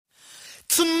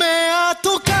爪痕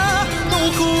が残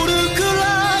るく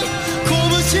らい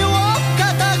拳を固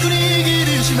く握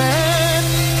りしめ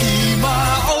今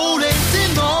オレンジ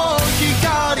の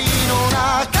光の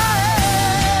中へ、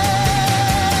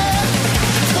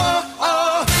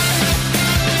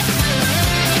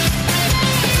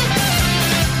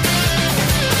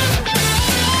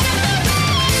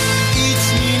い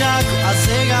つになく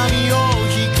汗がみを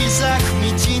引き裂く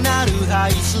道なるハ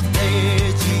イステ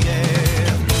ージへ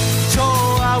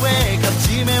アウェイ勝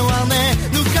ち目はね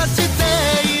抜かして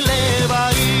いれ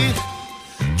ばいい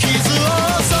傷を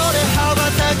恐れ羽ば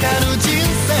たかぬ人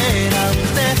生なん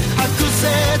て剥製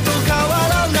と変わ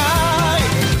らない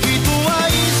人は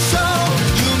一生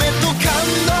夢と感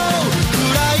動く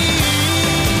らい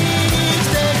生き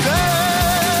てく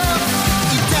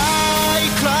痛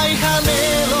いくらい跳ね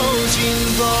ろ心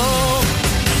臓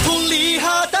鳥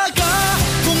肌が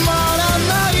止まら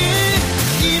ない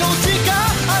命が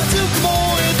熱く燃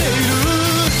え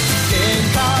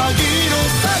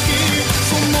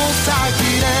その先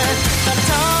で戦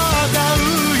う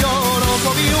喜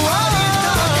びは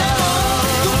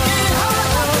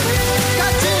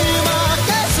勝ち負け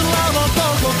すらもど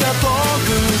こか遠く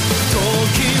時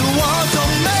を止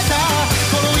めた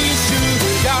この一瞬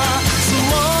がスロ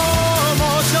ーモ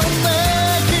ーションで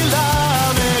きら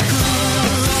めく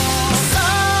さあ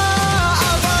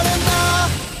暴れな。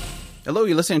 Hello,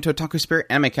 you're listening to Otaku Spirit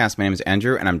Animecast. My name is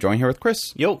Andrew, and I'm joined here with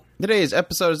Chris. Yo. Today's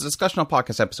episode is a discussional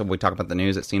podcast episode where we talk about the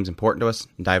news that seems important to us,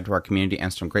 dive into our community,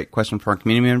 answer some great questions from our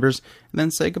community members, and then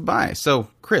say goodbye. So,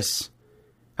 Chris,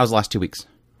 how's the last 2 weeks?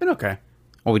 Been okay.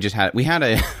 Well, we had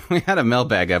a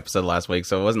mailbag episode last week,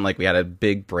 so it wasn't like we had a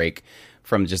big break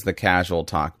from just the casual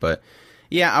talk. But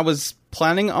yeah, I was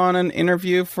planning on an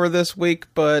interview for this week,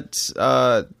 but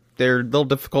they're a little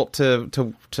difficult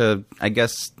to I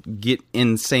guess get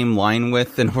in same line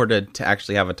with in order to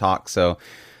actually have a talk. So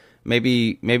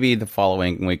maybe the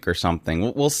following week or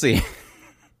something. We'll see.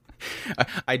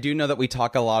 I do know that we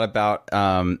talk a lot about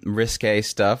risque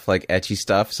stuff, like ecchi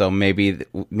stuff. So maybe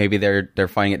they're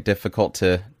finding it difficult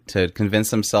to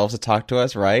convince themselves to talk to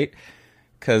us, right?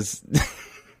 Because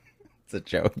it's a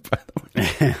joke, by the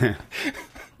way.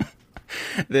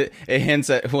 It hints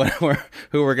at who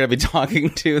we're going to be talking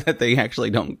to that they actually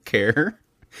don't care.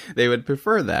 They would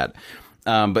prefer that.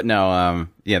 But no,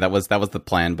 yeah, that was the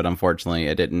plan. But unfortunately,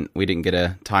 we didn't get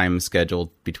a time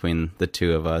scheduled between the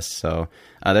two of us. So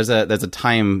there's a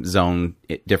time zone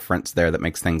difference there that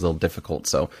makes things a little difficult.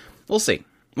 So we'll see.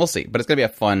 But it's gonna be a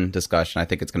fun discussion. I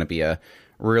think it's gonna be a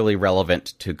really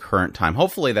relevant to current time.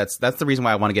 Hopefully, that's the reason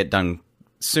why I want to get done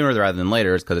sooner rather than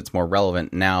later, is because it's more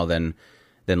relevant now than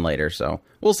later. So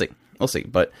we'll see.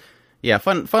 But yeah,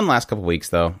 fun last couple weeks,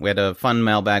 though. We had a fun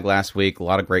mailbag last week, a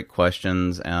lot of great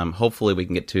questions. Hopefully we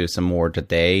can get to some more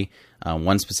today.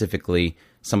 One specifically,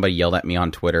 somebody yelled at me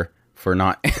on Twitter for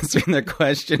not answering their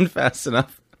question fast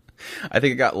enough. I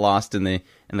think it got lost in the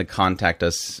contact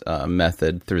us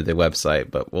method through the website,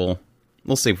 but we'll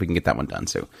see if we can get that one done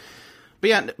too. But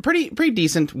yeah, pretty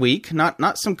decent week.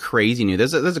 Not some crazy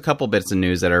news. There's a couple bits of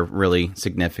news that are really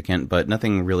significant, but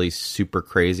nothing really super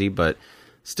crazy, but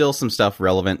still some stuff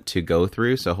relevant to go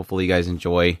through. So hopefully you guys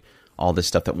enjoy all this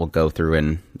stuff that we'll go through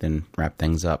and then wrap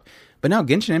things up. But now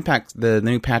Genshin Impact, the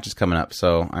new patch is coming up,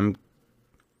 so I'm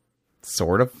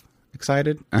sort of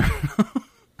excited. The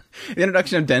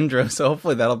introduction of Dendro, so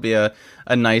hopefully that'll be a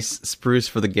nice spruce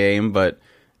for the game, but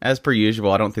as per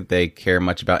usual, I don't think they care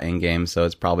much about in-game, so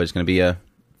it's probably just going to be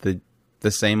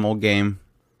the same old game,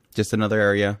 just another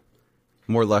area,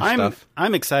 more lush stuff.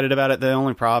 I'm excited about it. The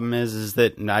only problem is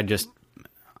that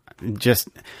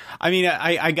I mean,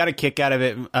 I got a kick out of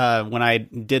it when I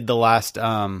did the last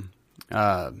summon,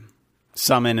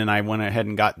 and I went ahead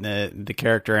and got the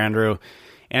character Andrew.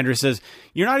 Andrew says,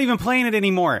 "You're not even playing it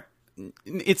anymore."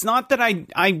 It's not that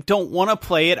I don't want to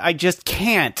play it, I just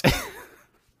can't.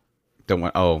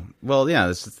 Oh, well, yeah,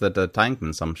 this is the time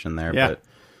consumption there. Yeah. But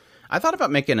I thought about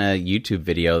making a YouTube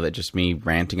video that just me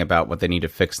ranting about what they need to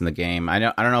fix in the game. I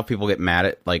don't know if people get mad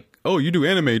at, like, oh, you do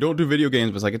anime, don't do video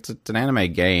games. But it's like, it's an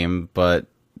anime game, but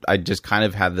I just kind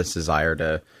of had this desire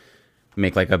to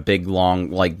make like a big,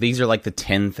 long, like, these are like the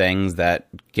 10 things that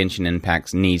Genshin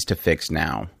Impact needs to fix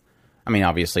now. I mean,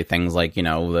 obviously things like,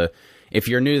 if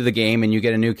you're new to the game and you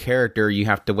get a new character, you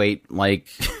have to wait like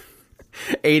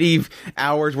 80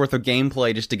 hours worth of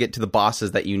gameplay just to get to the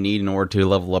bosses that you need in order to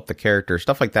level up the character,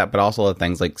 stuff like that. But also other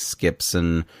things like skips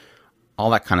and all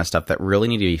that kind of stuff that really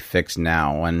need to be fixed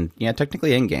now. And yeah,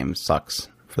 technically in-game sucks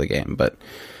for the game, but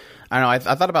I don't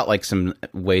know. I thought about like some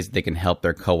ways that they can help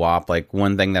their co-op. Like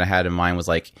one thing that I had in mind was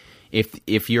like,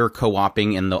 if you're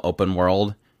co-oping in the open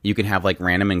world, you can have like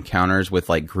random encounters with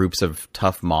like groups of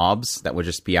tough mobs that would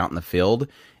just be out in the field.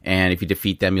 And if you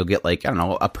defeat them, you'll get like, I don't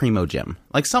know, a primo gem,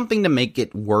 like something to make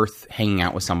it worth hanging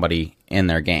out with somebody in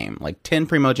their game. Like 10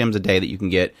 primo gems a day that you can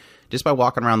get just by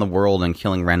walking around the world and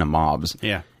killing random mobs.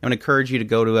 Yeah. I would encourage you to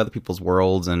go to other people's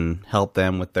worlds and help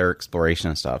them with their exploration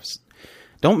and stuff.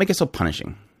 Don't make it so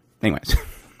punishing. Anyways,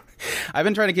 I've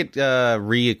been trying to get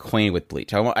reacquainted with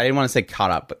Bleach. I didn't want to say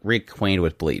caught up, but reacquainted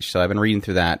with Bleach. So I've been reading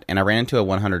through that, and I ran into a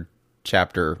 100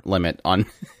 chapter limit on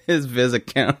his Viz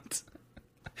account.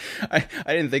 I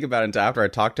didn't think about it until after I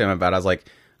talked to him about it. I was like,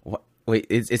 what? Wait,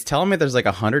 it's telling me there's like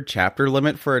 100 chapter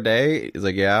limit for a day? He's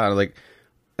like, yeah. I was like,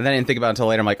 and then I didn't think about it until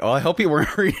later. I'm like, oh, I hope you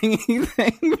weren't reading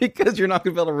anything because you're not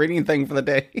going to be able to read anything for the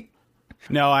day.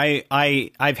 No,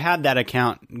 I've had that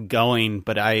account going,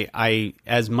 but I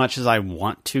as much as I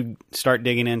want to start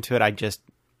digging into it, I just,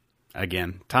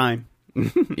 again, time.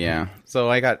 Yeah. So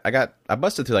I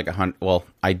busted through like 100. Well,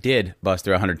 I did bust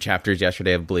through 100 chapters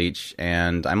yesterday of Bleach,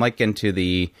 and I'm like into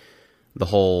the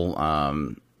whole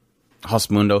House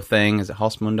Mundo thing. Is it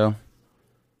House Mundo?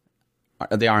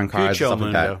 The Iron Cards, stuff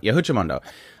like that. Yeah, Huchamundo.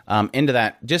 Into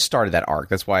that, just started that arc.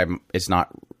 That's why it's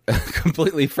not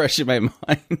completely fresh in my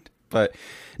mind. But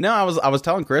no, I was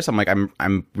telling Chris, I'm like,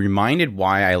 I'm reminded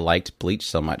why I liked Bleach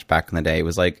so much back in the day. It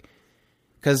was like,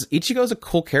 because Ichigo's a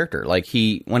cool character. Like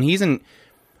when he's in,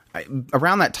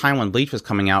 around that time when Bleach was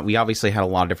coming out, we obviously had a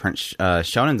lot of different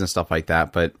shonens and stuff like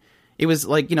that. But it was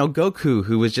like, Goku,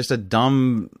 who was just a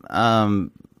dumb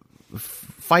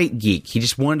fight geek. He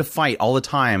just wanted to fight all the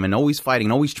time and always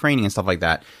fighting, always training and stuff like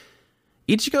that.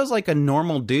 Ichigo's like a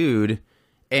normal dude,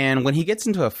 and when he gets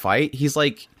into a fight, he's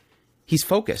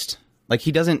focused. Like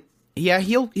he doesn't. Yeah,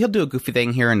 he'll do a goofy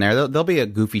thing here and there. There'll be a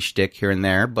goofy shtick here and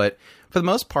there, but for the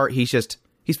most part, he's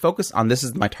focused on this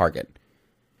is my target,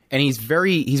 and he's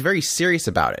very serious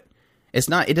about it. It's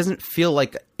not. It doesn't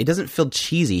feel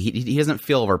cheesy. He doesn't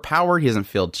feel overpowered. He doesn't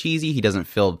feel cheesy. He doesn't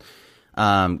feel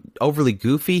overly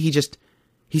goofy.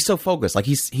 He's so focused. Like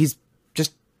he's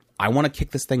just, I want to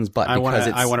kick this thing's butt because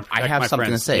I have something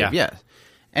to say. Yeah.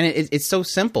 And it's so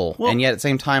simple, and yet at the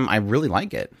same time, I really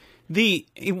like it.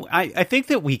 I think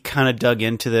that we kind of dug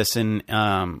into this in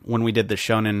when we did the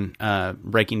shonen,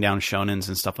 breaking down shonens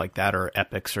and stuff like that, or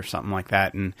epics or something like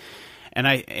that, and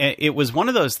it was one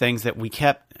of those things that we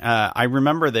kept. I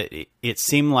remember that it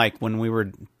seemed like when we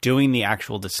were doing the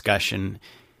actual discussion,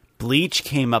 Bleach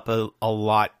came up a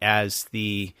lot as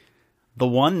the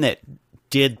one that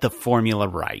did the formula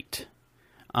right.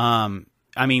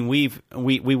 I mean, we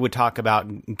would talk about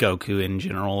Goku in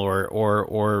general,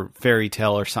 or Fairy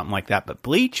Tail or something like that, but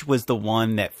Bleach was the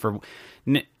one that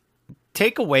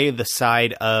take away the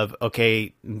side of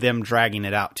them dragging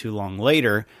it out too long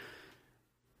later.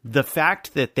 The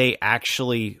fact that they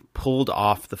actually pulled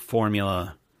off the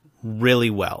formula really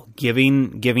well,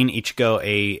 giving Ichigo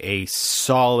a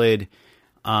solid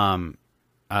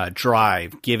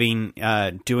drive, doing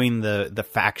the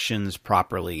factions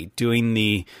properly, doing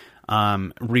the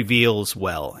reveals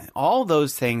well. All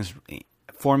those things,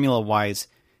 formula-wise,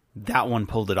 that one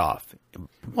pulled it off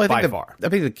by far. I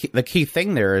think the key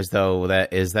thing there is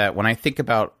that when I think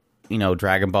about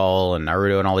Dragon Ball and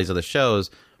Naruto and all these other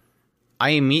shows, I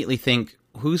immediately think,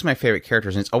 who's my favorite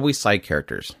characters? And it's always side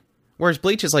characters. Whereas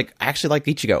Bleach is like, I actually like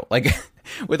Ichigo. Like,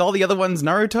 with all the other ones,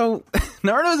 Naruto's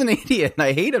an idiot, and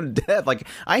I hate him to death. Like,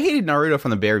 I hated Naruto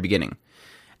from the very beginning.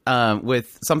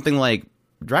 With something like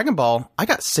Dragon Ball, I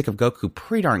got sick of Goku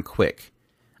pretty darn quick.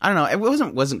 I don't know, it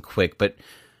wasn't quick, but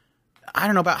I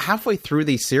don't know, about halfway through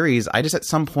the series, I just at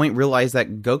some point realized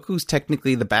that Goku's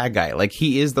technically the bad guy. Like,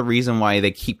 he is the reason why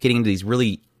they keep getting into these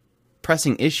really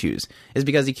pressing issues, is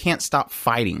because he can't stop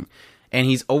fighting. And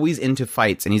he's always into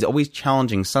fights, and he's always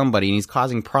challenging somebody, and he's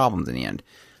causing problems in the end.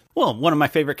 Well, one of my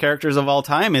favorite characters of all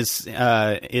time is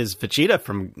Vegeta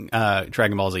from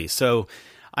Dragon Ball Z. So,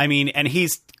 I mean, and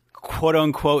he's quote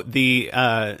unquote the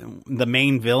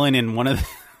main villain in one of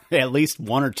at least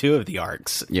one or two of the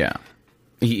arcs. Yeah,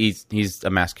 he's a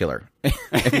mass killer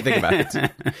if you think about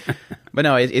it. But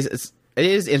no, it is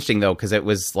interesting though, because it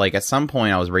was like at some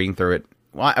point I was reading through it.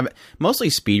 Well, I'm mostly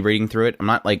speed reading through it. I'm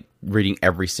not like reading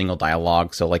every single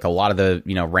dialogue. So like a lot of the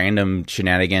random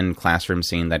shenanigan classroom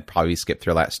scene, that probably skip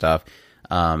through that stuff.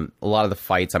 A lot of the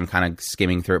fights, I'm kind of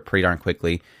skimming through it pretty darn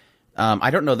quickly. I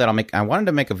don't know that I wanted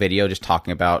to make a video just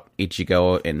talking about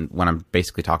Ichigo and what I'm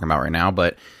basically talking about right now,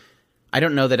 but I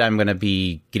don't know that I'm going to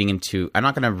be getting into. I'm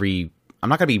not going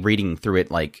to be reading through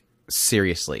it like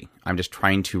seriously. I'm just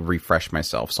trying to refresh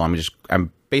myself. So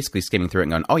I'm basically skimming through it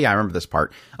and going, oh yeah, I remember this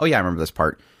part. Oh yeah, I remember this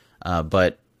part.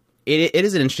 But it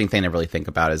is an interesting thing to really think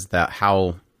about, is that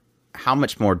how how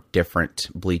much more different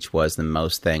Bleach was than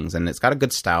most things. And it's got a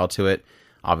good style to it,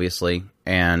 obviously.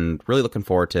 And really looking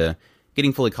forward to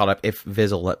getting fully caught up if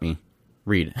Viz will let me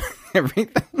read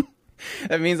everything.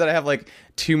 That means that I have like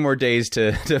 2 more days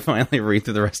to finally read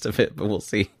through the rest of it, but we'll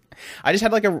see. I just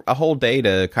had like a whole day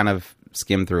to kind of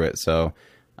skim through it, so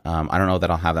I don't know that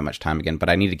I'll have that much time again, but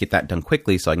I need to get that done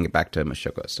quickly so I can get back to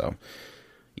Mashoko. So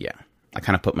yeah, I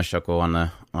kind of put Mashoko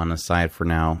on the side for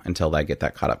now until I get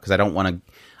that caught up, because I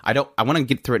want to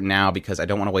get through it now, because I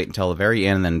don't want to wait until the very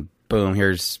end and then boom,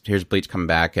 here's Bleach coming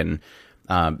back and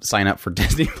sign up for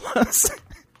Disney Plus.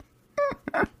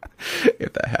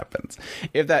 If that happens.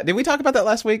 Did we talk about that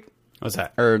last week? What's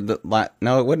that? Or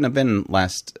no, it wouldn't have been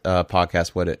last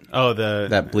podcast, would it? Oh,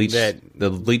 the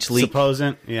Bleach leak.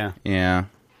 Supposing, yeah. Yeah.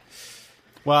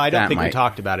 Well, I don't think we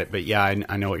talked about it, but yeah,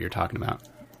 I know what you're talking about.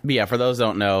 But yeah, for those who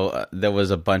don't know, there was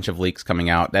a bunch of leaks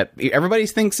coming out that everybody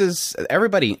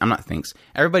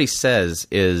says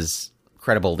is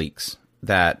credible leaks,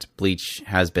 that Bleach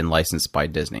has been licensed by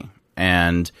Disney.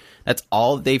 And that's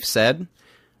all they've said.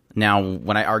 Now,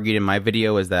 what I argued in my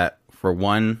video is that, for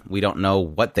one, we don't know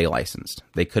what they licensed.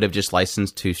 They could have just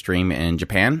licensed to stream in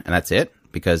Japan, and that's it,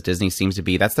 because Disney seems to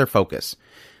be, that's their focus.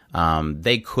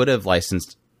 They could have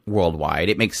licensed worldwide.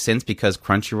 It makes sense because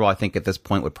Crunchyroll, I think at this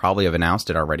point, would probably have announced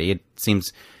it already. It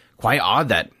seems quite odd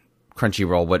that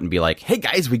Crunchyroll wouldn't be like, hey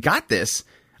guys, we got this.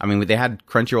 I mean, they had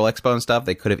Crunchyroll Expo and stuff.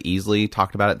 They could have easily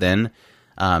talked about it then.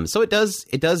 So it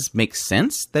does make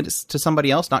sense that it's to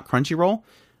somebody else, not Crunchyroll.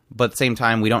 But at the same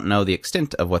time, we don't know the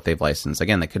extent of what they've licensed.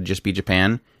 Again, that could just be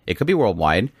Japan. It could be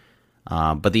worldwide.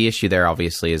 But the issue there,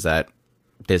 obviously, is that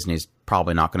Disney's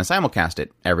probably not going to simulcast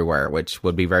it everywhere, which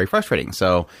would be very frustrating.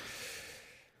 So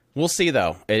we'll see,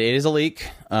 though. It is a leak.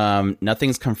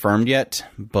 Nothing's confirmed yet.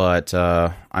 But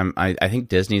I think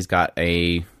Disney's got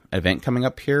a event coming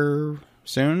up here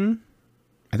soon.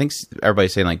 I think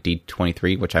everybody's saying like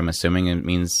D23, which I'm assuming it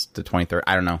means the 23rd.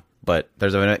 I don't know. But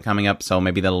there's an event coming up, so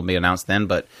maybe that'll be announced then.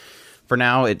 But for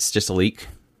now, it's just a leak,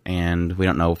 and we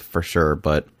don't know for sure.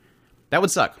 But that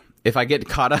would suck if I get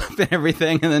caught up in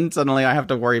everything, and then suddenly I have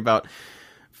to worry about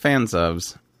fan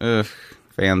subs. Ugh,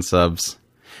 fan subs.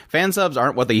 Fan subs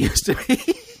aren't what they used to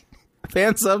be.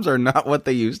 Fan subs are not what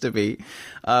they used to be.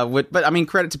 But, I mean,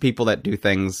 credit to people that do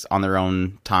things on their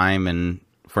own time and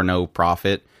for no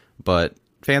profit. But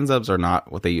fan subs are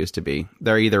not what they used to be.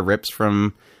 They're either rips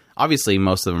from... Obviously,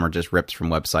 most of them are just rips from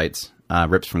websites,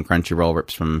 rips from Crunchyroll,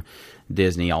 rips from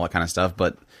Disney, all that kind of stuff.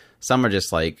 But some are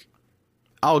just like,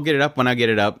 I'll get it up when I get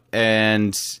it up.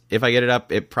 And if I get it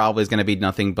up, it probably is going to be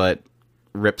nothing but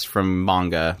rips from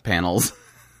manga panels.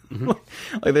 Mm-hmm.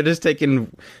 Like they're just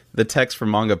taking the text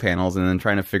from manga panels and then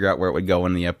trying to figure out where it would go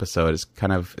in the episode. It's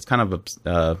kind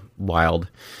of wild.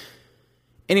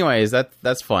 Anyways,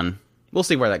 that's fun. We'll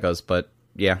see where that goes, but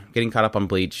yeah, getting caught up on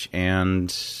Bleach,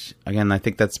 and again, I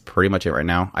think that's pretty much it right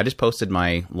now. I just posted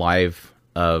my live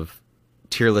of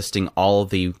tier listing all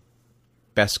the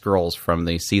best girls from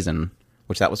the season,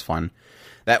 which that was fun.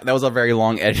 That was a very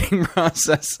long editing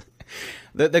process.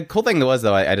 The cool thing was,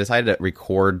 though, I decided to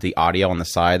record the audio on the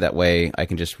side. That way I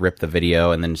can just rip the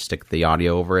video and then stick the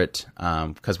audio over it.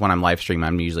 Because when I'm live streaming,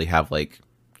 I usually have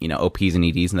OPs and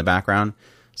EDs in the background.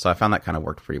 So I found that kind of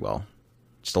worked pretty well.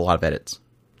 Just a lot of edits.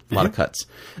 A lot of cuts,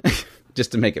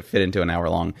 just to make it fit into an hour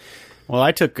long. Well,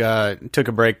 I took a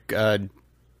break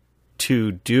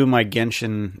to do my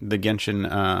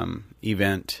Genshin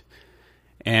event,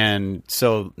 and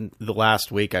so the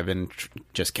last week I've been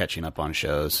just catching up on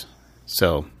shows.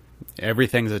 So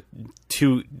everything's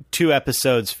two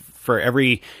episodes for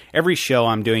every show.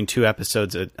 I'm doing 2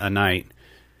 episodes a night.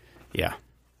 Yeah,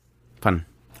 fun.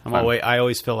 I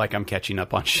always feel like I'm catching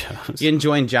up on shows. You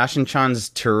enjoying Josh and Chan's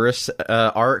tourist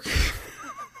arc?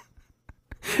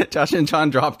 Josh and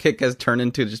Chan Dropkick has turned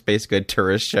into just basically a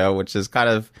tourist show, which is kind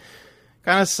of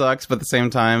sucks, but at the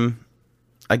same time,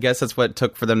 I guess that's what it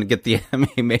took for them to get the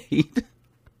anime made.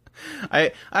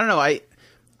 I don't know.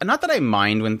 Not that I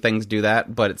mind when things do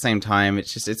that, but at the same time,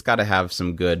 it's got to have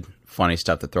some good, funny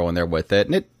stuff to throw in there with it,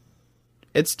 and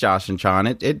it's Josh and Chan.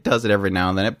 It does it every now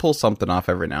and then. It pulls something off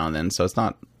every now and then, so it's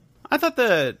not. I thought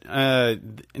there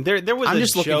was. I'm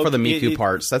just looking for the Miku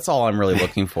parts. That's all I'm really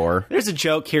looking for. There's a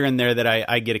joke here and there that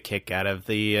I get a kick out of.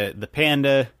 The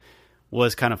panda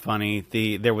was kind of funny.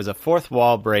 There was a fourth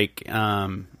wall break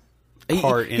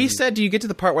part. He said, "Do you get to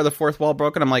the part where the fourth wall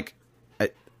broke?" And I'm like,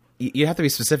 you have to be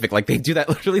specific. Like they do that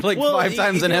literally 5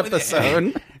 times an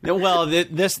episode. Well,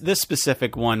 this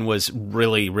specific one was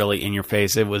really, really in your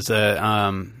face. It was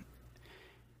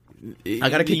I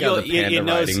got to kick out the panda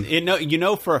writing. You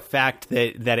know for a fact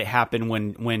that it happened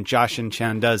when Josh and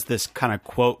Chen does this kind of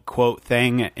quote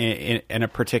thing in a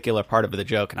particular part of the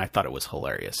joke, and I thought it was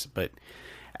hilarious. But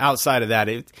outside of that,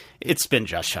 it's been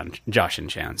Josh and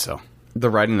Chen. So the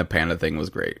writing the panda thing was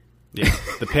great. Yeah,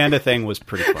 the panda thing was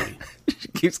pretty funny. She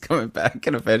keeps coming back,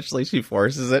 and eventually she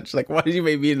forces it. She's like, "Why did you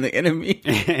make me the enemy?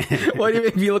 Why did you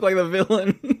make me look like the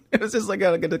villain?" It was just like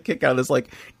I get a kick out of this,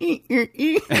 like,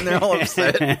 and they're all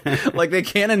upset, like they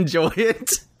can't enjoy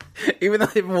it, even though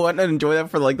they've wanted to enjoy that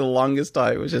for like the longest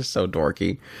time. It was just so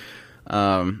dorky.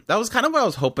 That was kind of what I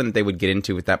was hoping that they would get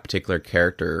into with that particular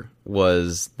character,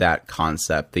 was that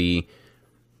concept.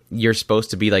 You're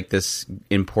supposed to be like this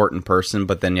important person,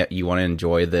 but then yet you want to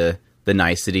enjoy the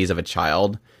niceties of a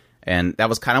child. And that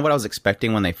was kind of what I was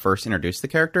expecting when they first introduced the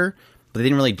character, but they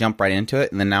didn't really jump right into it.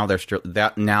 And then now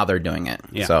they're doing it.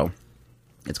 Yeah. So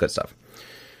it's good stuff.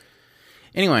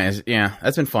 Anyways, yeah,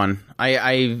 that's been fun.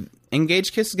 I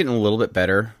Engage Kiss is getting a little bit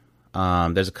better.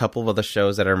 There's a couple of other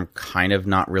shows that are kind of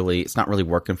it's not really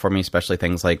working for me, especially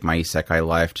things like My Isekai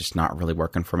Life, just not really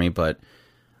working for me. But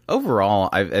overall,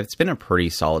 it's been a pretty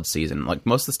solid season. Like,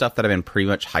 most of the stuff that I've been pretty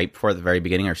much hyped for at the very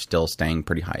beginning are still staying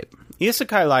pretty hype.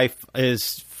 Isekai Life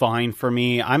is fine for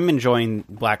me. I'm enjoying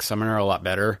Black Summoner a lot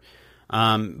better.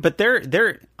 But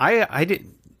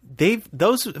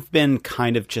those have been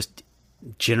kind of just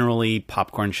generally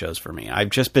popcorn shows for me.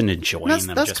 I've just been enjoying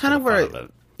them. That's kind of where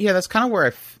that's kind of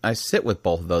where I sit with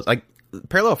both of those. Like,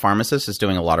 Parallel Pharmacist is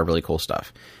doing a lot of really cool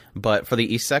stuff, but for the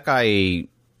Isekai,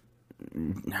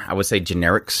 I would say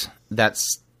generics,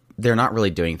 they're not really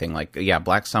doing anything. Like, yeah,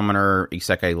 Black Summoner,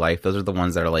 Isekai Life, those are the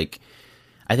ones that are like,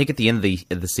 I think at the end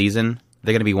of the season,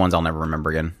 they're going to be ones I'll never remember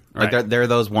again. Like, right. they're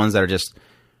those ones that are just,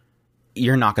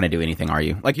 you're not going to do anything, are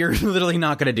you? Like, you're literally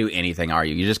not going to do anything, are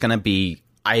you? You're just going to be,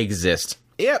 I exist.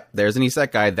 Yep, there's an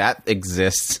Isekai that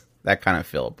exists, that kind of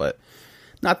feel. But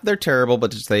not that they're terrible,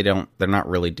 but just they're not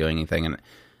really doing anything. And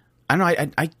I don't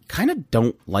know, I kind of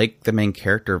don't like the main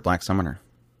character of Black Summoner.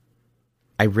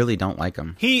 I really don't like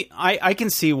him. I can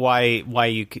see why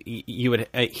you would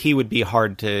he would be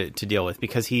hard to deal with,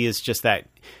 because he is just that.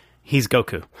 He's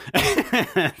Goku.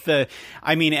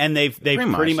 And they've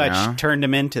pretty much turned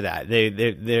him into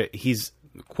that. He's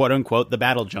quote unquote the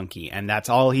battle junkie, and that's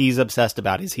all he's obsessed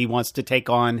about, is he wants to take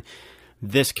on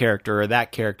this character or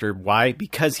that character. Why?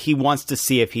 Because he wants to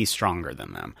see if he's stronger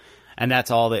than them. And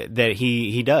that's all that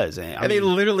he does. They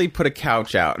literally put a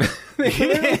couch out.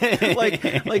 like,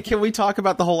 can we talk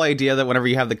about the whole idea that whenever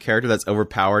you have the character that's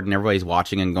overpowered and everybody's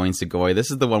watching and going Sugoi,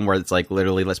 this is the one where it's like,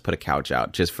 literally, let's put a couch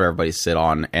out just for everybody to sit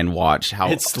on and watch how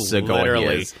Sugoi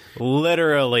he is.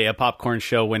 Literally a popcorn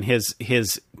show when his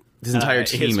entire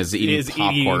team is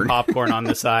eating popcorn on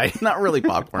the side. Not really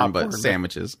popcorn, but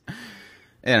sandwiches.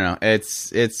 I don't know.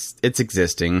 It's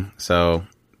existing, so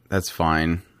that's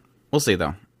fine. We'll see,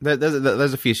 though.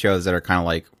 There's a few shows that are kind of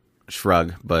like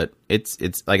shrug, but it's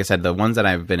like I said, the ones that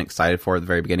I've been excited for at the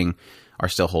very beginning are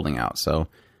still holding out. So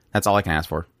that's all I can ask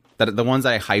for. That the ones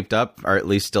I hyped up are at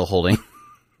least still holding.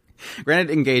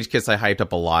 Granted, Engage Kiss I hyped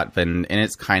up a lot, and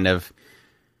it's kind of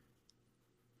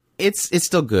it's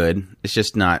still good. It's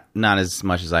just not as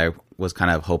much as I was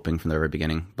kind of hoping from the very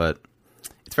beginning. But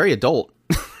it's very adult.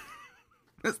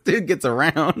 This dude gets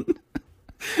around,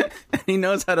 and he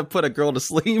knows how to put a girl to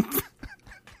sleep.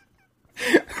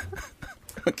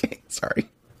 Okay, sorry.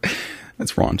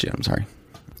 That's wrong, Jim. I'm sorry.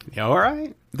 You all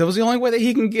right? That was the only way that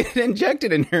he can get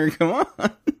injected in here. Come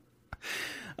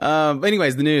on.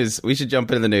 Anyways, the news. We should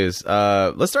jump into the news.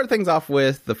 Let's start things off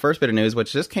with the first bit of news,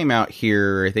 which just came out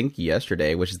here, I think,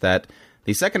 yesterday, which is that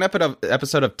the second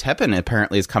episode of Teppen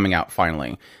apparently is coming out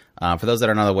finally. For those that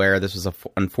are not aware, this was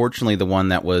unfortunately the one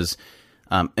that was...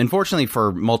 unfortunately,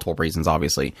 for multiple reasons,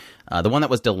 obviously. The one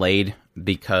that was delayed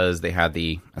because they had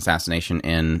the assassination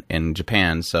in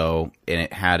Japan, and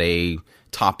it had a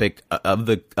topic of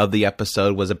the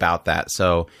episode was about that.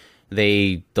 So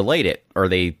they delayed it, or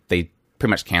they pretty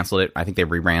much canceled it. I think they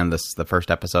reran the first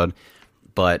episode.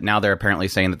 But now they're apparently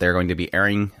saying that they're going to be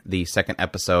airing the second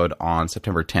episode on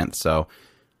September 10th. So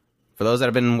for those that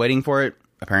have been waiting for it,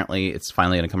 apparently it's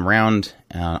finally going to come around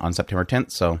on September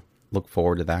 10th. So look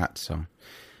forward to that. So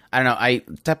I don't know.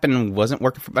 Teppen wasn't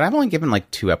working but I've only given like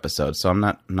 2 episodes, so I'm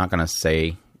not going to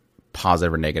say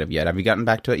positive or negative yet. Have you gotten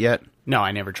back to it yet? No,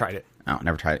 I never tried it. Oh,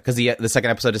 never tried it. Because the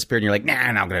second episode disappeared and you're like, nah,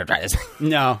 I'm not going to try this.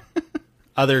 No.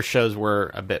 Other shows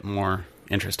were a bit more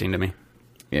interesting to me.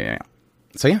 Yeah.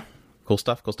 So yeah, cool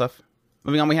stuff.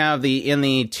 Moving on, we have in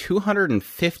the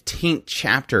 215th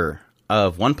chapter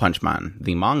of One Punch Man,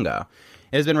 the manga.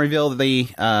 It has been revealed that the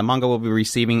manga will be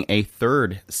receiving a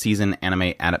 3rd season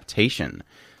anime adaptation.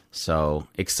 So,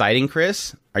 exciting,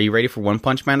 Chris? Are you ready for One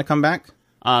Punch Man to come back?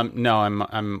 No,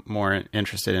 I'm more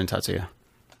interested in Tatsuya,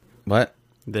 What?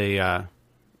 the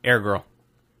air girl.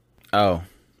 Oh,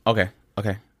 okay.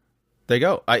 There you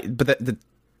go.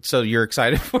 So you're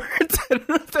excited for it? I don't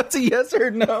know if that's a yes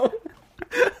or no.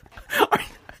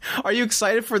 Are you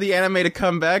excited for the anime to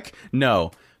come back?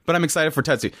 No. But I'm excited for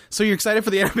Tetsu. So you're excited for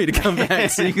the anime to come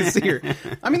back so you can see her.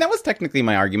 I mean, that was technically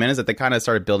my argument, is that they kind of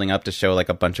started building up to show like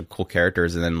a bunch of cool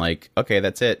characters and then like, okay,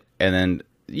 that's it. And then,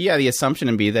 yeah, the assumption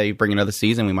would be that you bring another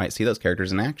season, we might see those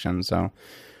characters in action. So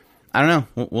I don't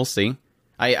know. We'll see.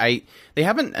 They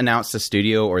haven't announced the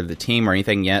studio or the team or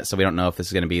anything yet, so we don't know if this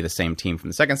is going to be the same team from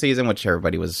the second season, which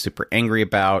everybody was super angry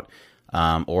about,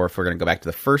 or if we're going to go back to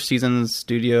the first season's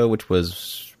studio, which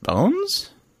was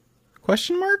Bones?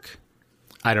 Question mark?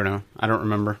 I don't know. I don't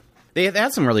remember. They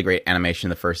had some really great animation in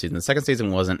the first season. The second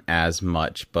season wasn't as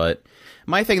much, but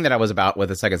my thing that I was about with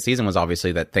the second season was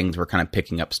obviously that things were kind of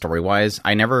picking up story-wise.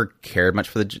 I never cared much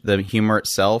for the humor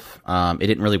itself. It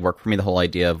didn't really work for me, the whole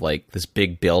idea of like this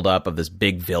big build-up of this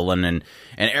big villain and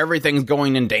everything's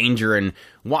going in danger and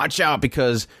watch out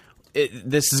because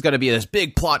this is going to be this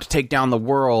big plot to take down the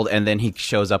world, and then he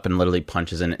shows up and literally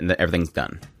punches and everything's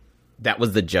done. That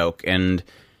was the joke, and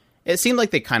it seemed like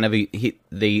they kind of they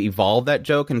evolved that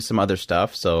joke into some other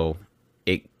stuff, so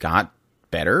it got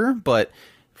better. But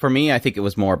for me, I think it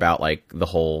was more about like the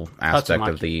whole aspect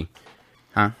of the,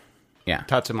 yeah,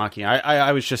 Tatsumaki.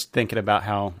 I was just thinking about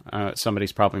how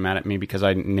somebody's probably mad at me because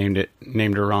I named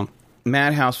her wrong.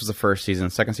 Madhouse was the first season.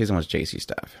 The second season was JC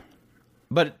stuff.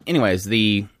 But anyways,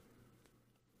 the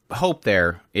hope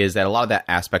there is that a lot of that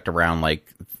aspect around like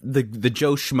the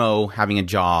Joe Schmo having a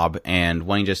job and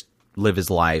wanting to just live his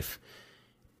life,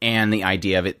 and the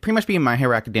idea of it pretty much being My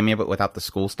Hero Academia but without the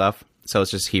school stuff, so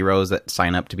it's just heroes that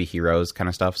sign up to be heroes kind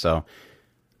of stuff. So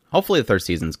hopefully the third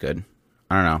season's good.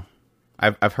 I don't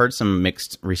know, I've heard some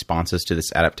mixed responses to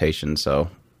this adaptation, so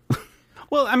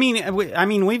well, I mean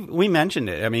we mentioned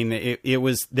it. I mean it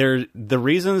was there. The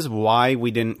reasons why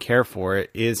we didn't care for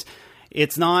it is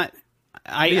it's not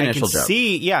I can joke.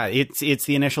 See, yeah, it's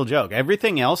the initial joke.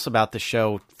 Everything else about the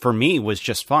show for me was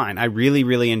just fine. I really,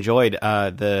 really enjoyed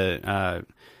the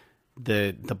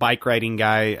bike riding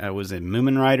guy. Was it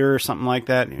Moomin Rider or something like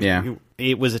that? Yeah,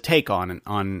 it was a take on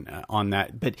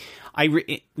that. But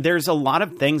there's a lot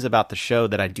of things about the show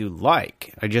that I do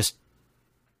like. I just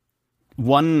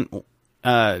One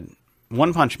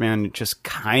Punch Man just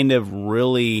kind of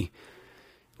really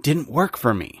didn't work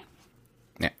for me.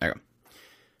 Yeah, there you go.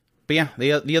 But yeah,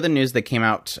 the other news that came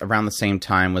out around the same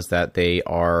time was that they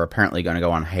are apparently going to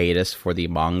go on hiatus for the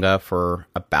manga for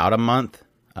about a month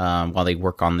while they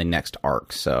work on the next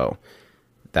arc. So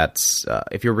that's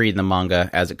if you're reading the manga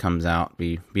as it comes out,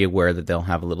 be aware that they'll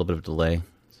have a little bit of delay.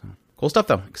 So cool stuff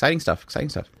though, exciting stuff.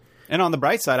 And on the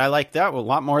bright side, I like that a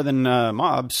lot more than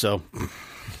Mob. So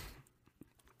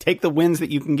take the wins that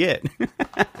you can get.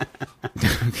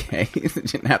 Okay, you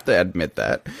didn't have to admit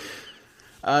that.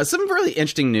 Some really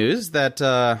interesting news that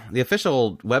the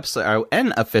official website,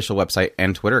 an official website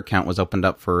and Twitter account was opened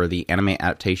up for the anime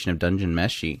adaptation of Dungeon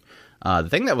Meshi. The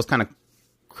thing that was kind of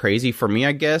crazy for me,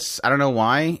 I guess, I don't know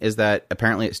why, is that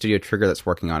apparently it's Studio Trigger that's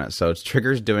working on it. So it's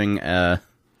Trigger's doing a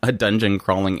dungeon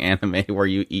crawling anime where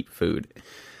you eat food,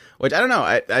 which I don't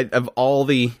know. Of all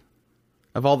the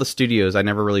studios, I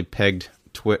never really pegged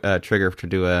Trigger to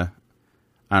do a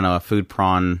food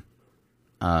prawn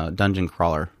dungeon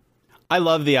crawler. I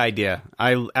love the idea.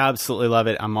 I absolutely love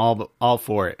it. I'm all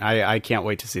for it. I can't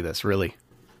wait to see this, really.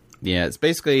 Yeah, it's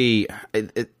basically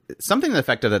something to the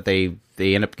effect of that they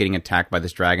end up getting attacked by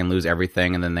this dragon, lose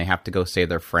everything, and then they have to go save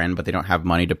their friend, but they don't have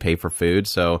money to pay for food.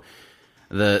 So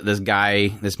this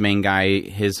main guy,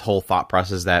 his whole thought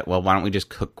process is that, well, why don't we just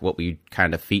cook what we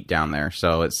kind of feed down there?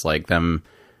 So it's like them,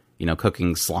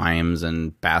 cooking slimes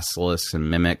and basilisks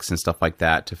and mimics and stuff like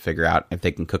that to figure out if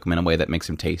they can cook them in a way that makes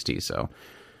them tasty. So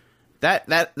that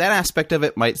aspect of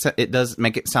it does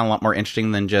make it sound a lot more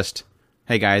interesting than just,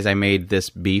 hey guys, I made this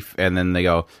beef, and then they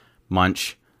go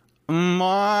munch, and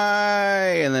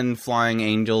then flying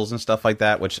angels and stuff like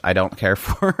that, which I don't care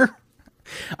for.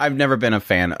 I've never been a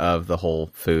fan of the whole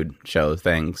food show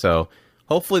thing, so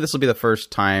hopefully this will be the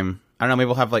first time. I don't know, maybe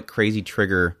we'll have like crazy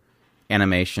Trigger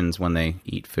animations when they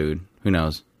eat food. Who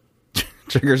knows?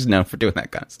 Trigger's known for doing that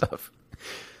kind of stuff.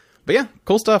 But yeah,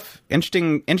 cool stuff.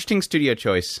 Interesting studio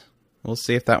choice. We'll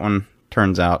see if that one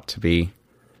turns out to be...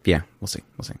 Yeah, we'll see.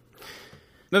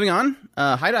 Moving on,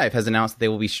 High Dive has announced that they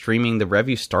will be streaming the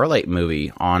Revue Starlight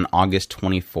movie on August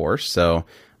 24th. So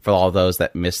for all those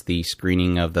that missed the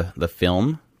screening of the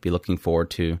film, be looking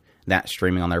forward to that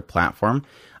streaming on their platform.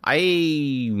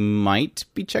 I might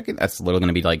be checking. That's literally going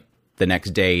to be like the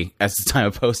next day as the time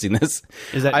of posting this.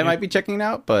 I might be checking it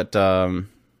out, but I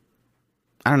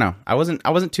don't know. I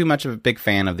wasn't too much of a big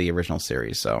fan of the original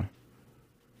series, so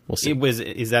we'll see.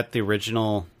 Is that the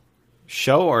original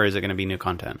show, or is it going to be new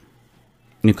content?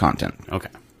 New content. Okay.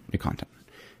 New content.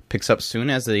 Picks up soon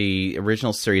as the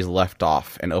original series left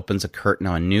off and opens a curtain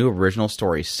on a new original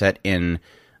story set in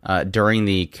during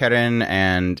the Keren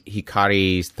and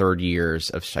Hikari's third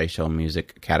years of Saisho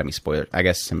Music Academy. Spoiler. I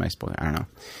guess semi-spoiler. I don't know.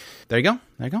 There you go.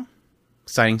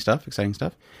 Exciting stuff.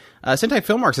 Sentai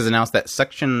Filmworks has announced that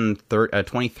Section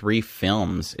 23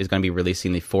 Films is going to be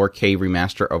releasing the 4K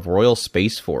remaster of Royal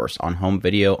Space Force on home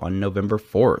video on November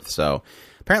 4th. So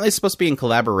apparently it's supposed to be in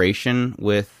collaboration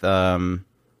with the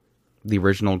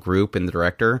original group and the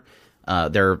director.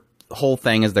 Their whole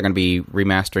thing is they're going to be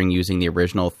remastering using the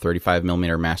original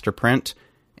 35mm master print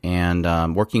and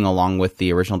working along with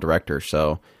the original director.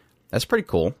 So that's pretty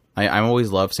cool. I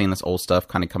always love seeing this old stuff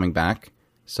kind of coming back.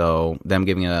 So them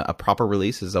giving a proper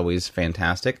release is always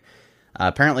fantastic.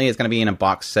 Apparently it's going to be in a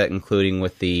box set including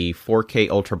with the 4K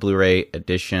Ultra Blu-ray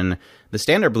edition, the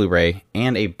standard Blu-ray,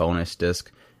 and a bonus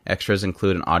disc. Extras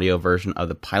include an audio version of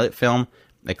the pilot film,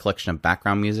 a collection of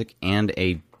background music, and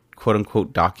a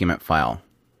quote-unquote document file.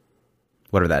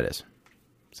 Whatever that is.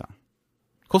 So,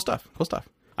 cool stuff.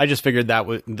 I just figured that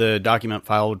the document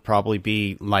file would probably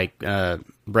be like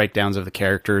breakdowns of the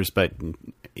characters, but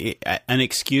an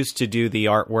excuse to do the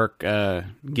artwork,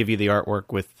 give you the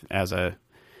artwork with as a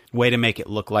way to make it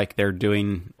look like they're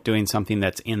doing something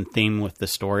that's in theme with the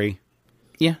story.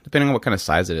 Yeah, depending on what kind of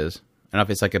size it is. I don't know if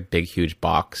it's like a big, huge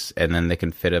box, and then they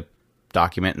can fit a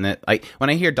document in it. Like when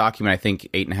I hear document, I think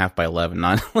 8.5 by 11,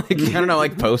 not like I don't know,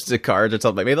 like posted cards or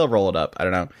something. Maybe they'll roll it up. I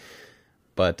don't know.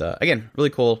 But again, really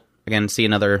cool. Again, see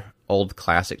another old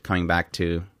classic coming back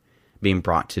to being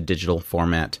brought to digital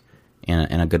format in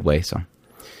a good way. So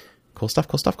cool stuff.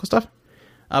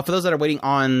 For those that are waiting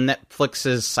on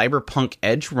Netflix's Cyberpunk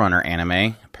Edge Runner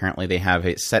anime, apparently they have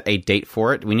set a date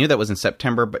for it. We knew that was in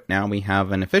September, but now we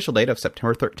have an official date of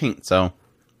September 13th. So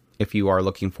if you are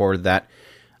looking forward to that,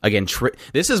 again,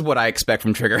 this is what I expect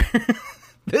from Trigger.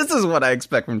 If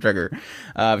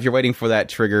you're waiting for that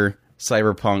Trigger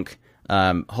Cyberpunk,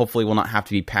 hopefully will not have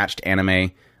to be patched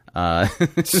anime.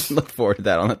 Look forward to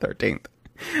that on the 13th.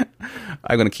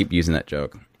 I'm going to keep using that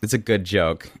joke. It's a good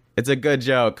joke.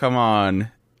 Come on.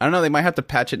 I don't know. They might have to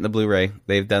patch it in the Blu-ray.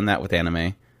 They've done that with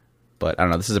anime. But I don't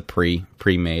know. This is a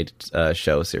pre-made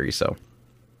show series. So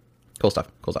cool stuff.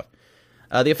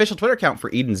 The official Twitter account for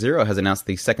Eden Zero has announced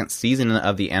the second season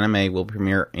of the anime will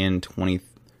premiere in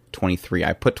 2023.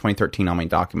 I put 2013 on my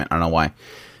document. I don't know why.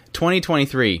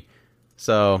 2023.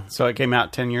 So it came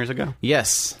out 10 years ago?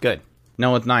 Yes. Good.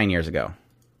 No, it's 9 years ago.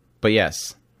 But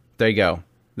yes. There you go.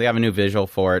 They have a new visual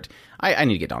for it. I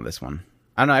need to get on this one.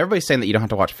 I don't know. Everybody's saying that you don't have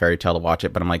to watch Fairy Tail to watch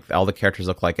it, but I'm like, all the characters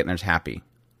look like it and there's Happy.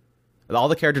 All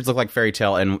the characters look like Fairy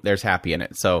Tail and there's Happy in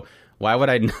it. So why would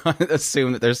I not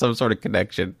assume that there's some sort of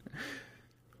connection?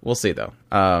 We'll see, though.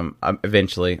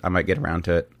 Eventually, I might get around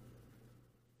to it.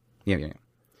 Yeah.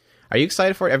 Are you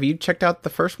excited for it? Have you checked out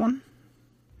the first one?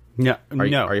 No. Are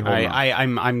you holding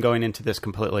on? I'm going into this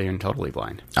completely and totally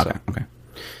blind. So. Okay.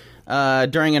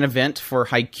 During an event for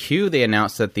Haikyuu, they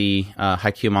announced that the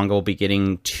Haikyuu manga will be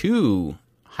getting 2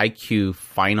 Haikyuu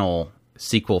final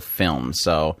sequel films.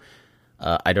 So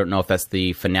I don't know if that's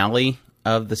the finale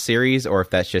of the series or if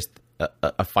that's just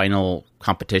a final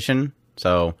competition.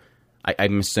 So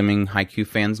I'm assuming Haikyuu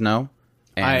fans know.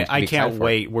 I can't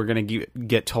wait. We're going to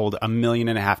get told 1.5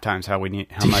 million times how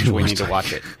much we need to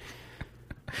watch it.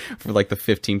 For like the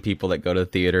 15 people that go to the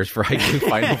theaters for Haikyuu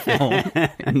final film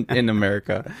in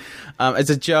America. It's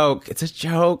a joke.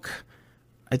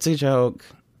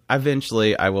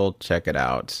 Eventually, I will check it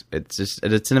out. It's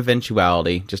an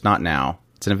eventuality, just not now.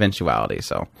 It's an eventuality,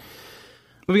 so.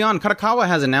 Moving on, Kadokawa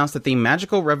has announced that the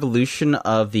magical revolution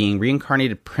of the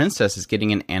reincarnated princess is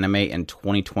getting an anime in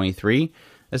 2023.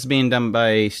 This is being done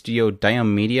by Studio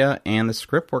Diam Media, and the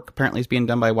script work apparently is being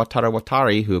done by Wataru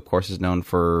Watari, who, of course, is known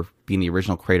for being the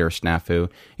original creator of Snafu.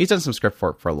 He's done some script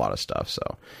work for a lot of stuff, so.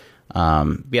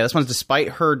 This one's despite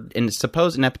her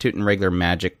supposed ineptitude in regular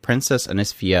magic, Princess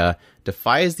Anisfia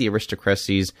defies the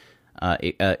aristocracy's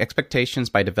expectations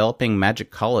by developing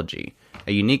magicology,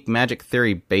 a unique magic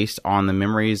theory based on the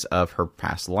memories of her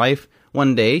past life.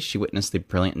 One day, she witnessed the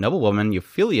brilliant noblewoman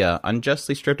Euphilia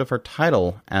unjustly stripped of her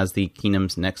title as the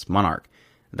kingdom's next monarch.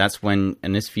 That's when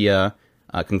Anisfia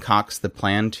concocts the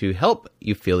plan to help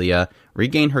Euphilia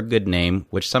regain her good name,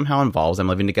 which somehow involves them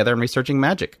living together and researching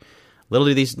magic. Little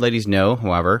do these ladies know,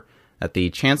 however, that the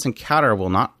chance encounter will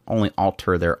not only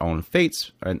alter their own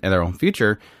fates and their own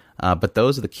future, but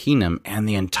those of the kingdom and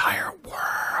the entire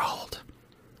world.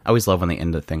 I always love when they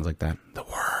end things like that. The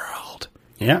world.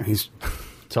 Yeah, he's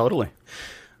totally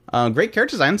great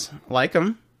character designs. Like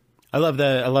them. I love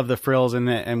the frills and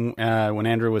when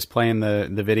Andrew was playing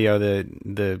the video,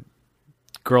 the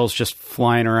girls just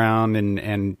flying around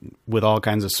and with all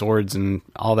kinds of swords and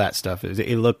all that stuff.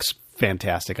 It looks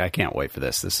fantastic. I can't wait for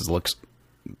this. Looks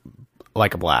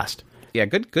like a blast. Yeah,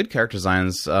 good character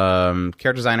designs.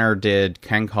 Character designer did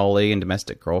Ken Colley and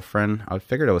Domestic Girlfriend. I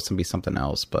figured it was going to be something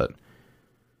else, but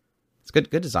it's good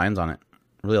designs on it.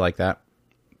 Really like that.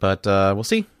 But we'll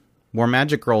see. More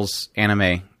Magic Girls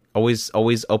anime. Always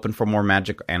open for more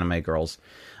Magic anime girls.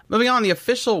 Moving on, the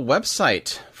official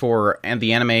website for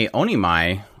the anime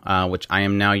Onimai, which I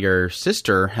Am Now Your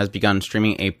Sister, has begun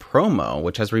streaming a promo,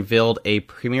 which has revealed a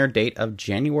premiere date of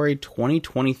January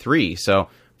 2023. So,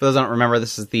 for those who don't remember,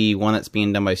 this is the one that's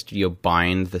being done by Studio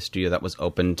Bind, the studio that was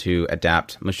open to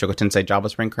adapt Mushoku Tensei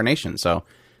Jobless Reincarnation. So,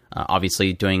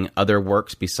 obviously doing other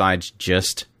works besides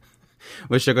just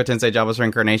Mushoku Tensei Jobless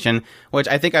Reincarnation, which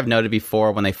I think I've noted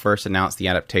before when they first announced the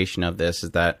adaptation of this,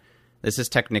 is that this is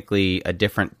technically a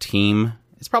different team.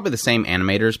 It's probably the same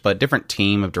animators, but different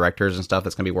team of directors and stuff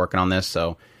that's going to be working on this.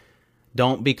 So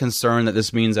don't be concerned that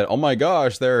this means that, oh my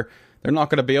gosh, they're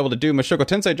not going to be able to do Mushoku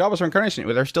Tensei Jobless Reincarnation.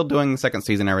 They're still doing the second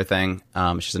season and everything.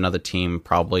 It's just another team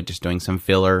probably just doing some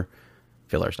filler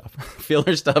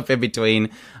stuff in between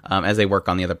as they work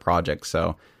on the other projects.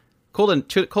 So cool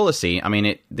to see. I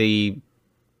mean, the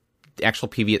actual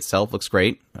PV itself looks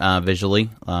great visually.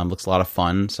 Looks a lot of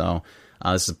fun. So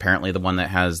this is apparently the one that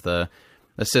has the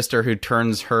sister who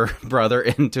turns her brother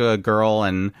into a girl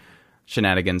and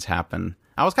shenanigans happen.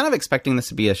 I was kind of expecting this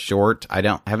to be a short. I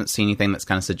haven't seen anything that's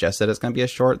kind of suggested it's going to be a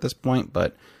short at this point,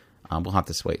 but we'll have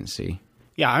to wait and see.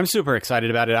 Yeah, I'm super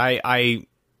excited about it. I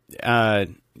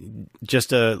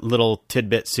just a little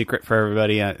tidbit secret for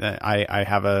everybody.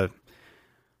 I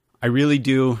really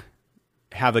do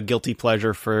have a guilty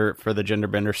pleasure for the gender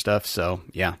bender stuff. So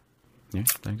yeah, there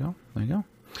you go.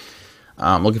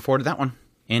 Looking forward to that one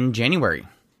in January.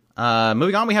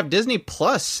 Moving on, we have Disney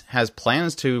Plus has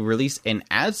plans to release an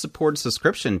ad-supported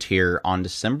subscription tier on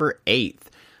December 8th.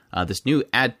 This new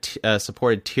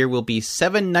ad-supported tier will be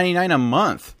 $7.99 a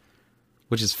month,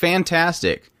 which is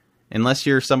fantastic. Unless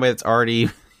you're somebody that's already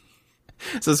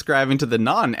subscribing to the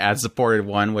non-ad-supported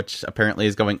one, which apparently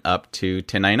is going up to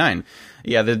 $10.99.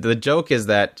 Yeah, the joke is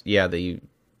that the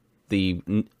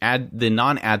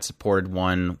non-ad-supported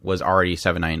one was already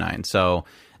 $7.99. So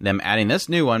them adding this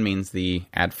new one means the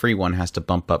ad-free one has to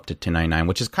bump up to $10.99,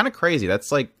 which is kind of crazy.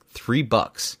 That's like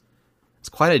 $3. It's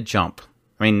quite a jump.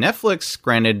 I mean,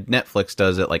 Netflix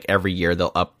does it like every year.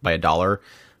 They'll up by $1,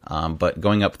 but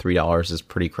going up $3 is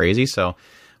pretty crazy. So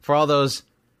for all those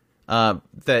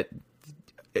that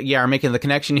are making the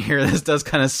connection here, this does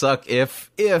kind of suck.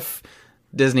 If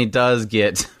Disney does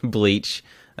get Bleach,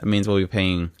 that means we'll be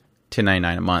paying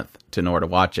 $10.99 a month in order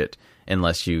to watch it,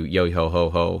 unless you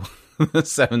yo-ho-ho-ho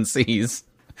 7 Seas,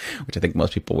 which I think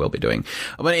most people will be doing.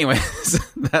 But anyways,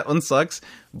 that one sucks.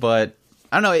 But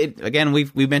I don't know. Again,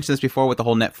 we've mentioned this before with the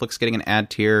whole Netflix getting an ad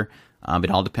tier.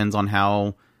 It all depends on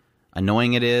how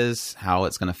annoying it is, how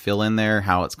it's going to fill in there,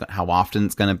 how often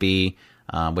it's going to be.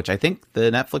 Which I think the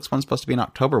Netflix one's supposed to be in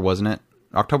October, wasn't it?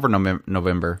 October,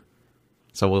 November.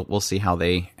 So we'll see how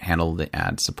they handle the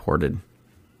ad supported.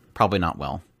 Probably not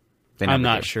well. I'm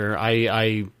not sure.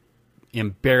 I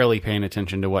am barely paying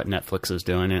attention to what Netflix is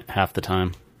doing it half the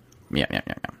time. Yeah.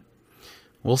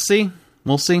 We'll see.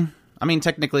 I mean,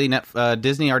 technically,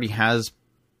 Disney already has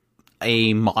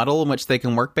a model in which they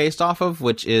can work based off of,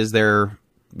 which is their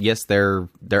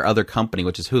other company,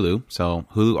 which is Hulu. So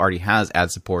Hulu already has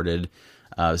ad-supported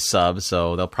subs,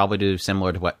 so they'll probably do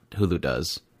similar to what Hulu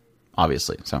does,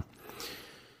 obviously. So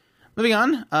moving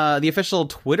on, the official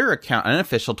Twitter account, an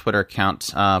unofficial Twitter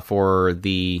account for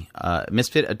the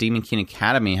Misfit of Demon King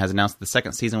Academy has announced the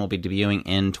second season will be debuting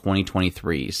in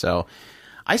 2023. So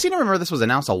I seem to remember this was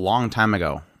announced a long time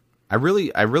ago. I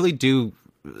really do.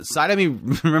 Side of me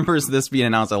remembers this being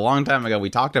announced a long time ago. We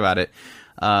talked about it.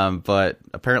 But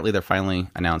apparently they're finally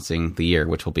announcing the year,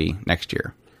 which will be next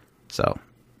year. So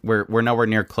we're nowhere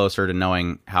near closer to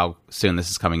knowing how soon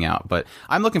this is coming out. But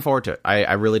I'm looking forward to it.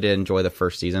 I really did enjoy the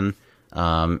first season,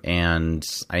 and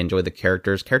I enjoyed the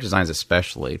character designs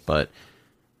especially. But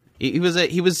he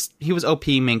was OP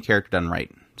main character done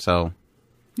right. So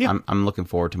yeah, I'm looking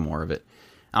forward to more of it.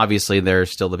 Obviously,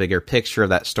 there's still the bigger picture of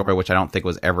that story, which I don't think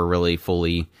was ever really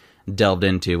fully delved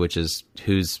into, which is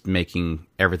who's making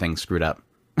everything screwed up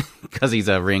because he's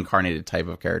a reincarnated type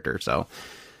of character. So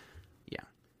yeah,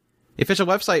 The official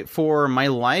website for My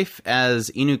Life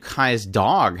as Inukai's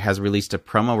Dog has released a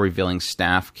promo revealing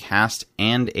staff, cast,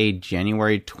 and a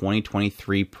January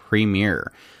 2023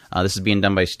 premiere. This is being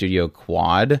done by Studio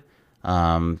Quad.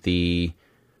 The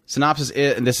synopsis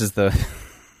is, this is the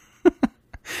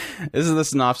this is the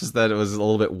synopsis that it was a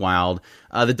little bit wild.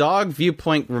 The dog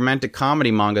viewpoint romantic comedy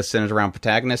manga centers around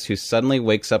protagonist who suddenly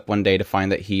wakes up one day to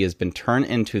find that he has been turned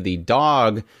into the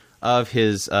dog of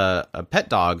his a pet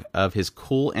dog of his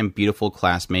cool and beautiful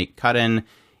classmate Karen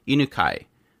Inukai.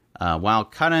 While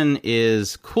Karen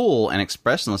is cool and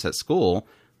expressionless at school,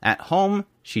 at home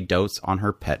she dotes on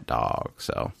her pet dog.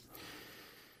 So,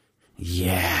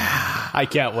 yeah, I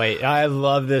can't wait. I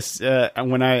love this.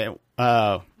 When I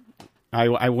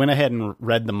went ahead and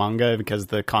read the manga because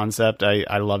the concept,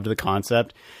 I loved the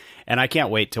concept, and I can't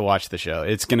wait to watch the show.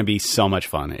 It's going to be so much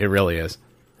fun. It really is.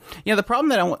 Yeah, the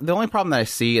only problem that I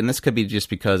see, and this could be just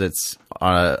because it's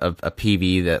a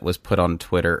PV that was put on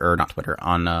Twitter, or not Twitter,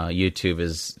 on YouTube,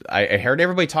 is I heard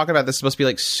everybody talking about this supposed to be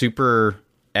like super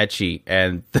ecchi,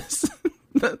 and this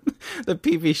the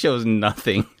PV shows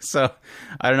nothing. So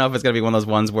I don't know if it's going to be one of those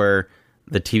ones where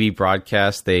the TV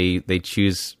broadcast, they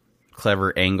choose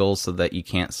clever angles so that you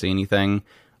can't see anything,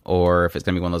 or if it's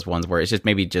going to be one of those ones where it's just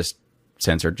maybe just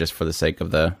censored just for the sake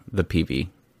of the PV.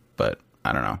 But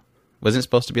I don't know. Wasn't it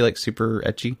supposed to be like super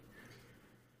ecchi?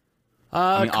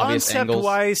 I mean,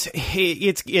 concept-wise,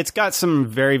 it's got some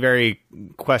very, very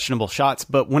questionable shots,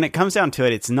 but when it comes down to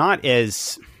it, it's not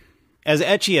as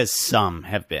ecchi as some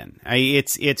have been.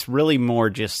 It's really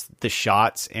more just the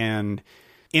shots and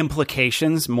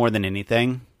implications more than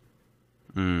anything.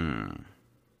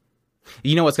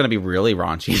 You know what's going to be really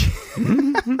raunchy?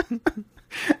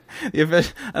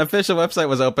 The official website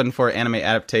was open for anime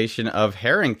adaptation of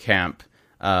Harem Camp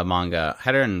manga.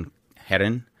 Harem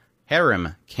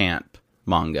Camp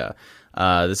manga.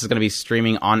 This is going to be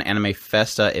streaming on Anime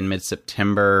Festa in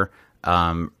mid-September.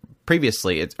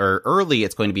 Previously, it's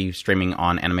going to be streaming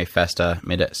on Anime Festa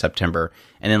mid-September,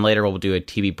 and then later we'll do a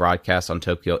TV broadcast on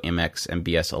Tokyo MX and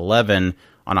BS11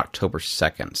 on October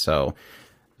 2nd. So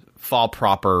fall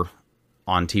proper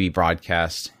on TV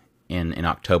broadcast in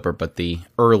October, but the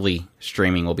early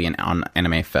streaming will be on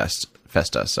Anime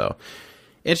Festa. So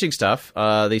interesting stuff.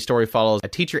 The story follows a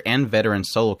teacher and veteran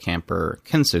solo camper,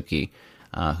 Kensuke,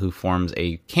 who forms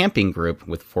a camping group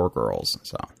with 4 girls.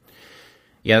 So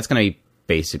yeah, that's going to be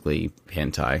basically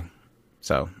hentai.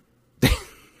 So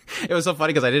it was so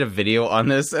funny because I did a video on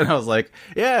this and I was like,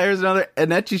 yeah, here's another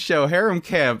ecchi show, Harem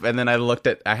Camp. And then I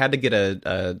had to get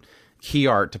a key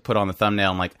art to put on the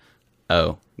thumbnail. I'm like,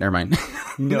 oh, never mind.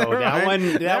 No, that one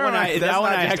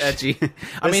I actually. Ecchi.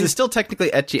 I mean, it's still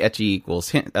technically ecchi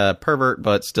equals pervert,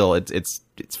 but still, it's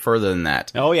further than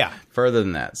that. Oh yeah, further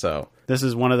than that. So this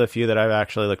is one of the few that I've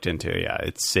actually looked into. Yeah,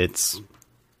 it's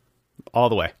all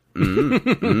the way.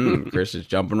 Chris is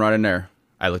jumping right in there.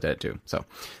 I looked at it too. So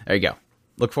there you go.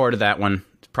 Look forward to that one.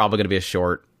 It's probably going to be a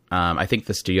short. I think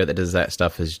the studio that does that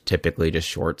stuff is typically just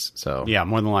shorts. So yeah,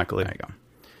 more than likely. There you go.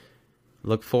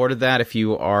 Look forward to that if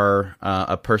you are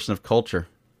a person of culture.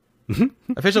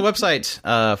 Official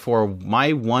website for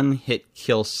My One Hit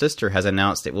Kill Sister has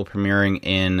announced it will premiering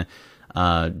in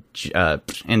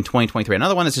 2023.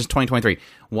 Another one that's just 2023.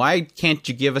 Why can't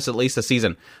you give us at least a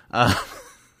season? But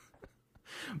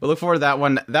look forward to that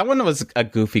one. That one was a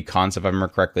goofy concept, if I remember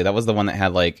correctly. That was the one that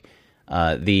had like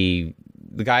the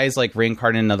guy is like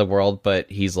reincarnated in another world,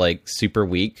 but he's like super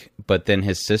weak. But then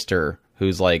his sister,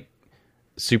 who's like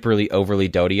superly overly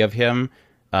doty of him,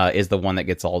 is the one that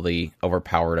gets all the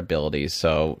overpowered abilities.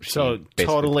 So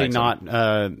totally not.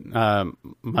 My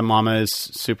mama is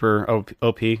super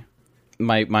OP.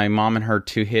 My mom and her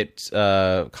 2-hit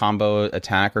combo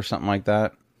attack or something like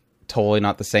that. Totally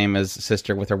not the same as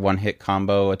sister with her 1-hit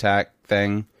combo attack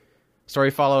thing.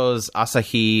 Story follows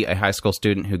Asahi, a high school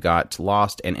student who got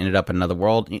lost and ended up in another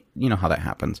world. You know how that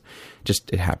happens.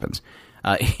 It happens.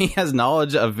 He has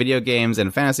knowledge of video games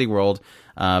and fantasy world,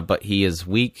 but he is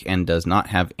weak and does not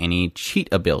have any cheat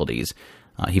abilities.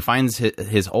 He finds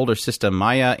his older sister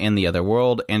Maya in the other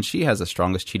world, and she has the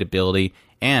strongest cheat ability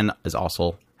and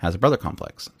also has a brother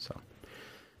complex. So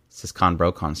it's this con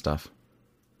bro con stuff.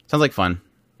 Sounds like fun.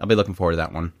 I'll be looking forward to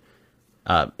that one.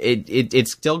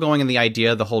 It's still going in the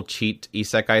idea of the whole cheat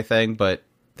isekai thing, but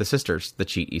the sister's the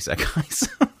cheat isekais.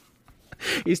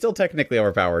 He's still technically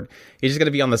overpowered. He's just going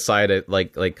to be on the side of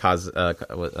like Kazuna.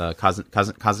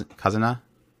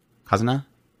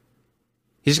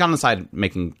 He's just on the side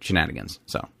making shenanigans.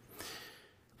 So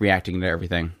reacting to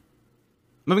everything.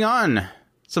 Moving on.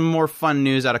 Some more fun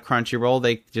news out of Crunchyroll.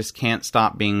 They just can't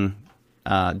stop being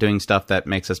doing stuff that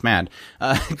makes us mad.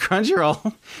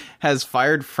 Crunchyroll has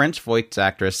fired French voice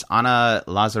actress Anna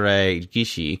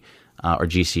Lazare-Gishi, or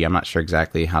Gishi, I'm not sure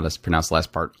exactly how to pronounce the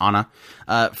last part, Anna,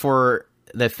 for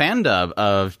the fandub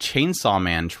of Chainsaw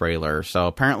Man trailer. So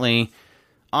apparently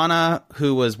Anna,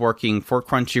 who was working for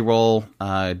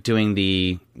Crunchyroll, doing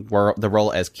the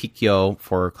role as Kikyo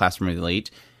for Classroom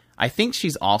Elite, I think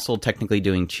she's also technically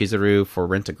doing Chizuru for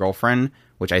Rent a Girlfriend,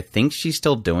 which I think she's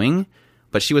still doing,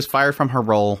 but she was fired from her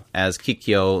role as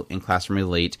Kikyo in Classroom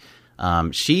Elite.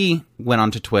 She went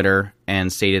onto Twitter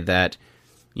and stated that,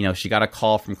 she got a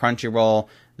call from Crunchyroll.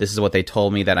 This is what they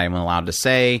told me that I'm allowed to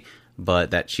say,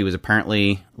 but that she was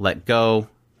apparently let go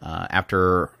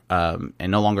after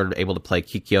and no longer able to play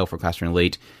Kikyo for Classroom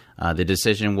Elite. The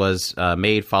decision was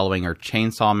made following her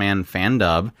Chainsaw Man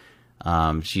fandub.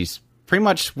 She's pretty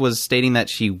much was stating that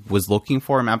she was looking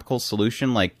for a amicable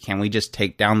solution, like, can we just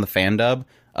take down the fandub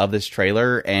of this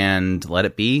trailer and let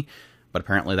it be? But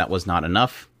apparently that was not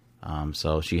enough.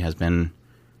 So she's been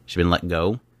let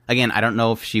go. Again, I don't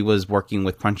know if she was working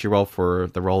with Crunchyroll for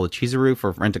the role of Chizuru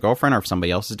for Rent a Girlfriend, or if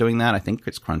somebody else is doing that. I think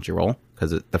it's Crunchyroll,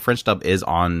 because the French dub is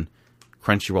on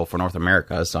Crunchyroll for North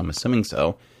America, so I'm assuming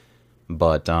so.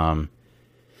 But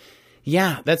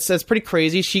yeah, that's pretty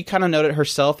crazy. She kind of noted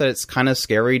herself that it's kind of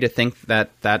scary to think that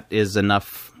that is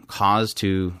enough cause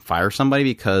to fire somebody,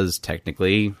 because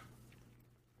technically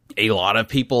a lot of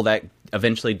people that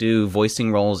eventually do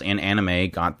voicing roles in anime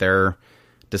got their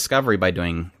discovery by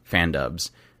doing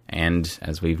fandubs. And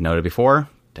as we've noted before,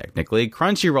 technically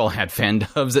Crunchyroll had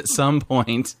fandubs at some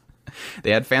point.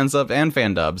 They had fansubs and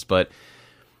fandubs, but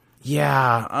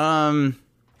yeah,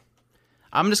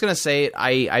 I'm just going to say it.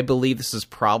 I believe this is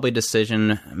probably a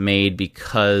decision made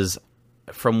because,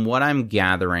 from what I'm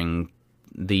gathering,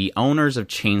 the owners of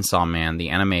Chainsaw Man, the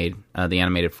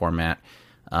animated format,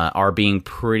 are being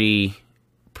pretty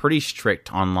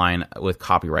strict online with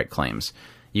copyright claims.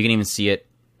 You can even see it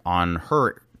on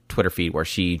her Twitter feed, where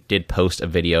she did post a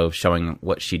video showing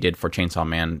what she did for Chainsaw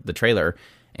Man, the trailer,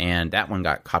 and that one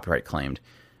got copyright claimed.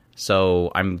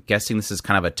 So I'm guessing this is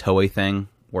kind of a Toei thing,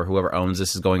 where whoever owns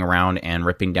this is going around and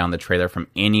ripping down the trailer from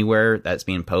anywhere that's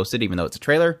being posted, even though it's a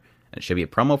trailer, and it should be a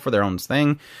promo for their own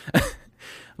thing.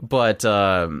 But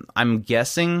I'm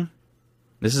guessing,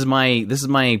 this is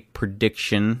my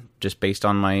prediction, just based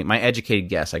on my educated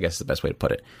guess, I guess is the best way to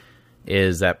put it,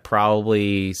 is that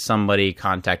probably somebody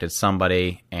contacted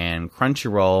somebody, and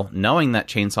Crunchyroll, knowing that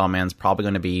Chainsaw Man's probably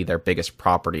going to be their biggest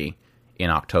property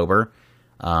in October,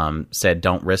 said,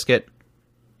 don't risk it.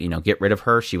 Get rid of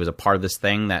her. She was a part of this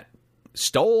thing that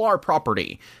stole our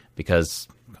property. Because,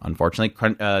 unfortunately,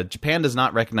 Japan does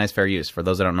not recognize fair use. For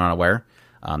those that are not aware,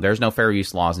 there's no fair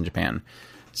use laws in Japan.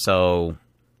 So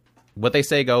what they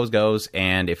say goes.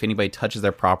 And if anybody touches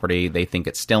their property, they think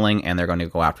it's stealing, and they're going to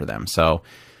go after them. So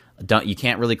you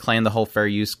can't really claim the whole fair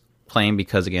use claim,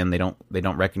 because, again, they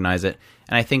don't recognize it.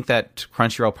 And I think that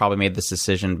Crunchyroll probably made this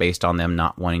decision based on them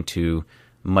not wanting to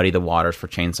muddy the waters for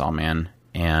Chainsaw Man.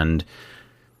 And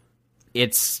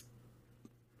it's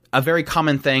a very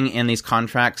common thing in these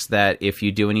contracts that if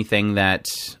you do anything that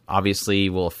obviously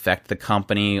will affect the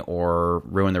company or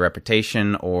ruin their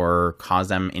reputation or cause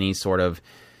them any sort of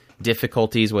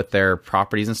difficulties with their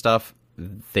properties and stuff,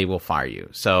 they will fire you.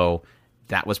 So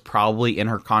that was probably in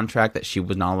her contract, that she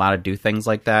was not allowed to do things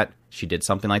like that. She did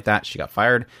something like that, she got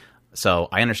fired. So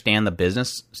I understand the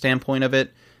business standpoint of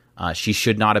it. She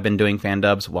should not have been doing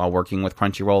fandubs while working with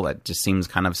Crunchyroll. That just seems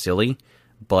kind of silly.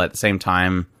 But at the same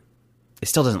time, it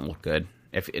still doesn't look good.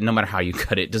 No matter how you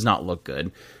cut it, it does not look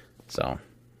good. So,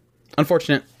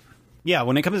 unfortunate. Yeah,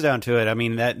 when it comes down to it, I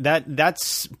mean,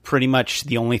 that's pretty much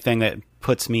the only thing that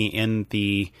puts me in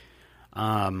the...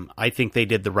 I think they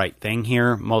did the right thing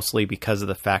here, mostly because of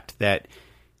the fact that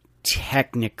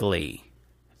technically...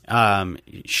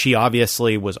 she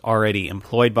obviously was already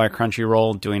employed by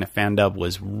Crunchyroll. Doing a fandub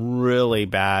was really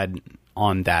bad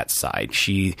on that side.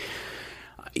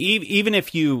 Even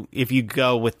if you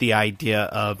go with the idea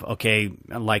of, okay,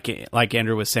 like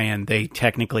Andrew was saying, they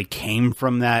technically came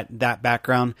from that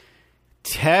background.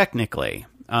 Technically,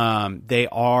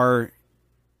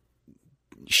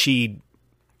 she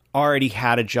already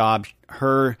had a job.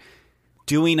 Her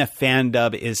doing a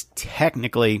fandub is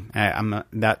technically,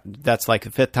 that's like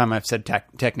the fifth time I've said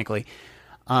technically.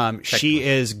 She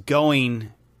is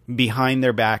going behind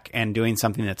their back and doing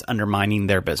something that's undermining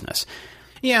their business.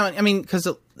 Yeah, I mean, because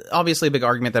obviously a big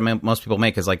argument that most people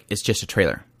make is like, it's just a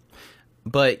trailer.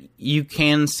 But you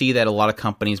can see that a lot of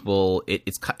companies will,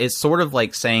 it's sort of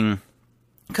like saying,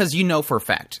 because for a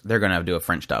fact they're going to do a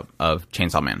French dub of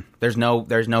Chainsaw Man. There's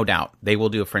no doubt they will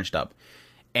do a French dub.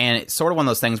 And it's sort of one of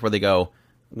those things where they go,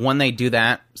 when they do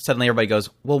that, suddenly everybody goes,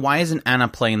 well, why isn't Anna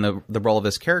playing the role of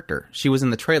this character? She was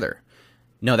in the trailer.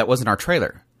 No, that wasn't our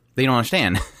trailer. They don't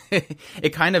understand. It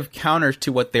kind of counters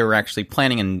to what they were actually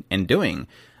planning and doing.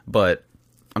 But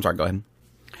I'm sorry, go ahead.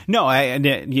 No,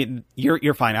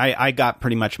 you're fine. I got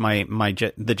pretty much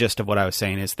the gist of what I was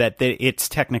saying is that it's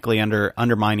technically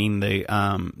undermining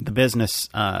the business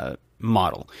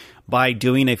model by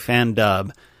doing a fan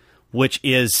dub, which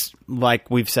is, like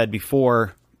we've said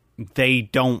before, they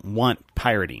don't want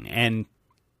pirating, and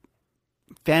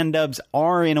fan dubs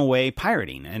are in a way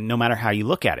pirating, and no matter how you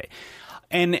look at it.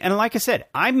 And like I said,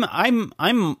 I'm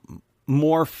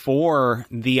more for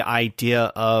the idea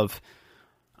of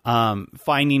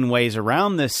finding ways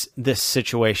around this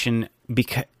situation,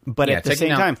 but at the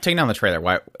same time, taking down the trailer.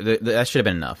 Why that should have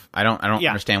been enough. I don't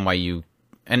understand why you.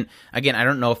 And again, I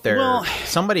don't know if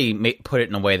somebody put it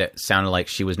in a way that sounded like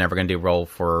she was never going to do a role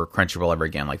for Crunchyroll ever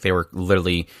again. Like they were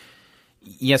literally.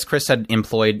 Yes, Chris said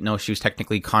employed. No, she was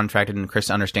technically contracted, and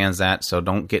Chris understands that. So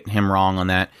don't get him wrong on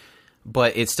that.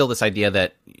 But it's still this idea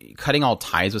that cutting all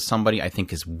ties with somebody, I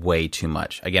think, is way too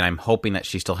much. Again, I'm hoping that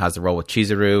she still has the role with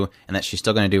Chizuru and that she's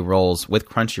still going to do roles with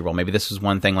Crunchyroll. Maybe this is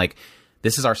one thing, like,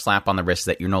 this is our slap on the wrist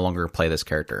that you're no longer play this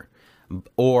character.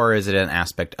 Or is it an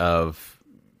aspect of,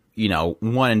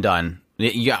 one and done?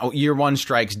 Your one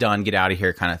strike's done, get out of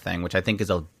here kind of thing, which I think is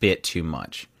a bit too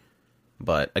much.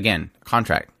 But again,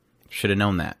 contract. Should have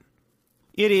known that.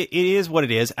 It is what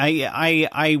it is.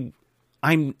 I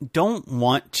don't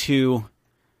want to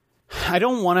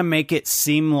make it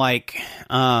seem like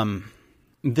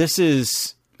this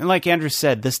is, like Andrew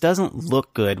said, this doesn't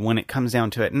look good when it comes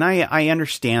down to it. And I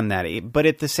understand that. But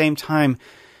at the same time,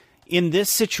 in this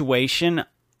situation,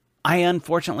 I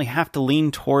unfortunately have to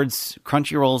lean towards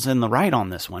Crunchyroll's in the right on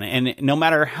this one. And no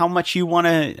matter how much you want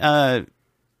to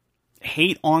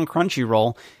hate on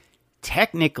Crunchyroll,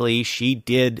 technically she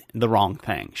did the wrong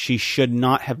thing. She should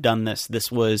not have done this.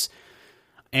 This was...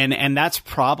 And that's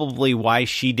probably why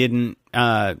she didn't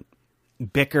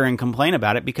bicker and complain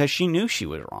about it, because she knew she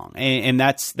was wrong. And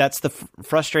that's the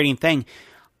frustrating thing.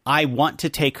 I want to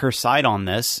take her side on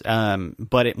this,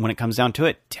 but when it comes down to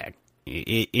it,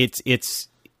 it's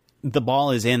the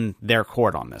ball is in their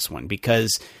court on this one,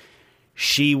 because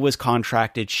she was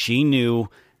contracted. She knew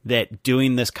that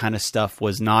doing this kind of stuff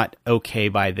was not okay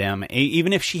by them.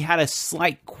 Even if she had a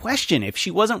slight question, if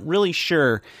she wasn't really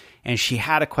sure and she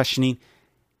had a questioning,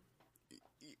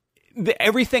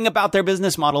 everything about their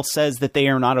business model says that they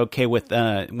are not okay with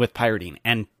pirating,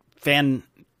 and fan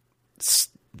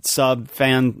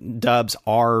dubs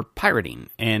are pirating,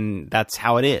 and that's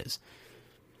how it is.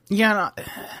 Yeah,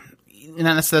 and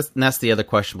that's the other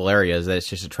questionable area, is that it's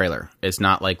just a trailer. It's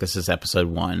not like this is episode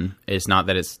 1. It's not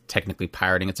that it's technically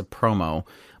pirating. It's a promo.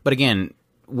 But again,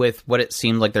 with what it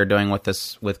seems like they're doing with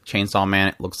Chainsaw Man,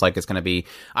 it looks like it's going to be.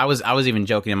 I was even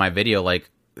joking in my video, like,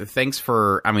 thanks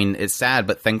for, it's sad,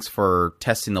 but thanks for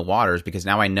testing the waters, because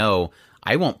now I know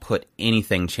I won't put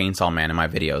anything Chainsaw Man in my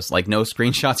videos, like no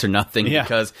screenshots or nothing,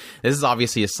 because this is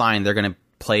obviously a sign they're going to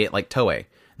play it like Toei.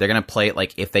 They're going to play it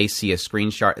like if they see a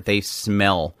screenshot, if they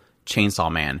smell Chainsaw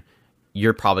Man,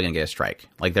 you're probably going to get a strike.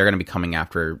 Like they're going to be coming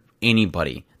after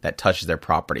anybody that touches their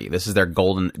property. This is their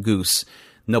golden goose.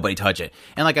 Nobody touch it.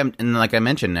 And like I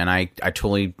mentioned, and I'm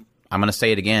going to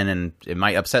say it again, and it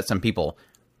might upset some people.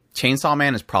 Chainsaw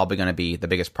Man is probably going to be the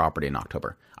biggest property in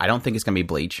October. I don't think it's going to be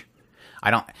Bleach.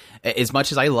 As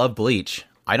much as I love Bleach,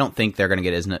 I don't think they're going to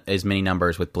get as many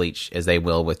numbers with Bleach as they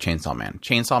will with Chainsaw Man.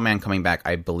 Chainsaw Man coming back,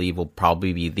 I believe, will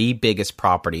probably be the biggest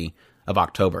property of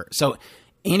October. So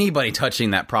anybody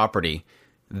touching that property,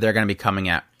 they're going to be coming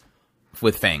at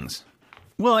with fangs.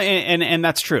 Well, and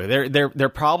that's true. They're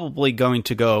probably going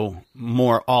to go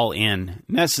more all in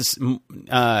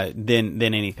than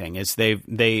anything. Is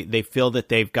they feel that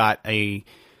they've got a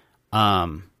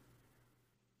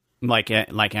like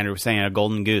Andrew was saying, a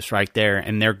golden goose right there,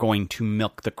 and they're going to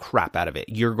milk the crap out of it.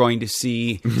 You're going to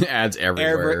see ads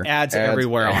everywhere. Ads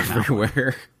everywhere.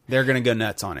 Everywhere. They're going to go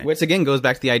nuts on it. Which again goes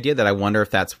back to the idea that I wonder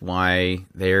if that's why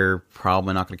they're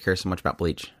probably not going to care so much about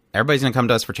Bleach. Everybody's going to come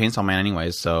to us for Chainsaw Man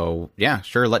anyways, so yeah,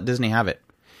 sure, let Disney have it.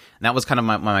 And that was kind of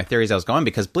my theories I was going,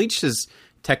 because Bleach is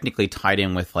technically tied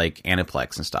in with like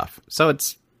Aniplex and stuff. So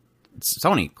it's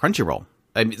Sony, Crunchyroll.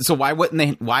 So why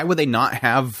would they not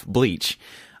have Bleach?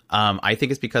 I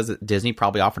think it's because Disney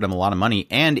probably offered them a lot of money,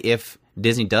 and if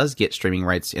Disney does get streaming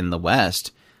rights in the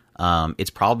West, it's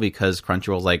probably because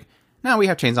Crunchyroll's like, no, we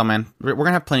have Chainsaw Man. We're going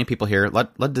to have plenty of people here.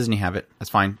 Let Disney have it. That's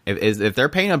fine. If they're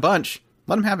paying a bunch,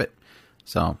 let them have it.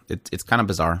 So it's kind of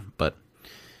bizarre, but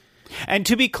And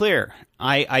to be clear,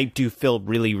 I do feel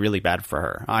really, really bad for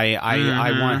her.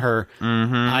 I want her.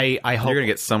 I hope you're gonna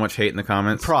get so much hate in the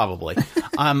comments. Probably.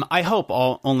 I hope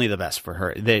only the best for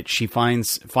her, that she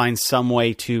finds some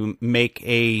way to make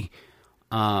an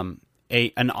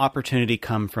opportunity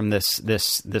come from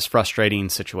this frustrating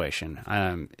situation.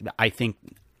 I think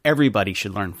everybody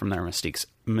should learn from their mistakes.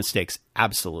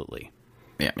 Absolutely.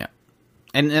 Yeah.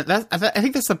 And I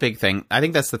think that's the big thing. I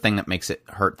think that's the thing that makes it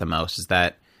hurt the most, is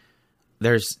that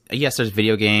there's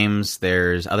video games,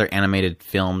 there's other animated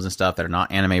films and stuff that are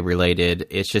not anime related.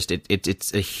 It's just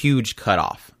it's a huge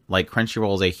cutoff. Like,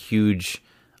 Crunchyroll is a huge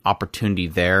opportunity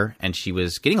there, and she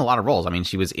was getting a lot of roles. I mean,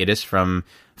 she was Idis from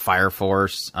Fire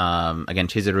Force, again,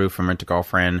 Chizuru from Rent a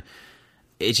Girlfriend.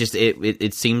 It's just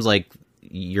it seems like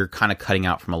you're kind of cutting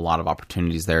out from a lot of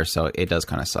opportunities there, so it does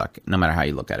kind of suck, no matter how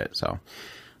you look at it. So,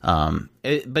 but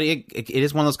it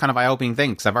is one of those kind of eye-opening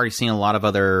things, because I've already seen a lot of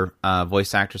other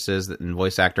voice actresses and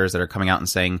voice actors that are coming out and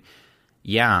saying,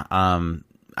 yeah,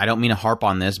 I don't mean to harp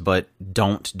on this, but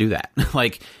don't do that.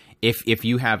 Like, if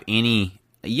you have any,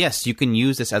 yes, you can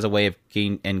use this as a way of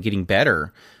getting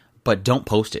better, but don't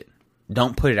post it.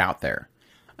 Don't put it out there.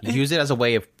 Use it as a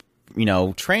way of,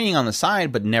 training on the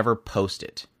side, but never post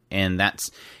it. And that's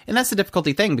the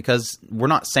difficulty thing, because we're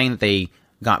not saying that they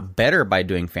got better by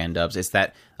doing fan dubs. It's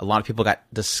that a lot of people got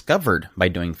discovered by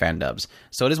doing fan dubs.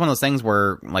 So it is one of those things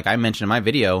where, like I mentioned in my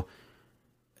video,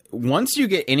 once you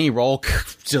get any role,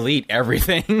 delete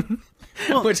everything.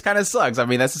 Which kind of sucks. I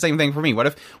mean, that's the same thing for me. What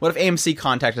if AMC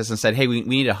contacted us and said, hey, we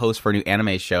need a host for a new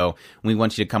anime show. We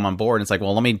want you to come on board. And it's like,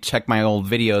 well, let me check my old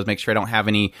videos, make sure I don't have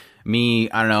me,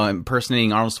 I don't know,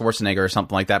 impersonating Arnold Schwarzenegger or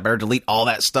something like that. Better delete all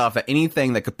that stuff,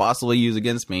 anything that could possibly use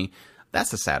against me. That's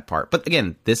the sad part. But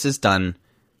again, this is done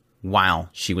while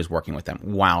she was working with them,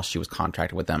 while she was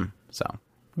contracted with them. So,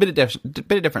 bit of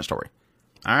different story.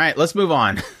 All right, let's move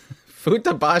on.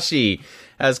 Futabashi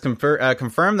has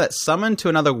confirmed that Summoned to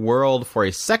Another World for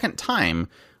a second time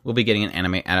will be getting an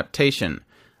anime adaptation.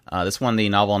 This one, the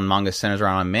novel and manga, centers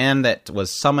around a man that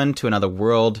was summoned to another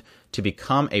world to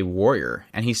become a warrior,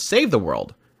 and he saved the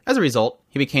world. As a result,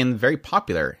 he became very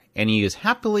popular, and he is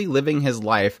happily living his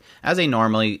life as a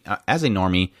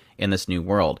normie in this new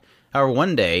world. However,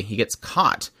 one day he gets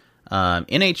caught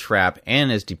in a trap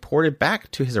and is deported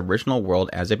back to his original world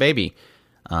as a baby.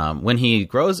 When he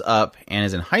grows up and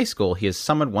is in high school, he is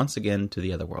summoned once again to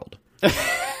the other world.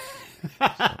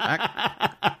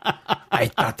 I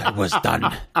thought I was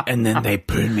done, and then they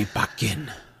pulled me back in.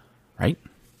 Right?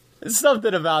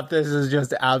 Something about this is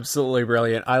just absolutely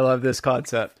brilliant. I love this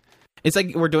concept. It's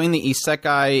like we're doing the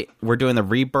isekai, we're doing the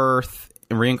rebirth,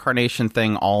 reincarnation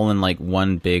thing all in like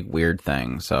one big weird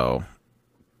thing. So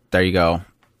there you go.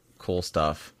 Cool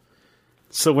stuff.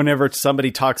 So whenever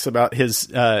somebody talks about his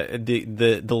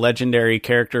the legendary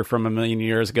character from 1,000,000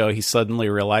 years ago, he suddenly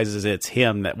realizes it's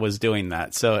him that was doing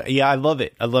that. So yeah, I love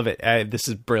it. This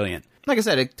is brilliant. Like I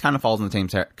said, it kind of falls in the same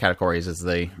categories as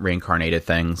the reincarnated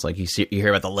things. Like you hear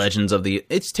about the legends of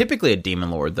it's typically a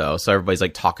demon lord though. So everybody's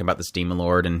like talking about this demon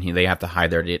lord, and they have to hide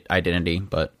their identity.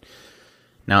 But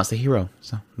now it's the hero.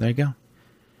 So there you go.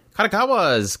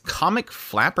 Kadokawa's Comic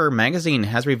Flapper magazine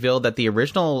has revealed that the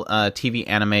original TV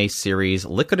anime series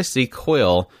Licorice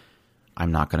Coil,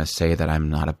 I'm not going to say that I'm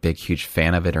not a huge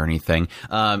fan of it or anything,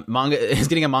 manga is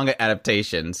getting a manga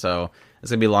adaptation. So it's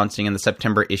going to be launching in the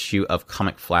September issue of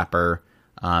Comic Flapper.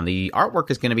 The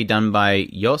artwork is going to be done by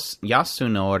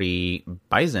Yasunori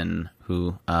Baizen,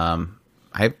 who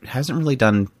hasn't really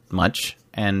done much,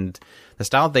 and the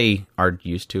style they are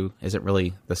used to isn't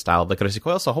really the style of Licorice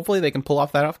Coil, so hopefully they can pull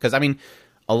off that off. Because, I mean,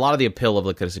 a lot of the appeal of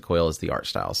Licorice Coil is the art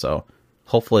style, so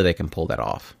hopefully they can pull that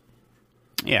off.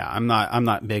 Yeah, I'm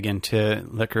not big into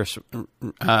Licorice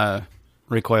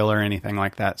Recoil or anything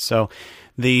like that. So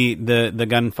the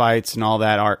gunfights and all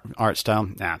that art style,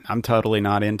 I'm totally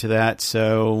not into that.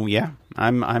 So yeah,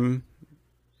 I'm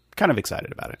kind of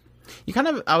excited about it.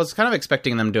 I was kind of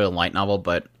expecting them to do a light novel,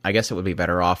 but I guess it would be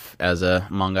better off as a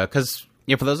manga, because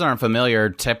for those that aren't familiar,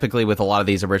 typically with a lot of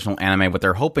these original anime, what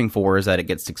they're hoping for is that it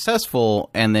gets successful,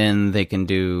 and then they can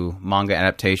do manga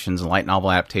adaptations and light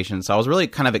novel adaptations. So I was really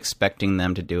kind of expecting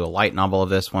them to do a light novel of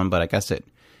this one, but I guess it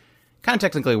kind of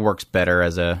technically works better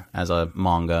as a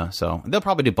manga. So they'll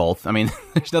probably do both. I mean,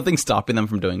 there's nothing stopping them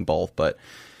from doing both, but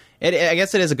I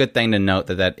guess it is a good thing to note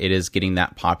that it is getting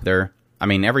that popular. I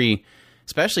mean,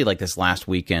 especially like this last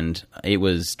weekend, it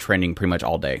was trending pretty much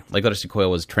all day. Like Licorice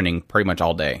Coil was trending pretty much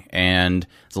all day, and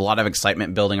there's a lot of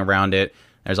excitement building around it.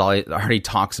 There's already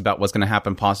talks about what's going to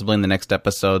happen possibly in the next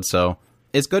episode, so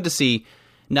it's good to see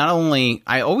not only,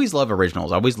 I always love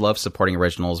originals. I always love supporting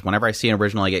originals. Whenever I see an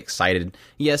original, I get excited.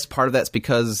 Yes, part of that's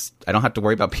because I don't have to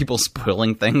worry about people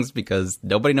spoiling things because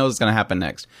nobody knows what's going to happen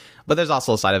next. But there's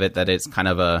also a side of it that it's kind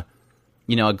of a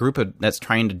group that's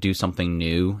trying to do something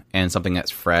new and something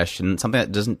that's fresh and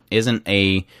something that isn't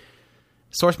a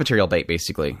source material bait,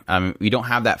 basically. We don't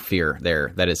have that fear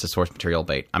there that it's a source material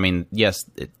bait. I mean, yes,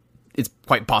 it's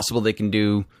quite possible they can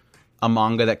do a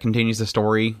manga that continues the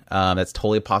story. That's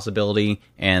totally a possibility.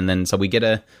 And then so we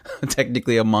get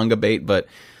technically a manga bait, but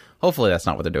hopefully that's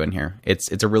not what they're doing here.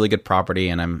 It's a really good property,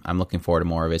 and I'm looking forward to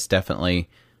more of it. It's definitely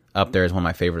up there as one of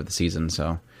my favorite of the season.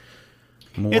 So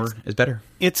more is better.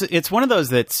 It's one of those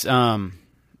that's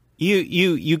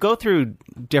you go through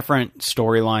different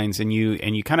storylines and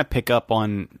you kind of pick up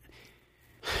on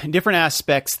different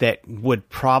aspects that would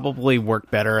probably work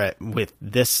better with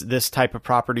this type of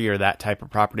property or that type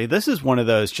of property. This is one of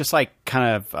those, just like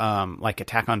kind of like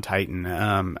Attack on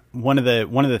Titan. One of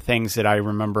the things that I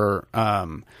remember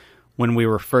when we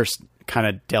were first kind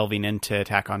of delving into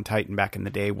Attack on Titan back in the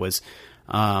day was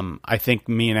I think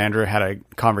me and Andrew had a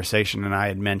conversation, and I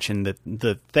had mentioned that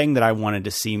the thing that I wanted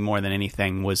to see more than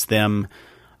anything was them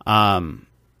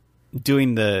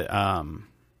doing the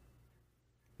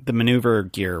maneuver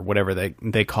gear, whatever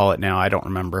they call it now. I don't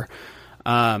remember.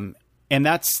 And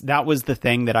that was the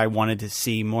thing that I wanted to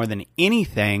see more than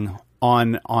anything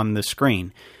on the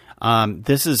screen.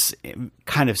 This is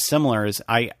kind of similar as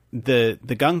the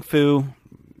Gung Fu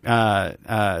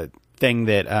thing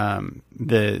that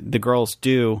the girls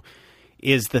do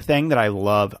is the thing that I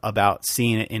love about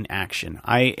seeing it in action.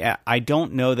 I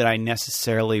don't know that I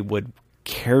necessarily would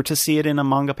care to see it in a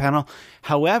manga panel.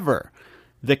 However,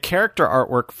 the character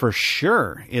artwork for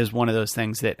sure is one of those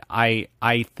things that I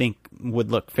think would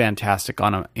look fantastic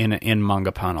in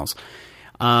manga panels.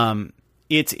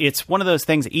 It's one of those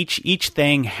things. Each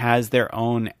thing has their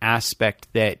own aspect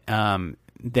that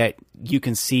you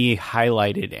can see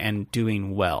highlighted and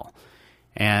doing well,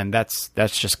 and that's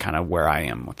just kind of where I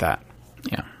am with that.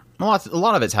 Yeah, a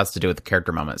lot of it has to do with the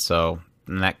character moment,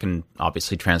 and that can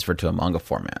obviously transfer to a manga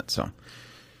format. So.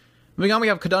 Moving on, we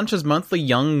have Kodansha's monthly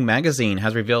Young magazine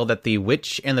has revealed that the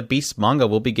Witch and the Beast manga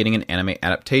will be getting an anime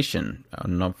adaptation.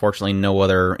 Unfortunately, no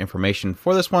other information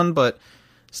for this one, but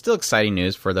still exciting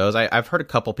news for those. I've heard a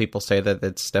couple people say that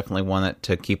it's definitely one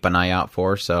to keep an eye out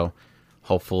for, so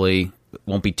hopefully it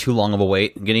won't be too long of a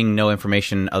wait. Getting no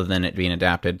information other than it being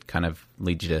adapted kind of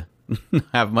leads you to not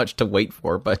have much to wait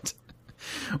for, but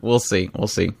we'll see.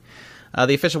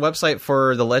 The official website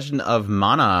for The Legend of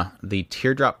Mana, the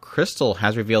Teardrop Crystal,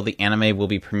 has revealed the anime will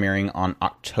be premiering on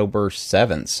October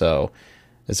 7th. So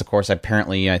this, of course,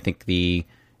 apparently, I think the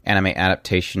anime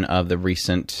adaptation of the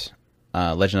recent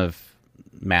Legend of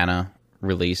Mana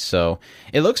release. So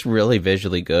it looks really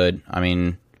visually good. I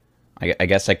mean, I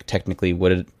guess I technically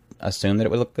would assume that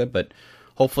it would look good, but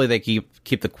hopefully they keep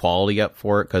the quality up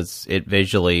for it because it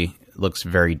visually looks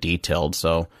very detailed.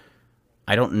 So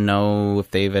I don't know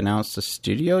if they've announced a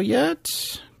studio yet? ?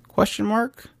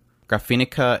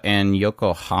 Graphinica and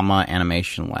Yokohama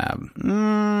Animation Lab.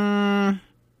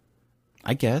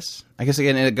 I guess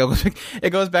again it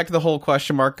goes back to the whole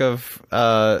question mark of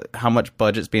how much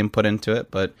budget's being put into it.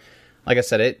 But like I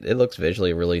said, it looks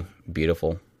visually really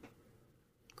beautiful.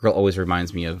 Girl always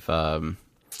reminds me of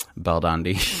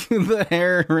Beldandi. The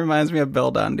hair reminds me of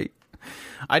Beldandi.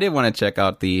 I did want to check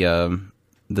out the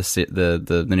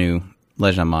new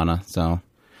Legend of Mana, so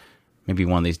maybe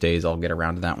one of these days I'll get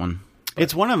around to that one.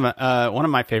 It's one of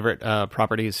my favorite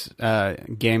properties,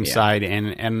 game side,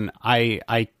 and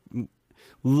I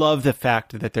love the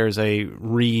fact that there's a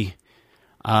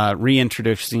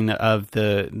reintroducing of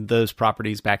those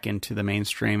properties back into the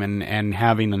mainstream, and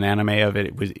having an anime of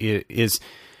it is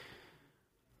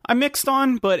I'm mixed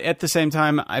on, but at the same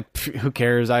time, who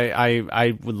cares?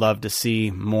 I would love to see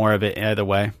more of it either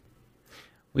way.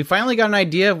 We finally got an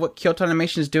idea of what Kyoto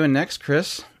Animation is doing next,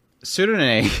 Chris.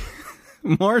 Tsurune.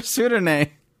 More Tsurune.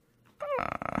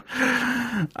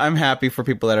 I'm happy for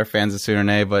people that are fans of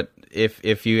Tsurune, but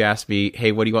if you ask me,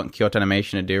 hey, what do you want Kyoto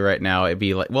Animation to do right now? It'd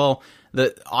be like, well,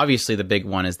 obviously the big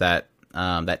one is that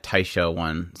Taisho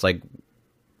one. It's like,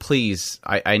 please,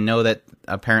 I know that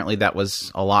apparently that was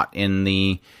a lot in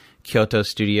the Kyoto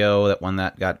studio, that one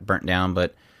that got burnt down,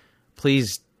 but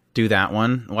please do that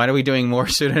one. Why are we doing more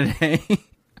Tsurune?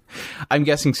 I'm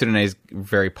guessing Tsurune is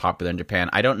very popular in Japan.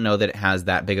 I don't know that it has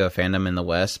that big of a fandom in the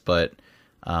West, but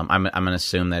I'm going to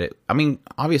assume that it... I mean,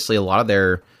 obviously, a lot of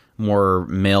their more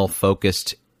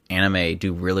male-focused anime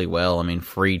do really well. I mean,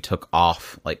 Free took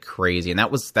off like crazy, and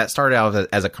that started out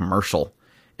as a commercial,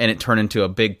 and it turned into a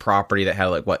big property that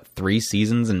had, 3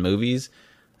 seasons and movies?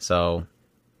 So,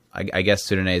 I guess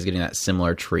Tsurune is getting that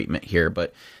similar treatment here.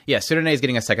 But yeah, Tsurune is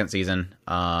getting a second season.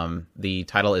 The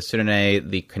title is Tsurune,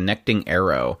 The Connecting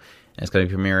Arrow. And it's going to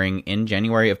be premiering in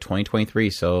January of 2023.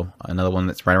 So another one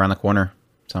that's right around the corner.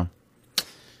 So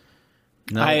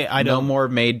no more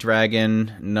Maid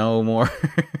Dragon. No more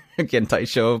Gentai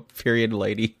Show period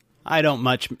lady. I don't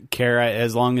much care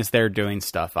as long as they're doing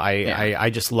stuff. I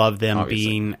just love them obviously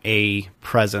being a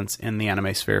presence in the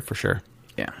anime sphere for sure.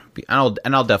 Yeah, I'll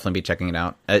definitely be checking it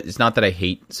out. It's not that I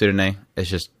hate Tsurune. It's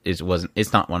just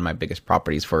it's not one of my biggest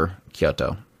properties for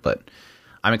Kyoto, but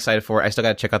I'm excited for it. I still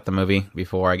got to check out the movie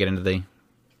before I get into the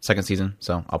second season,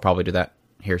 so I'll probably do that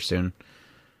here soon.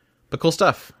 But cool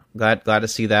stuff. Glad to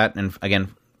see that, and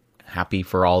again, happy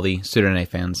for all the Tsurune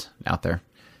fans out there.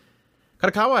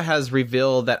 Kadokawa has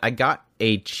revealed that I Got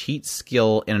a Cheat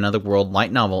Skill in Another World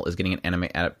light novel is getting an anime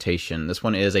adaptation. This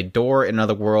one is a door in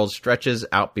another world stretches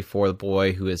out before the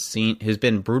boy who's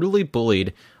been brutally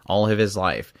bullied all of his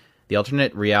life. The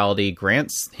alternate reality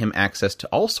grants him access to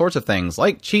all sorts of things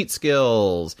like cheat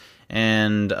skills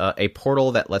and a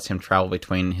portal that lets him travel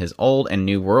between his old and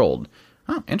new world.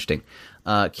 Oh, interesting.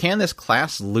 Can this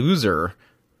class loser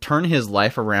turn his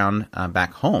life around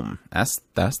back home? That's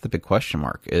the big question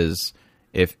mark. Is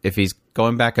if he's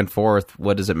going back and forth,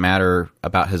 what does it matter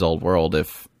about his old world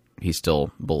if he's still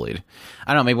bullied?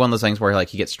 I don't know, maybe one of those things where like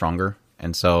he gets stronger,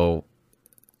 and so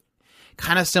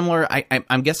kind of similar.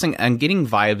 I'm guessing I'm getting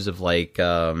vibes of like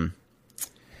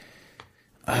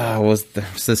was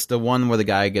this the one where the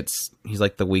guy he's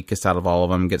like the weakest out of all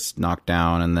of them, gets knocked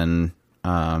down, and then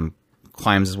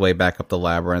climbs his way back up the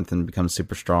labyrinth and becomes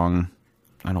super strong.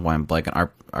 I don't know why I'm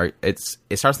blanking.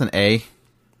 It starts with an A.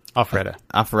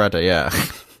 Alpharetta, yeah.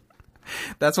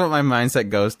 That's what my mindset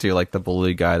goes to, like the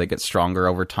bully guy that gets stronger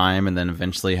over time and then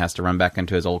eventually has to run back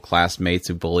into his old classmates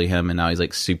who bully him, and now he's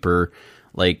like super,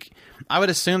 like, I would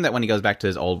assume that when he goes back to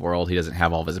his old world, he doesn't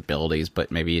have all of his abilities, but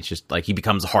maybe it's just like he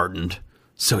becomes hardened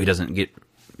so he doesn't get,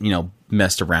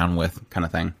 messed around with kind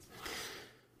of thing.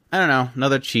 I don't know,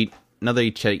 another cheaty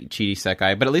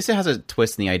isekai, but at least it has a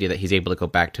twist in the idea that he's able to go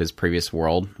back to his previous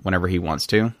world whenever he wants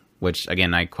to, which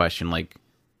again, I question, like,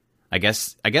 I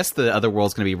guess the other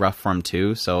world's going to be rough for him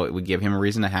too, so it would give him a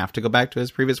reason to have to go back to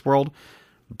his previous world.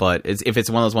 But if it's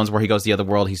one of those ones where he goes to the other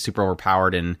world, he's super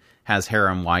overpowered and has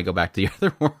harem, why go back to the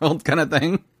other world kind of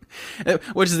thing?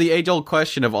 Which is the age-old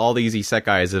question of all these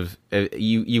isekais of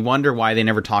you wonder why they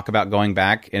never talk about going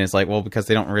back, and it's like, well, because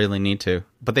they don't really need to.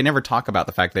 But they never talk about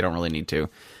the fact they don't really need to.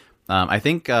 I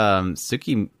think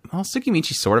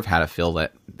Tsukimichi sort of had a feel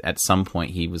that at some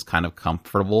point he was kind of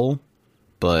comfortable,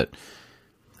 but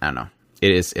I don't know.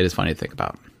 It is funny to think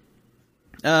about.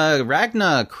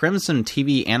 Ragna Crimson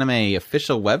TV anime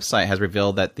official website has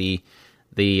revealed that the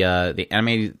studio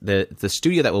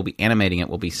that will be animating it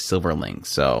will be Silverlink.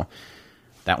 So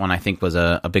that one I think was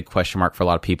a big question mark for a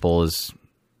lot of people. Is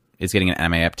getting an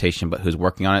anime adaptation, but who's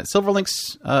working on it?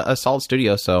 Silverlink's a solid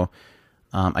studio, so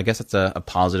I guess it's a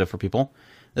positive for people.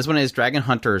 This one is Dragon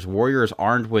Hunters, warriors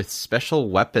armed with special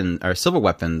weapon or silver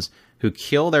weapons who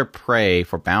kill their prey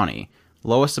for bounty.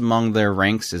 Lowest among their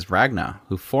ranks is Ragna,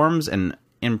 who forms an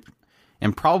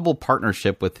improbable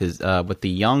partnership with the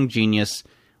young genius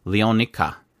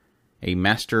Leonika, a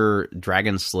master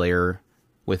dragon slayer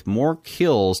with more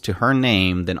kills to her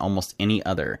name than almost any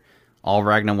other. All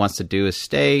Ragna wants to do is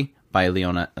stay by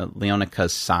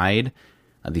Leonika's side.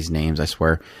 These names, I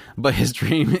swear. But his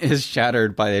dream is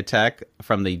shattered by the attack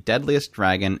from the deadliest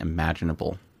dragon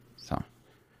imaginable. So,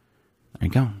 there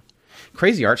you go.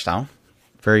 Crazy art style.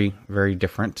 Very, very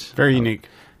different. Very unique.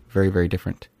 Very, very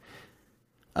different.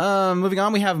 Moving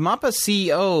on, we have MAPPA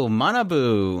CEO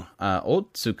Manabu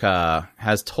Otsuka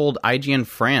has told IGN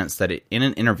France that in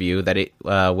an interview that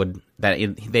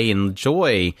they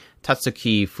enjoy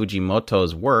Tatsuki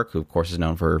Fujimoto's work, who of course is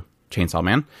known for Chainsaw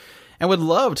Man, and would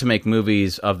love to make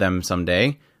movies of them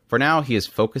someday. For now, he is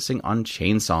focusing on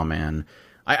Chainsaw Man.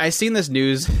 I seen this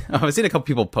news. I've seen a couple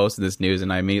people posting this news,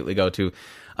 and I immediately go to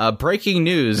breaking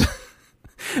news.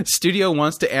 Studio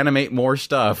wants to animate more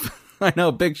stuff. I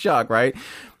know, big shock, right?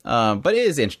 But it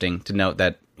is interesting to note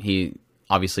that he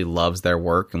obviously loves their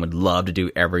work and would love to do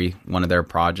every one of their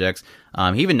projects.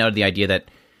 He even noted the idea that,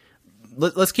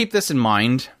 let's keep this in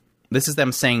mind. This is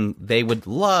them saying they would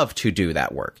love to do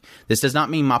that work. This does not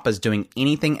mean MAPPA's doing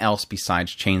anything else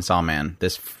besides Chainsaw Man,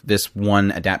 this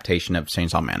one adaptation of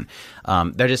Chainsaw Man.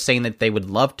 They're just saying that they would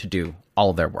love to do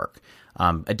all of their work.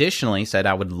 Additionally, he said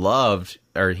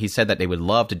that they would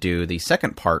love to do the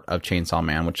second part of Chainsaw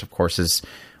Man, which of course is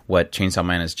what Chainsaw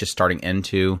Man is just starting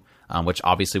into, which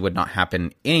obviously would not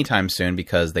happen anytime soon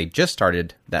because they just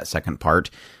started that second part.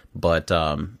 But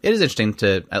it is interesting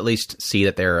to at least see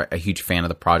that they're a huge fan of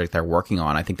the project they're working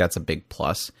on. I think that's a big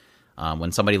plus.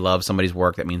 When somebody loves somebody's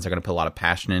work, that means they're going to put a lot of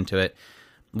passion into it.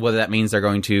 Whether that means they're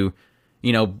going to,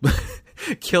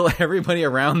 kill everybody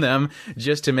around them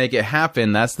just to make it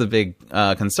happen, that's the big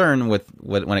concern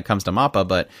when it comes to MAPPA.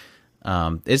 But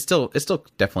it's still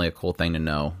definitely a cool thing to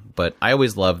know. But I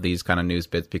always love these kind of news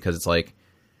bits because it's like,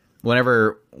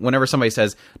 whenever somebody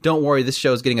says, "Don't worry, this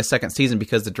show is getting a second season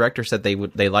because the director said they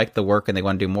like the work and they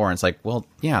want to do more," and it's like, well,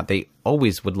 yeah, they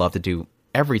always would love to do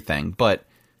everything, but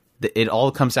it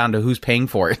all comes down to who's paying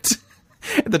for it.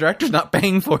 The director's not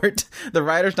paying for it. The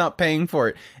writer's not paying for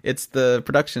it. It's the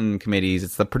production committees.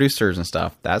 It's the producers and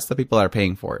stuff. That's the people that are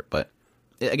paying for it. But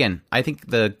again, I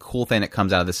think the cool thing that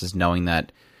comes out of this is knowing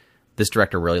that this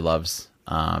director really loves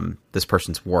this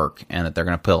person's work and that they're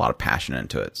going to put a lot of passion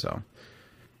into it. So,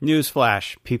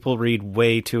 newsflash: people read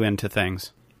way too into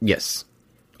things. Yes,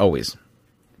 always.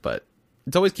 But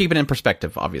it's always keep it in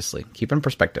perspective, obviously. Keep it in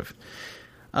perspective.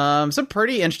 Some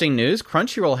pretty interesting news.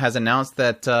 Crunchyroll has announced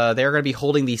that they're going to be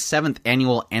holding the 7th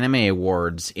Annual Anime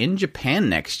Awards in Japan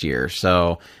next year.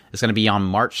 So it's going to be on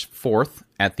March 4th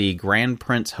at the Grand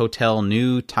Prince Hotel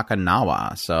New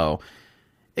Takanawa. So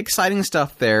exciting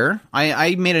stuff there.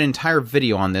 I made an entire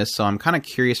video on this, so I'm kind of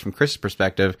curious from Chris's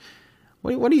perspective.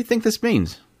 What do you think this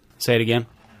means? Say it again.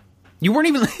 You weren't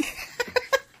even...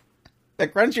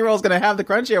 that Crunchyroll is going to have the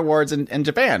Crunchy Awards in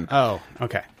Japan. Oh,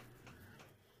 okay.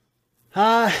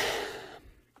 I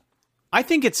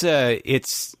think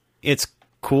it's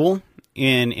cool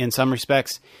in some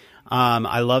respects.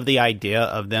 I love the idea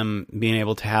of them being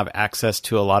able to have access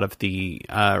to a lot of the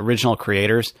original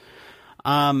creators.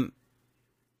 I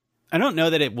don't know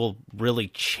that it will really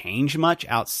change much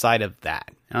outside of that.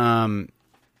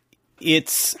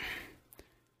 It's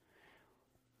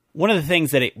one of the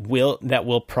things that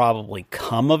will probably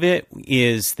come of it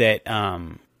is that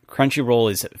Crunchyroll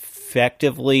is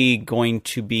effectively going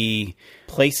to be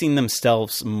placing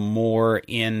themselves more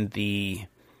in the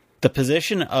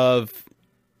position of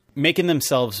making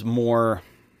themselves more,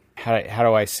 how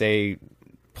do I say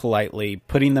politely,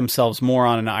 putting themselves more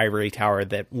on an ivory tower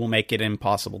that will make it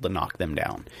impossible to knock them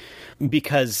down.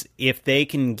 Because if they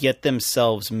can get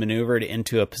themselves maneuvered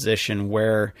into a position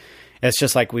where it's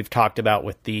just like we've talked about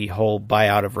with the whole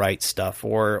buyout of rights stuff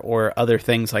or other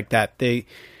things like that,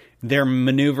 they're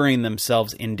maneuvering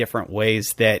themselves in different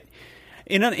ways that,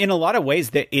 in a lot of ways,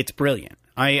 that it's brilliant.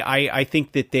 I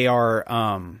think that they are,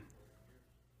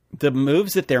 the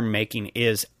moves that they're making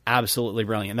is absolutely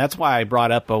brilliant. That's why I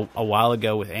brought up a while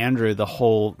ago with Andrew the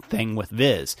whole thing with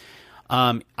Viz.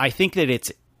 I think that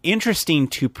it's interesting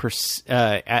to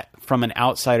from an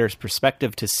outsider's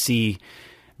perspective to see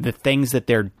the things that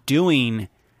they're doing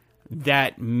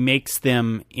that makes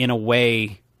them, in a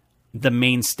way, the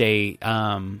mainstay.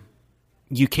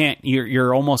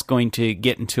 You're almost going to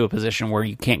get into a position where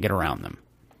you can't get around them.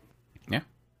 Yeah.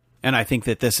 And I think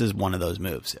that this is one of those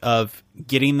moves of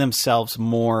getting themselves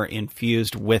more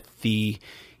infused with the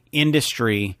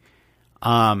industry,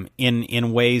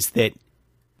 in ways that,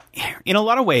 in a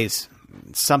lot of ways,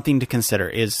 something to consider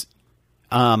is,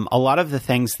 a lot of the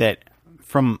things that,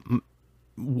 from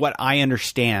what I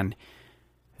understand,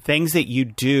 things that you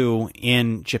do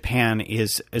in Japan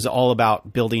is all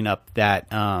about building up that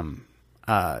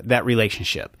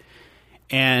relationship.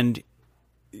 And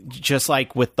just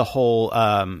like with the whole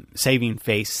saving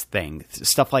face thing,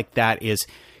 stuff like that is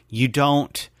you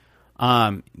don't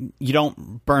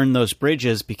burn those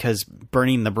bridges, because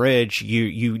burning the bridge,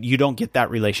 you don't get that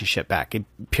relationship back,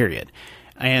 period.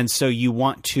 And so you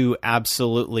want to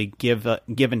absolutely give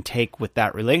and take with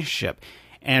that relationship.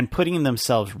 And putting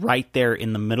themselves right there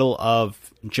in the middle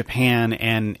of Japan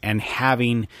and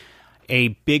having a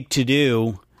big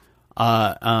to-do,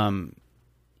 while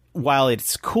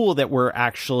it's cool that we're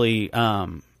actually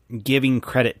giving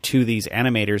credit to these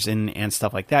animators and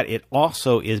stuff like that, it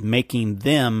also is making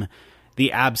them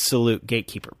the absolute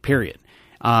gatekeeper, period.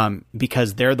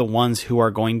 Because they're the ones who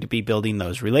are going to be building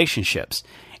those relationships.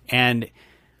 And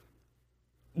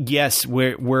yes,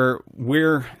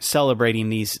 we're celebrating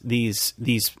these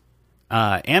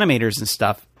animators and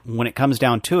stuff. When it comes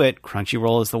down to it,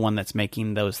 Crunchyroll is the one that's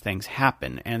making those things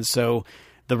happen. And so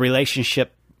the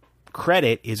relationship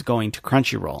credit is going to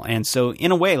Crunchyroll. And so,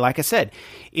 in a way, like I said,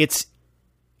 it's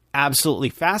absolutely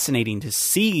fascinating to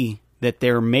see that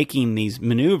they're making these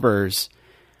maneuvers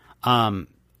from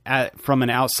an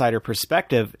outsider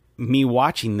perspective. Me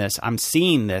watching this, I'm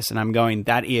seeing this, and I'm going,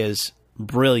 that is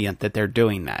brilliant that they're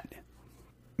doing that.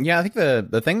 Yeah, I think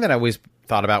the thing that I always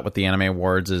thought about with the Anime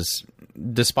Awards is,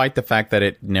 despite the fact that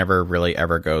it never really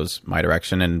ever goes my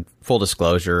direction, and full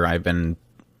disclosure, I've been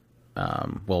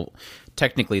well,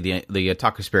 technically the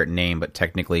Otaku Spirit name, but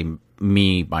technically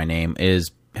me by name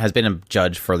has been a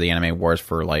judge for the Anime Awards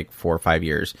for like 4 or 5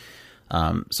 years.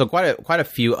 So quite a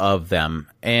few of them.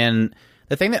 And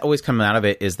the thing that always comes out of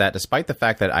it is that despite the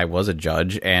fact that I was a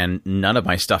judge and none of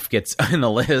my stuff gets in the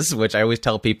list, which I always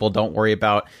tell people, don't worry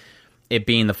about it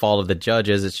being the fault of the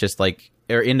judges. It's just like,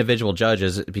 or individual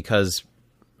judges, because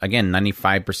again,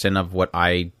 95% of what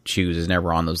I choose is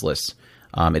never on those lists.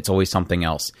 It's always something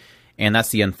else. And that's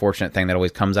the unfortunate thing that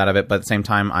always comes out of it. But at the same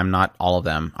time, I'm not all of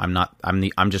them.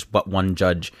 I'm just but one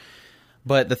judge.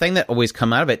 But the thing that always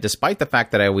come out of it, despite the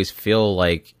fact that I always feel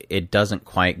like it doesn't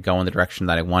quite go in the direction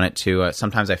that I want it to,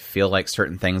 sometimes I feel like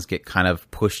certain things get kind of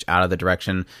pushed out of the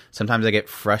direction. Sometimes I get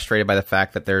frustrated by the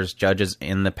fact that there's judges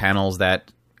in the panels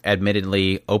that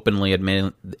openly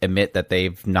admit that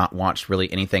they've not watched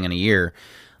really anything in a year.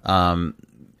 A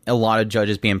lot of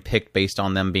judges being picked based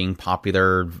on them being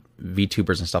popular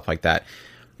VTubers and stuff like that.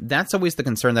 That's always the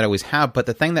concern that I always have. But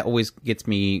the thing that always gets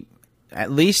me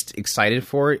at least excited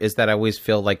for it is that I always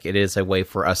feel like it is a way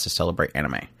for us to celebrate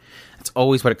anime. That's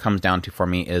always what it comes down to for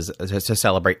me, is to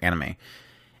celebrate anime.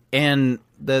 And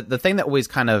the thing that always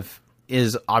kind of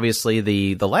is obviously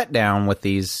the letdown with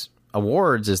these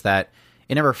awards is that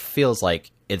it never feels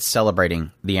like it's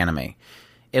celebrating the anime.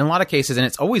 In a lot of cases, and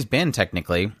it's always been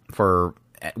technically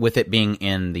with it being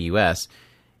in the US,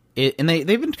 and they've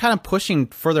been kind of pushing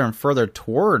further and further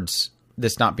towards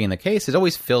this not being the case. It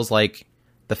always feels like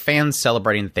the fans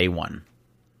celebrating that they won.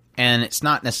 And it's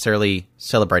not necessarily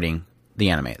celebrating the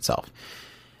anime itself.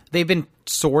 They've been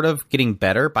sort of getting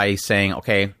better by saying,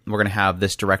 okay, we're going to have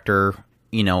this director,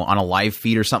 on a live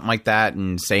feed or something like that,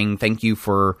 and saying thank you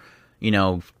for,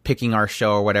 picking our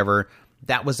show or whatever.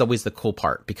 That was always the cool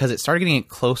part, because it started getting it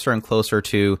closer and closer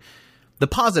to the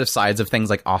positive sides of things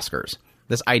like Oscars.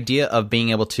 This idea of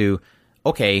being able to,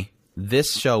 okay,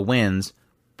 this show wins,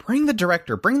 bring the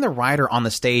director, bring the writer on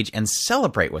the stage and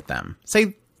celebrate with them.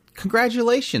 Say,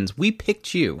 congratulations, we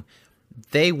picked you.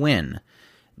 They win.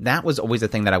 That was always the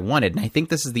thing that I wanted. And I think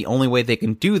this is the only way they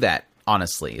can do that,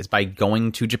 honestly, is by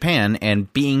going to Japan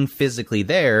and being physically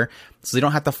there, so they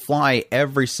don't have to fly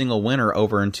every single winner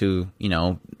over into,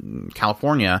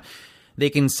 California. They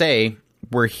can say,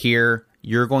 we're here.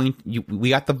 We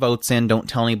got the votes in. Don't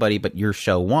tell anybody, but your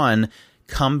show won.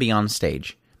 Come be on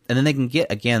stage. And then they can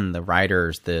get, again, the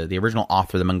writers, the original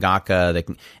author, the mangaka.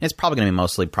 And it's probably going to be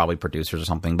mostly probably producers or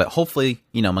something. But hopefully,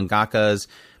 mangakas,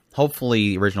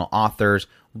 hopefully original authors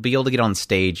will be able to get on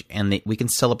stage, and we can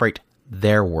celebrate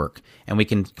their work. And we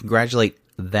can congratulate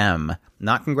them.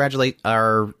 Not congratulate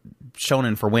our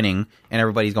shonen for winning and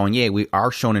everybody's going, yay,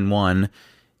 our shonen won.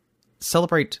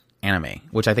 Celebrate anime,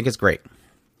 which I think is great.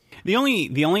 The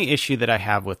only issue that I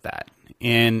have with that,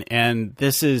 and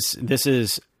this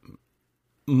is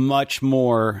much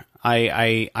more,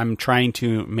 I'm trying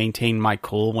to maintain my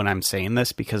cool when I'm saying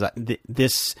this, because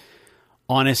this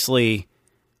honestly,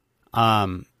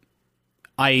 I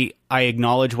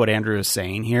acknowledge what Andrew is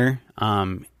saying here,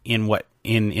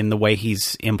 in the way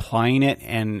he's implying it,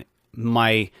 and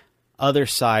my other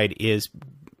side is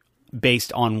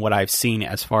based on what I've seen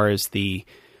as far as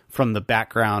from the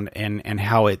background and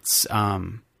how it's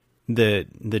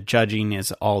the judging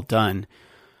is all done.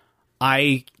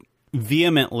 I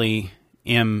vehemently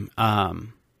am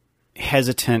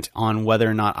hesitant on whether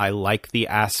or not I like the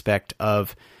aspect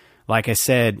of, like I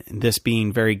said, this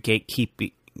being very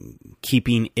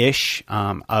gatekeeping-ish,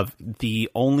 of the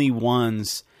only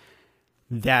ones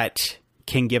that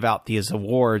can give out these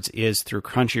awards is through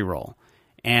Crunchyroll.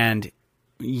 And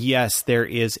yes, there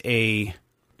is a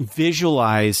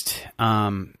visualized,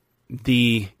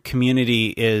 the community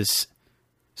is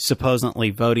supposedly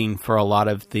voting for a lot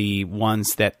of the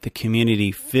ones that the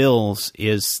community feels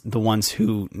is the ones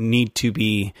who need to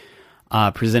be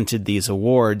presented these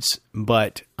awards,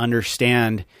 but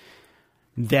understand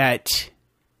that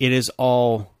it is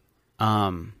all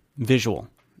visual.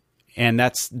 And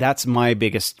that's my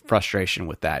biggest frustration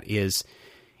with that, is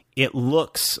it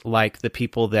looks like the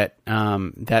people that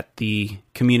that the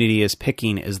community is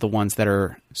picking is the ones that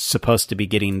are supposed to be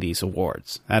getting these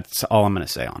awards. That's all I'm going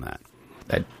to say on that.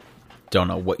 I don't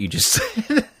know what you just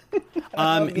said.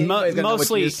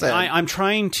 Mostly, I'm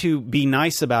trying to be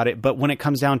nice about it, but when it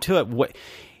comes down to it,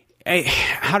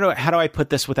 how do I put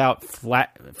this without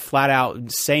flat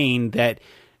out saying that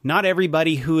not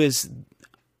everybody who is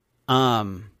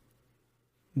the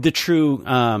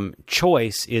true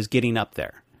choice is getting up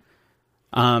there.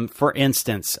 For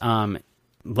instance,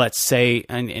 let's say,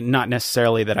 and not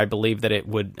necessarily that I believe that it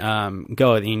would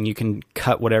go, and you can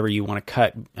cut whatever you want to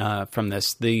cut from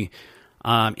this, the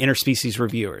interspecies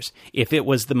reviewers. If it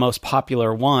was the most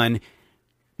popular one,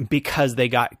 because they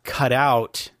got cut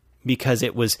out because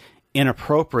it was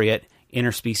inappropriate,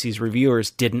 interspecies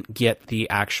reviewers didn't get the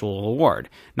actual award.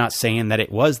 Not saying that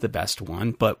it was the best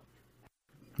one, but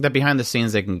that behind the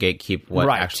scenes they can gatekeep what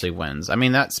actually wins. I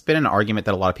mean, that's been an argument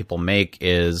that a lot of people make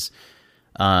is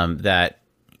that,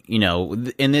 you know,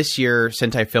 in this year,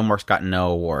 Sentai Filmworks got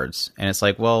no awards. And it's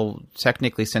like, well,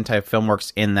 technically Sentai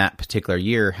Filmworks in that particular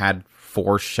year had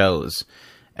 4 shows.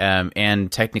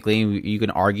 And technically you can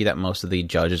argue that most of the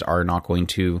judges aren't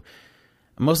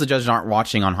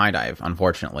watching on High Dive,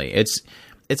 unfortunately. It's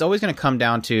always going to come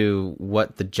down to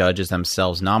what the judges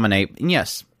themselves nominate. And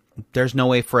yes, there's no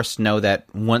way for us to know that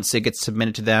once it gets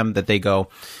submitted to them that they go,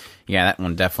 yeah, that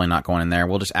one definitely not going in there.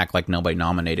 We'll just act like nobody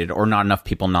nominated or not enough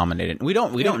people nominated. We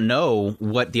don't know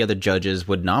what the other judges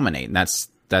would nominate. And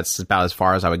that's about as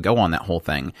far as I would go on that whole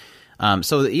thing.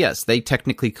 So yes, they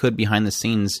technically could behind the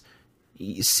scenes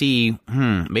see,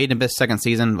 Made in Abyss second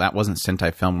season, that wasn't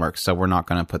Sentai Filmworks, so we're not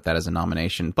going to put that as a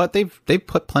nomination. But they've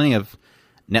put plenty of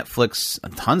Netflix,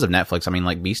 tons of Netflix. I mean,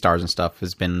 like Beastars and stuff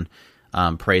has been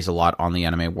praised a lot on the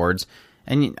Anime Awards.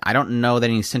 And I don't know that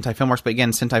any Sentai Filmworks, but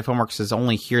again, Sentai Filmworks is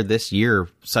only here this year,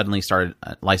 suddenly started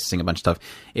licensing a bunch of stuff.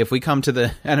 If we come to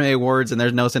the Anime Awards and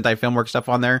there's no Sentai Filmworks stuff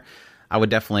on there, I would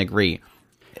definitely agree.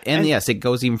 And yes, it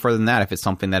goes even further than that. If it's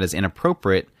something that is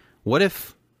inappropriate, what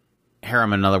if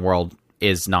Harem in Another World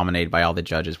is nominated by all the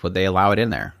judges? Would they allow it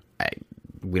in there?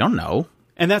 We don't know.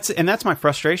 And that's my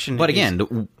frustration. But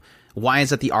again, why is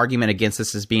that the argument against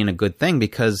this as being a good thing?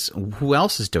 Because who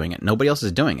else is doing it? Nobody else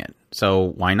is doing it.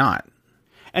 So why not?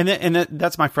 And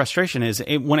that's my frustration is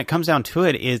when it comes down to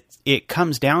it, it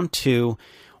comes down to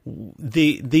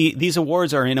these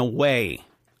awards are in a way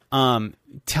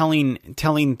telling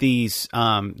these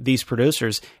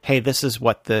producers, hey, this is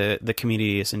what the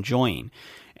community is enjoying.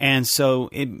 And so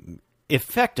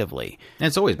effectively, and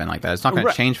it's always been like that. It's not going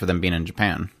to change for them being in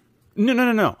Japan.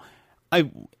 No.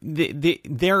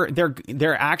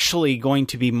 They're actually going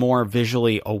to be more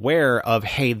visually aware of,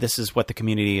 hey, this is what the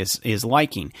community is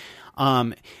liking.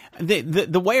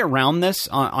 The way around this,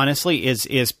 honestly,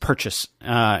 is purchase.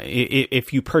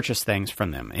 If you purchase things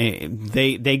from them,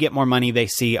 they get more money. They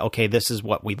see, okay, this is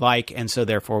what we like, and so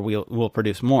therefore we'll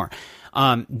produce more.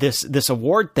 This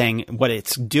award thing, what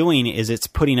it's doing is it's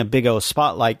putting a big old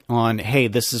spotlight on, hey,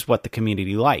 this is what the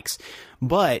community likes.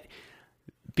 But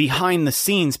behind the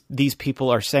scenes, these people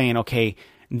are saying, okay,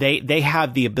 they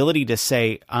have the ability to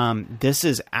say, this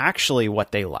is actually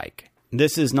what they like.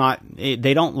 This is not,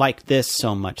 they don't like this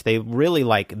so much. They really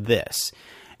like this.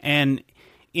 And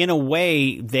in a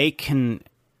way, they can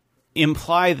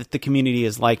imply that the community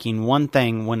is liking one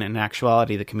thing when in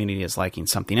actuality, the community is liking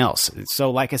something else.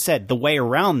 So like I said, the way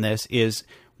around this is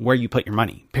where you put your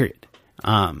money, period.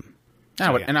 And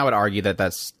I would argue that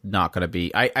that's not going to be,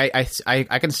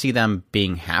 I can see them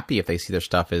being happy if they see their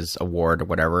stuff as award or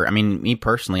whatever. I mean, me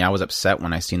personally, I was upset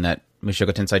when I seen that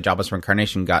Mushoku Tensei Jobless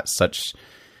Reincarnation got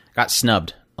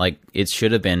snubbed. Like, it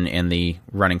should have been in the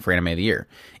running for Anime of the Year.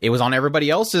 It was on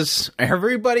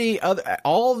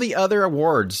all the other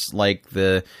awards, like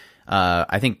the,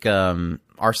 I think,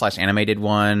 r/anime did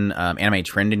one, Anime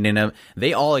Trending did one.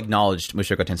 They all acknowledged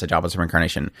Mushoku Tensei Jobless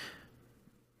Reincarnation.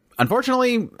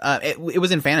 Unfortunately, it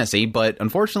was in fantasy, but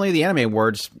unfortunately, the Anime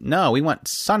Awards, no, we want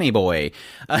Sunny Boy.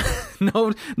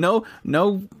 No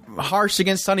harsh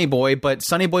against Sunny Boy, but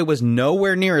Sunny Boy was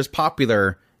nowhere near as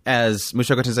popular as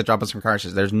Mushoku Tensei Jobless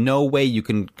Reincarnation. There's no way you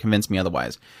can convince me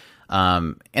otherwise.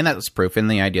 And that was proof in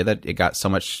the idea that it got so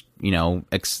much,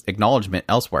 acknowledgement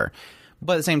elsewhere.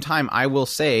 But at the same time, I will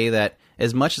say that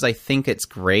as much as I think it's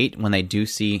great when they do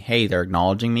see, hey, they're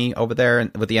acknowledging me over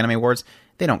there with the Anime Awards,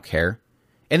 they don't care.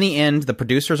 In the end, the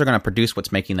producers are going to produce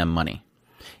what's making them money.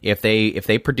 If they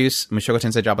produce Mushoku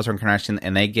Tensei Jobless Reincarnation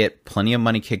and they get plenty of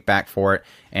money kicked back for it,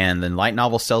 and the light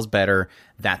novel sells better,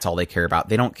 that's all they care about.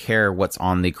 They don't care what's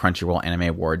on the Crunchyroll Anime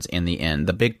Awards in the end.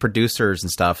 The big producers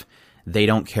and stuff, they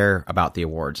don't care about the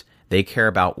awards. They care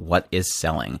about what is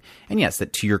selling. And yes,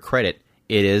 that to your credit,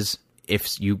 it is,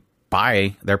 if you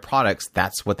buy their products,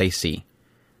 that's what they see.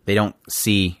 They don't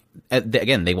see,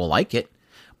 again, they will like it,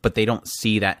 but they don't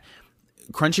see that.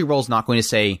 Crunchyroll's not going to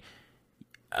say,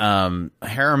 Harem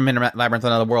in Labyrinth of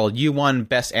Another World, you won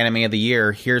Best Anime of the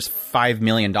Year, here's $5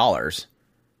 million.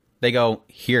 They go,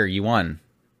 here, you won.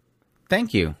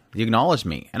 Thank you. You acknowledged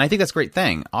me. And I think that's a great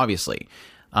thing, obviously.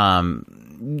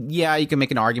 Yeah, you can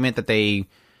make an argument that they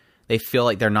feel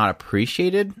like they're not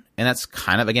appreciated. And that's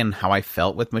kind of, again, how I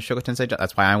felt with Mushoku Tensei.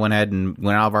 That's why I went ahead and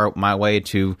went out of my way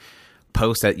to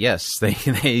post that, yes,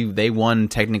 they won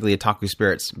technically Otaku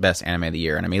Spirit's Best Anime of the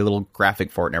Year. And I made a little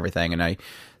graphic for it and everything. And I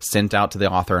sent out to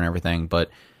the author and everything. But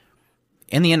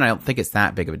in the end, I don't think it's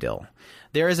that big of a deal.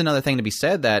 There is another thing to be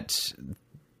said that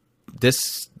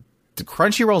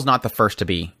Crunchyroll is not the first to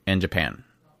be in Japan.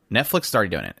 Netflix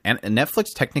started doing it. And Netflix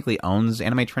technically owns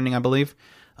Anime Trending, I believe.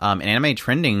 And Anime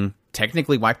Trending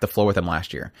technically wiped the floor with them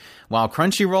last year. While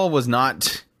Crunchyroll was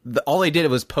not... all they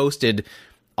did was posted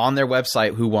on their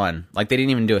website who won. Like, they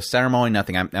didn't even do a ceremony,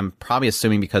 nothing. I'm probably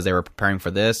assuming because they were preparing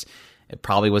for this. It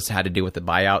probably had to do with the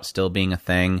buyout still being a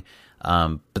thing.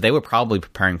 But they were probably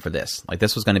preparing for this. Like,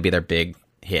 this was going to be their big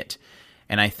hit.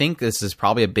 And I think this is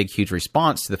probably a big, huge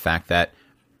response to the fact that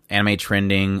Anime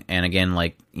Trending and, again,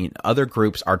 like, other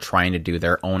groups are trying to do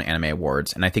their own anime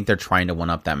awards, and I think they're trying to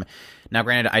one-up them. Now,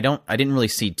 granted, I didn't really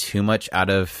see too much out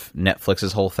of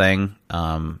Netflix's whole thing,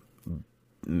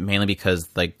 mainly because,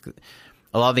 like,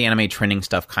 a lot of the Anime Trending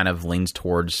stuff kind of leans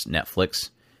towards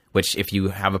Netflix, which, if you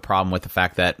have a problem with the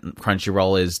fact that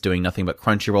Crunchyroll is doing nothing but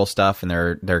Crunchyroll stuff and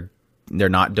they're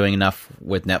not doing enough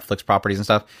with Netflix properties and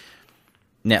stuff,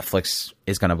 Netflix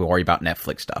is going to worry about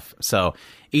Netflix stuff. So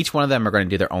each one of them are going to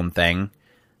do their own thing.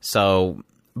 So,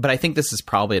 but I think this is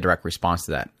probably a direct response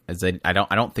to that. I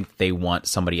don't think they want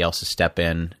somebody else to step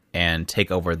in and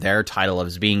take over their title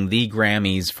as being the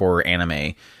Grammys for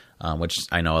anime, which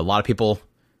I know a lot of people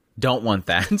don't want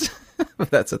that.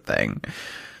 That's a thing.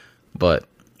 But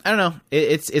I don't know.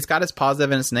 It's got its positive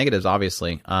and its negatives,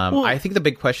 obviously. I think the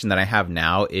big question that I have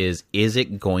now is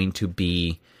it going to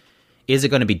be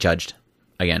judged?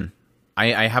 Again,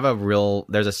 I have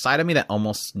there's a side of me that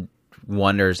almost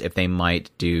wonders if they might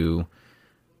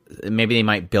maybe they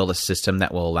might build a system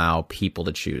that will allow people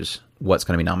to choose what's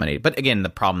going to be nominated. But again, the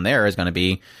problem there is going to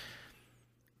be,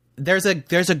 there's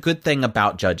a good thing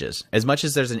about judges. As much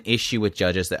as there's an issue with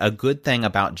judges, a good thing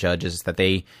about judges is that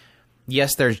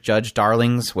there's judge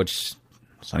darlings, which,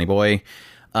 Sonny Boy,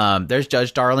 there's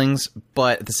judge darlings,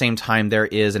 but at the same time, there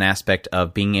is an aspect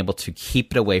of being able to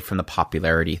keep it away from the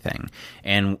popularity thing.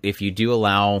 And if you do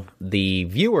allow the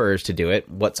viewers to do it,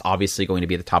 what's obviously going to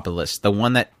be at the top of the list? The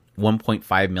one that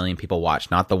 1.5 million people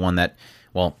watch, not the one that,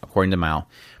 well, according to Mao,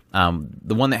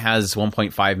 the one that has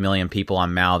 1.5 million people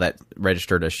on Mao that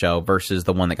registered a show versus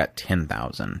the one that got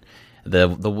 10,000. The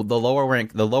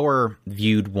lower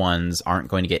viewed ones aren't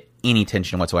going to get any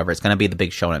attention whatsoever. It's going to be the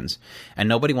big shonens, and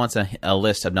nobody wants a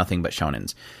list of nothing but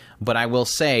shonens. But I will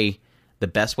say the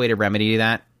best way to remedy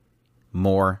that,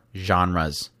 more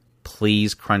genres.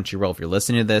 Please, Crunchyroll, if you're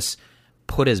listening to this,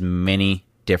 put as many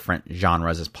different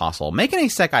genres as possible. Make an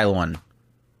isekai one,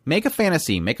 make a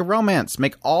fantasy, make a romance,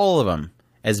 make all of them,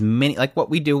 as many, like what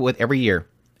we do with every year,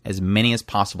 as many as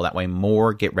possible. That way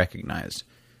more get recognized.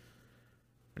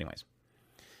 Anyways,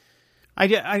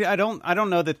 I don't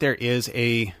know that there is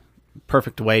a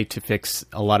perfect way to fix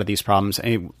a lot of these problems.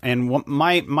 And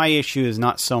my issue is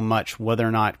not so much whether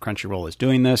or not Crunchyroll is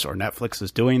doing this or Netflix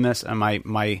is doing this. And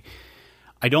I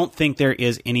don't think there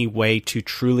is any way to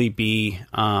truly be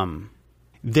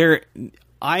there.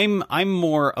 I'm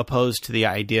more opposed to the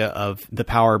idea of the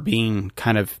power being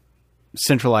kind of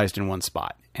centralized in one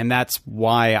spot, and that's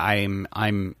why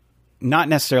I'm not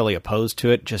necessarily opposed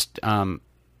to it. Just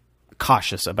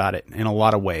cautious about it in a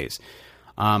lot of ways.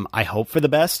 I hope for the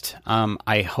best.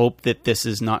 I hope that this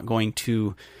is not going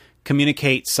to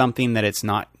communicate something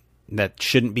that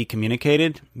shouldn't be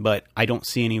communicated, but I don't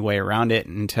see any way around it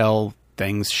until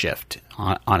things shift,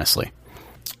 honestly.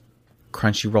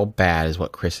 Crunchyroll bad is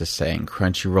what Chris is saying.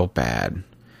 Crunchyroll bad.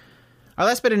 Our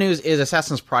last bit of news is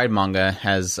Assassin's Pride manga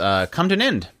has come to an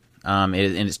end. In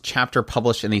its chapter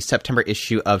published in the September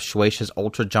issue of Shueisha's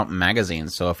Ultra Jump magazine.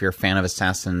 So if you're a fan of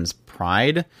Assassin's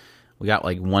Pride, we got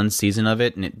like one season of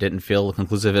it and it didn't feel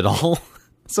conclusive at all.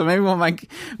 So maybe we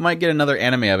might get another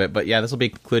anime of it. But yeah, this will be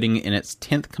concluding in its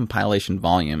 10th compilation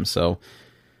volume. So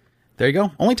there you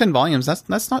go. Only 10 volumes.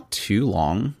 That's not too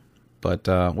long. But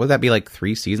would that be like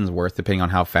 3 seasons worth, depending on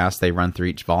how fast they run through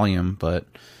each volume? But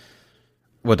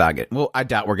I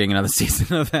doubt we're getting another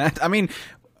season of that. I mean,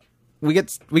 we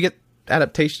get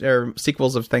adaptation or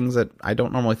sequels of things that I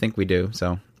don't normally think we do.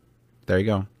 So there you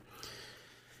go.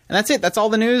 And that's it. That's all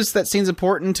the news that seems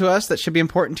important to us, that should be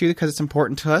important to you because it's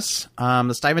important to us.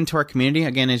 Let's dive into our community.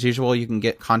 Again, as usual, you can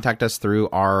contact us through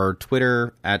our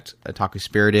Twitter at Otaku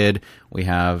Spirited. We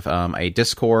have a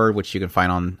Discord, which you can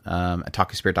find on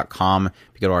otakuspirit.com.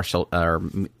 If you go to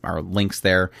our links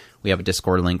there, we have a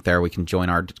Discord link there. We can join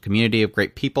our community of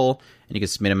great people, and you can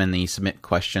submit them in the Submit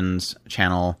Questions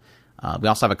channel. We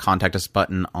also have a contact us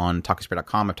button on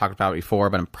otakuspirit.com. I've talked about it before,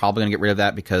 but I'm probably going to get rid of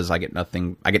that because I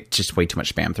get just way too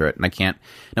much spam through it. And I can't,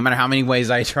 no matter how many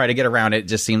ways I try to get around it, it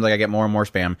just seems like I get more and more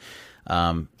spam.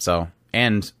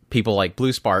 And people like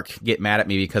Blue Spark get mad at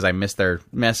me because I missed their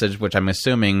message, which I'm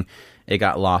assuming it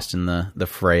got lost in the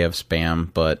fray of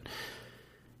spam. But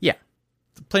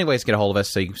plenty of ways to get a hold of us,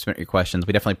 so you can submit your questions.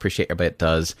 We definitely appreciate everybody that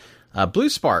does. Blue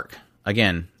Spark,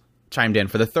 again, chimed in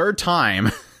for the third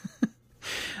time.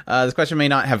 This question may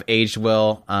not have aged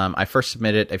well. I first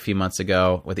submitted it a few months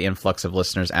ago with the influx of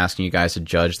listeners asking you guys to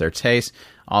judge their taste.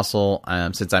 Also,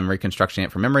 since I'm reconstructing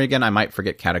it from memory again, I might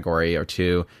forget category or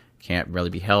two. Can't really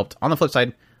be helped. On the flip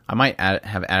side, I might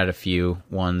have added a few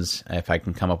ones if I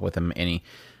can come up with them any.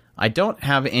 I don't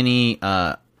have any...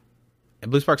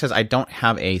 Blue Spark says, I don't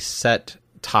have a set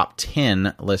top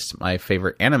 10 list my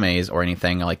favorite animes or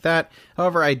anything like that.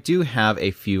 However, I do have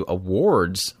a few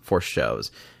awards for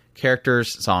shows.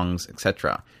 Characters, songs,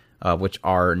 etc., which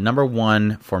are number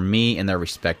one for me in their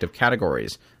respective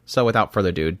categories. So without further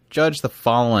ado, judge the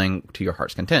following to your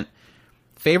heart's content.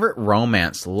 Favorite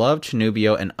romance, Love,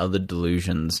 Chunibyo, and Other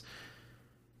Delusions.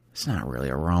 It's not really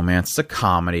a romance, it's a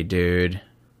comedy, dude.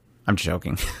 I'm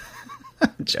joking.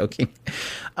 I'm joking.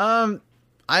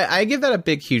 I give that a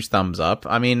big, huge thumbs up.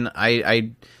 I mean,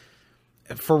 I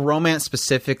for romance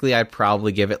specifically, I'd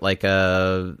probably give it like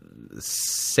a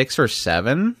 6 or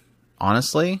 7.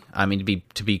 Honestly, I mean,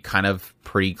 to be kind of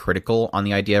pretty critical on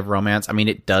the idea of romance. I mean,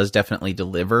 it does definitely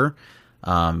deliver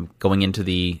going into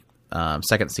the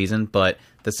second season, but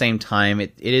at the same time,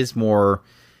 it is more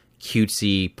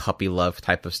cutesy puppy love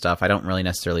type of stuff. I don't really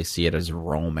necessarily see it as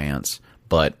romance,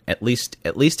 but at least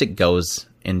it goes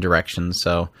in direction.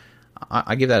 So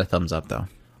I give that a thumbs up, though.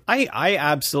 I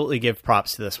absolutely give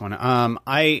props to this one.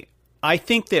 I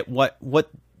think that what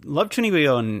Love,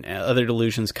 Chunibyo and Other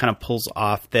Delusions kind of pulls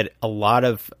off that a lot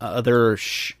of other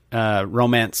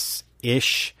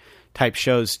romance-ish type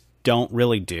shows don't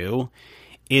really do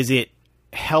is it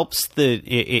helps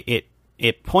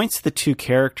it points the two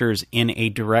characters in a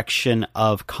direction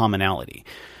of commonality,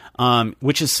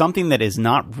 which is something that is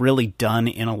not really done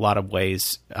in a lot of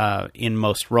ways in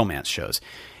most romance shows.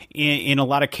 In a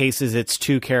lot of cases, it's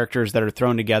two characters that are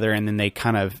thrown together, and then they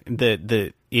kind of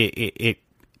it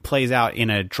plays out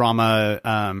in a drama.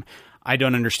 I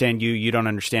don't understand you. You don't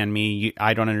understand me.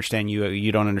 I don't understand you.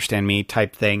 You don't understand me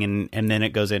type thing. And then it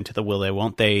goes into the will they,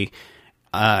 won't they,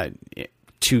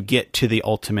 to get to the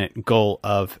ultimate goal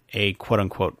of a quote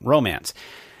unquote romance.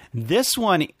 This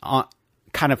one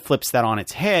kind of flips that on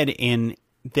its head in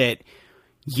that,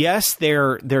 yes,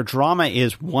 their drama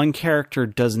is one character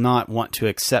does not want to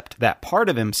accept that part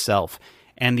of himself,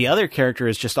 and the other character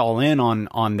is just all in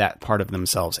on that part of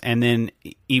themselves. And then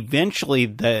eventually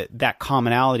that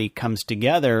commonality comes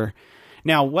together.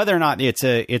 Now, whether or not it's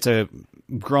a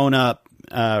grown up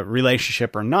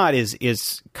relationship or not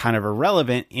is kind of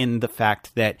irrelevant in the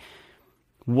fact that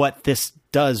what this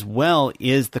does well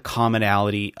is the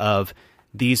commonality of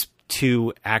these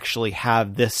two actually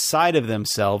have this side of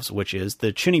themselves, which is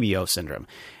the Chunibyo syndrome.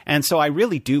 And so I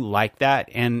really do like that.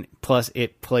 And plus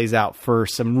it plays out for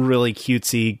some really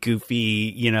cutesy,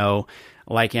 goofy,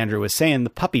 like Andrew was saying, the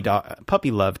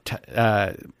puppy love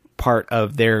part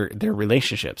of their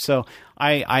relationship. So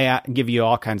I give you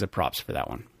all kinds of props for that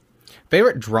one.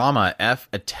 Favorite drama, A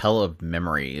Tale of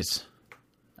Memories.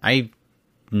 I've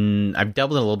dabbled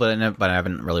a little bit in it, but I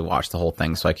haven't really watched the whole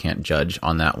thing, so I can't judge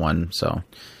on that one. So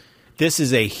this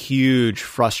is a huge,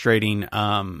 frustrating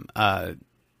on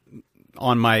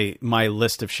my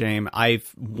list of shame. I've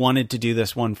wanted to do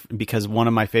this one because one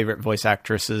of my favorite voice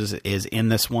actresses is in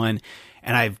this one,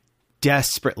 and I've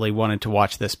desperately wanted to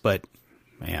watch this, but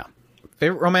yeah.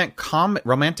 Favorite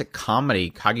romantic comedy,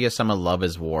 Kaguya-sama Love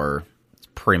is War. It's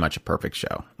pretty much a perfect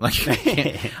show. Like,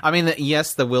 I mean,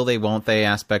 yes, the will they, won't they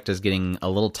aspect is getting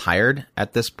a little tired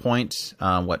at this point.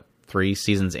 3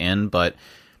 seasons in, but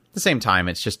at the same time,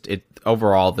 it's just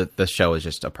overall the show is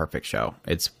just a perfect show.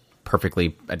 It's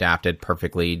perfectly adapted,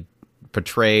 perfectly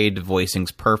portrayed, the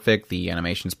voicing's perfect, the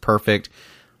animation's perfect.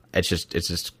 It's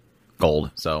just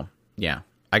gold. So yeah,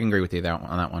 I can agree with you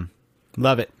on that one.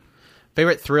 Love it.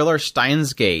 Favorite thriller,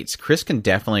 Steins Gate. Chris can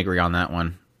definitely agree on that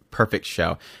one. Perfect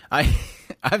show.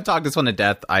 I've talked this one to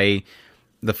death.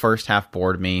 The first half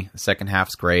bored me. The second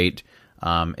half's great.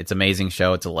 It's an amazing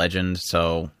show. It's a legend.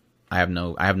 So I have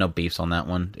no beefs on that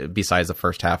one. Besides, the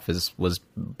first half was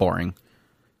boring.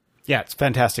 Yeah, it's a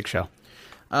fantastic show.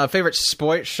 Favorite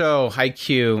sports show,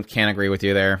 Haikyuu. Can't agree with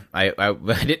you there. I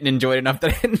didn't enjoy it enough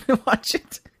that I didn't watch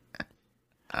it.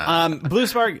 Blue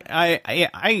Spark.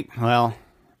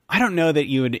 I don't know that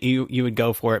you would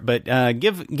go for it, but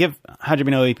give Hajime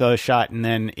no Ippo a shot, and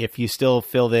then if you still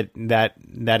feel that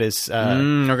is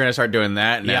we're gonna start doing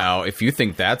that now. Yeah. If you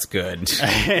think that's good,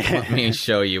 let me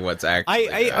show you what's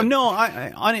actually. In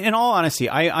all honesty,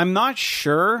 I'm not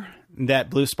sure that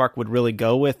Blue Spark would really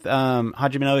go with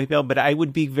Hajime no Ippo, but I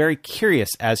would be very curious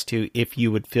as to if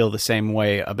you would feel the same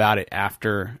way about it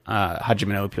after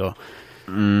Hajime no Ippo.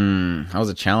 That was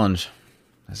a challenge.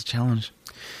 That's a challenge.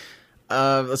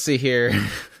 Let's see here.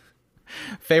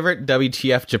 Favorite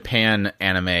WTF Japan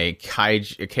anime,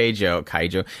 Keijo.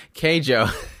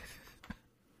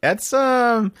 That's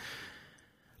I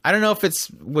don't know if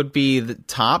would be the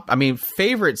top. I mean,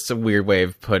 favorite's a weird way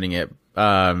of putting it.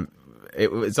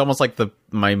 It's almost like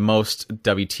my most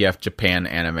WTF Japan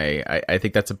anime. I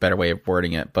think that's a better way of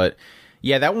wording it. But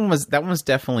yeah, that one was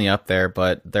definitely up there.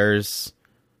 But there's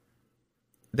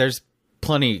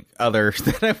plenty others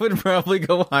that I would probably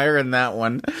go higher in that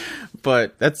one.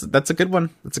 But that's a good one.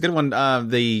 That's a good one.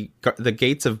 The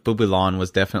Gates of Bootylan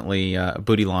was definitely a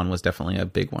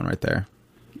big one right there.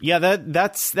 Yeah,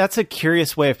 that's a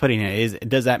curious way of putting it.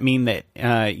 Does that mean that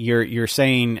you're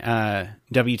saying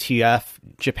WTF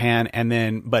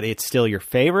Japan but it's still your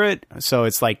favorite? So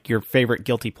it's like your favorite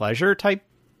guilty pleasure type?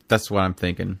 That's what I'm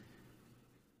thinking.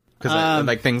 Because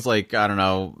like things like, I don't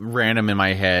know, random in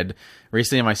my head.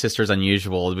 Recently, My Sister's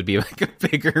Unusual would be like a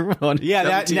bigger one.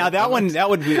 Yeah, that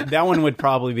one would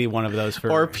probably be one of those for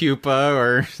or Pupa,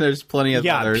 or there's plenty of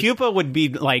others. Yeah, Pupa would be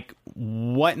like,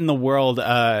 what in the world,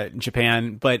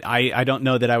 Japan? But I don't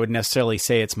know that I would necessarily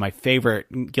say it's my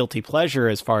favorite guilty pleasure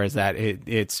as far as that.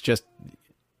 It's just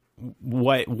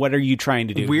what are you trying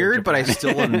to do? Weird, but I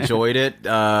still enjoyed it.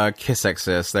 Kiss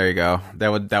Exist. There you go.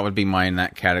 That would be mine in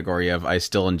that category of I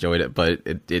still enjoyed it, but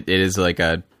it is like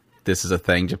this is a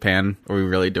thing, Japan. Are we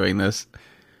really doing this?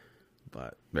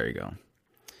 But there you go.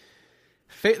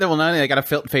 I got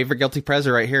a favorite guilty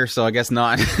pleasure right here, so I guess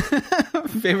not.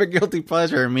 Favorite guilty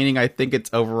pleasure, meaning I think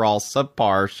it's overall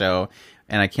subpar show,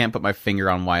 and I can't put my finger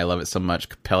on why I love it so much.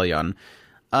 Capellion.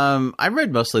 I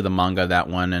read mostly the manga of that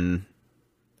one, and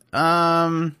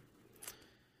I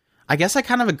guess I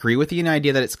kind of agree with you in the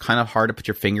idea that it's kind of hard to put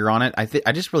your finger on it.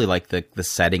 I just really like the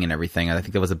setting and everything. I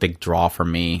think that was a big draw for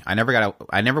me. I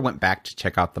never went back to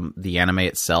check out the anime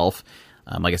itself.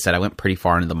 Like I said, I went pretty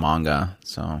far into the manga.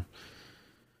 So,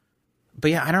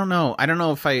 but yeah, I don't know. I don't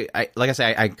know if I like I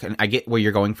say, I get where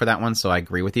you're going for that one. So I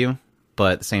agree with you.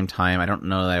 But at the same time, I don't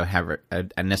know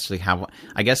that I necessarily have.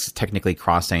 I guess technically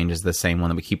Cross Range is the same one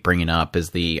that we keep bringing up.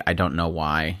 Is the I don't know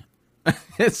why.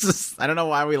 It's just I don't know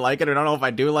why we like it. I don't know if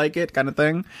I do like it, kind of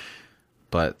thing.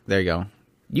 But there you go.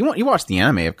 You watched the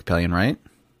anime of Capellion, right?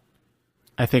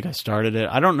 I think I started it.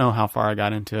 I don't know how far I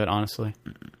got into it, honestly.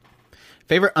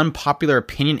 Favorite unpopular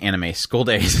opinion anime, School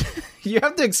Days. You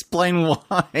have to explain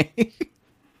why.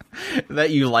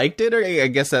 That you liked it, or I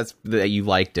guess that's that you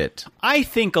liked it. I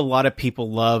think a lot of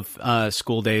people love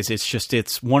School Days.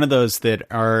 It's one of those that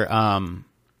are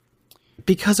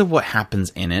because of what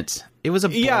happens in it. It was a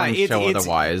boring show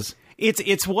otherwise.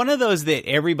 It's one of those that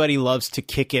everybody loves to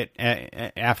kick it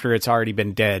after it's already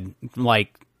been dead,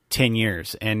 like 10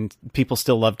 years, and people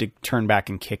still love to turn back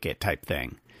and kick it type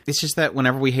thing. It's just that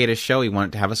whenever we hate a show, we want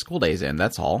it to have a School Days in.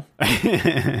 That's all.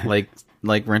 like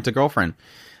Rent a Girlfriend.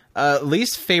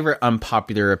 Least favorite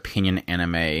unpopular opinion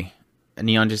anime,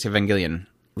 Neon Genesis Evangelion.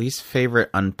 Least favorite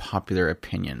unpopular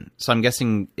opinion. So I'm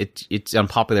guessing it's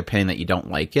unpopular opinion that you don't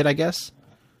like it, I guess.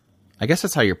 I guess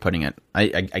that's how you're putting it.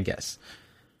 I guess.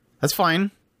 That's fine.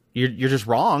 You're just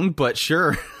wrong, but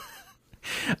sure.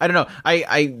 I don't know.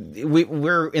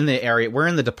 We're in the area. We're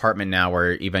in the department now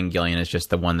where Evangelion is just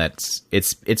the one that's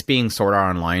it's being sort of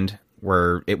online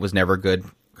where it was never good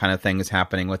kind of thing is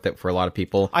happening with it for a lot of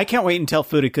people. I can't wait until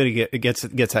Furikuri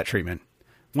gets that treatment.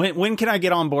 When can I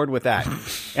get on board with that?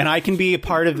 And I can be a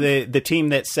part of the team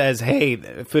that says, "Hey,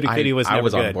 Furikuri was never good." I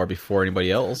was on board before anybody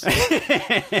else.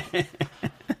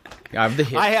 I'm the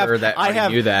hipster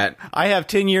that knew that. I have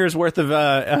 10 years worth of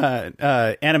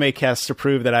anime casts to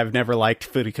prove that I've never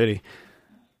liked Furikuri.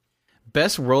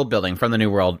 Best world building from the New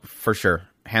World for sure,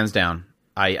 hands down.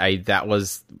 That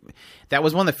was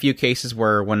one of the few cases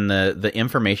where when the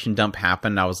information dump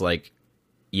happened, I was like,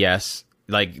 yes,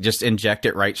 like just inject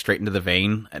it right straight into the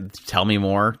vein. Tell me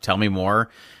more.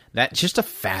 That's just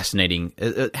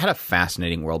it had a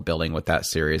fascinating world building with that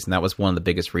series, and that was one of the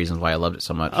biggest reasons why I loved it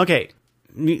so much. Okay.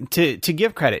 To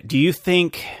give credit, do you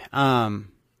think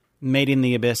Made in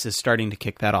the Abyss is starting to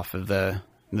kick that off of the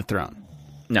throne?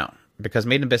 No, because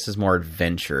Made in the Abyss is more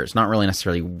adventure. It's not really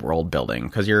necessarily world building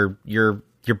because you're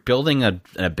building an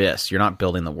abyss. You're not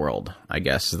building the world, I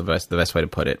guess is the best way to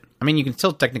put it. I mean, you can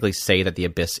still technically say that the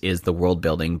abyss is the world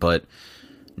building, but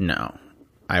no,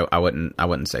 I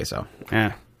wouldn't say so.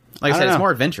 Yeah, like I said, it's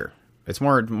more adventure. It's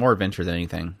more adventure than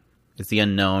anything. It's the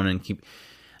unknown and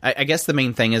I guess the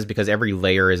main thing is because every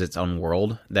layer is its own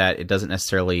world that it doesn't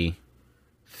necessarily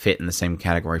fit in the same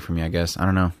category for me, I guess. I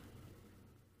don't know.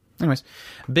 Anyways,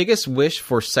 biggest wish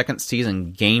for second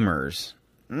season gamers.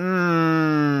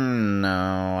 No,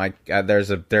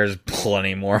 there's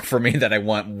plenty more for me that I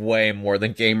want way more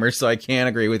than gamers, so I can't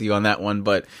agree with you on that one.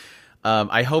 But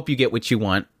I hope you get what you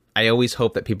want. I always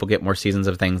hope that people get more seasons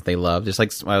of things they love. Just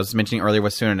like I was mentioning earlier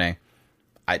with Tsunade.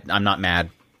 I'm not mad.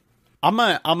 I'm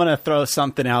gonna throw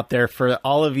something out there for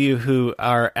all of you who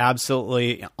are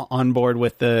absolutely on board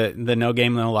with the No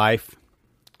Game No Life.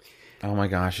 Oh my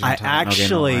gosh! I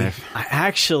actually,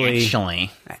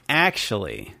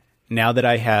 now that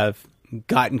I have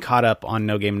gotten caught up on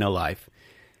No Game No Life,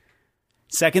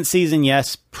 second season,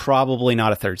 yes, probably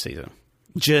not a third season.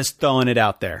 Just throwing it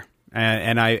out there,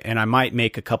 and I might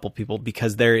make a couple people,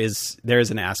 because there is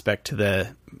an aspect to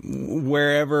the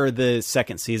wherever the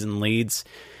second season leads.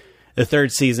 The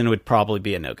third season would probably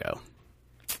be a no-go.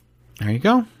 There you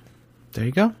go.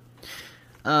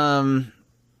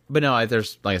 But no,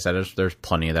 there's, like I said, there's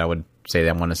plenty that I would say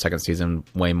that I want a second season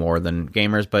way more than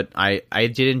Gamers. But I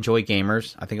did enjoy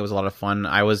Gamers. I think it was a lot of fun.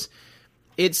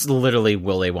 It's literally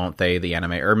will they, won't they, the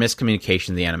anime, or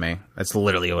miscommunication, the anime. That's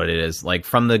literally what it is. Like,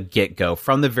 from the get-go,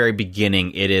 from the very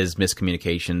beginning, it is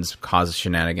miscommunications, causes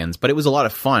shenanigans. But it was a lot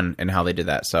of fun in how they did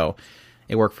that, so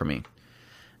it worked for me.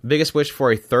 Biggest wish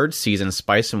for a third season,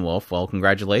 Spice and Wolf. Well,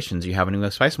 congratulations, you have a new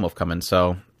Spice and Wolf coming.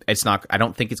 So it's not. I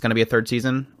don't think it's going to be a third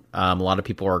season. A lot of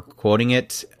people are quoting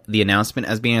it, the announcement,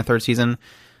 as being a third season.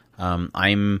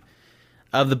 I'm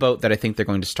of the boat that I think they're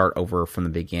going to start over from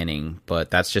the beginning, but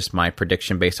that's just my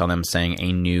prediction based on them saying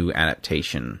a new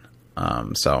adaptation.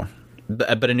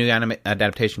 But a new anime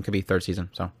adaptation could be third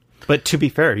season. So, but to be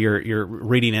fair, you're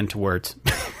reading into words.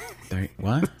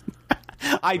 What?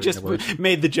 I just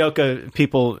made the joke of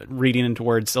people reading into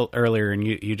words earlier, and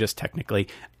you just technically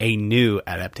a new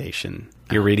adaptation.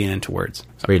 You're reading into words.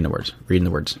 So. Reading the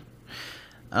words.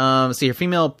 So your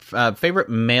female favorite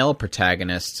male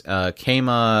protagonist,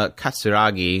 Keima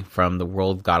Katsuragi from The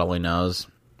World God Only Knows.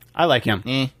 I like him.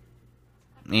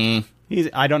 I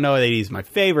don't know that he's my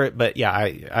favorite, but yeah,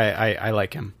 I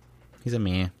like him. He's a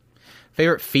meh.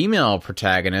 Favorite female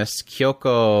protagonist,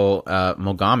 Kyoko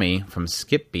Mogami from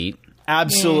Skip Beat.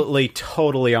 Absolutely,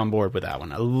 totally on board with that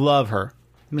one. I love her.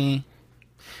 Me.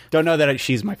 Don't know that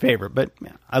she's my favorite, but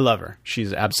yeah, I love her.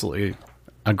 She's absolutely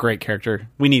a great character.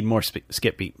 We need more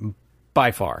Skip Beat,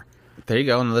 by far. There you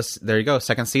go. There you go.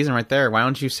 Second season right there. Why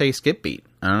don't you say Skip Beat?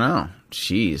 I don't know.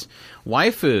 Jeez.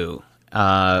 Waifu,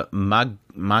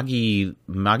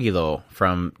 Magilo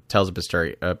from Tales of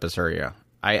Berseria.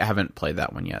 I haven't played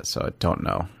that one yet, so I don't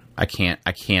know. I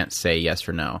can't say yes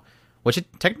or no. Which it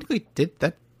technically did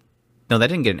that. No, that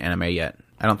didn't get an anime yet.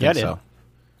 I don't think so.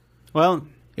 Well,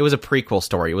 it was a prequel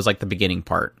story. It was like the beginning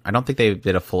part. I don't think they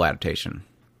did a full adaptation.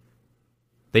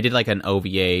 They did like an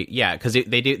OVA. Yeah, because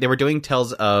they were doing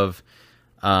Tales of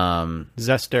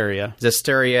Zestiria,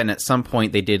 and at some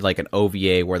point they did like an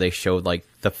OVA where they showed like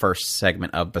the first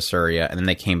segment of Berseria, and then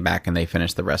they came back and they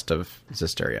finished the rest of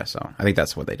Zestiria. So I think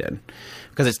that's what they did,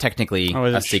 because it's technically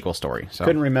a sequel story. So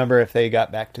couldn't remember if they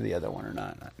got back to the other one or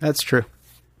not. That's true.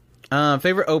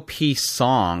 Favorite OP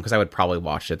song, because I would probably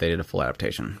watch it. They did a full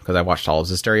adaptation, because I watched all of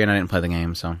Zestiria and I didn't play the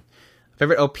game. So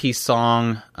favorite OP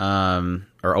song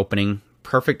or opening.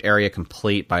 Perfect Area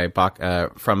Complete by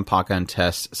from Paka and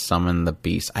Tess, Summon the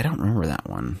Beast. I don't remember that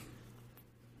one.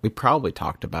 We probably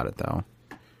talked about it though.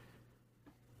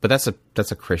 But that's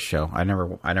a Chris show. I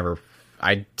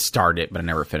started it, but I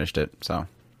never finished it. So,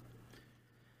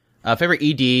 favorite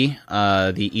ED,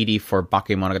 the ED for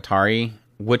Bakemonogatari.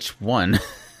 Which one?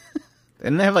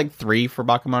 Didn't they have like 3 for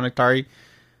Bakemonogatari?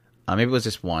 Maybe it was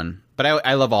just one. But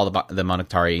I love all the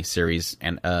Monogatari series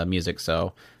and music,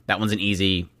 so that one's an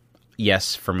easy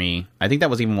yes for me. I think that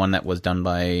was even one that was done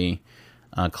by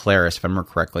Claris, if I remember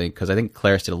correctly, because I think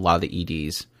Claris did a lot of the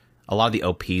EDs. A lot of the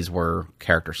OPs were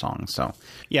character songs. So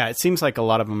yeah, it seems like a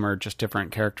lot of them are just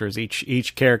different characters.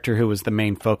 Each character who was the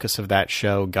main focus of that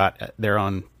show got their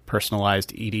own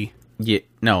personalized ED. Yeah,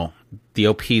 no, the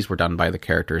OPs were done by the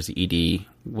characters. The ED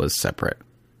was separate.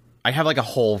 I have like a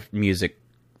whole music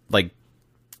like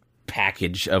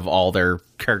package of all their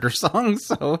character songs,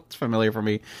 so it's familiar for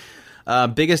me.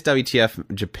 Biggest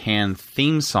WTF Japan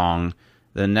theme song,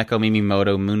 the Neko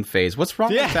Mimimoto Moon Phase. What's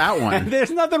wrong with that one?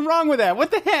 There's nothing wrong with that.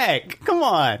 What the heck? Come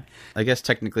on. I guess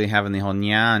technically having the whole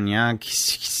nya nya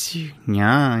kiss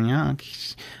nya nya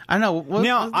kiss. I don't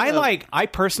know. I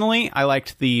personally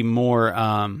liked the more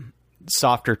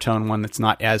softer tone one that's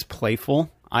not as playful.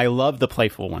 I love the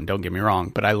playful one, don't get me wrong,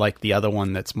 but I like the other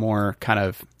one that's more kind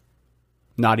of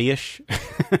naughty-ish.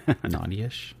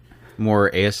 Naughty-ish? More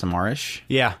ASMR-ish?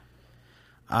 Yeah.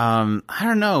 I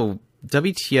don't know.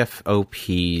 WTF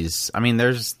OPs. I mean,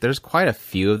 there's quite a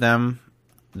few of them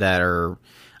that are.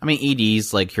 I mean,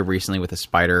 EDs like here recently with the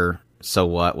spider So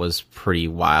What was pretty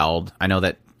wild. I know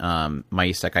that My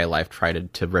Isekai Life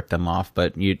tried to rip them off,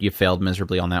 but you failed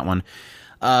miserably on that one.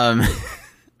 I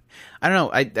don't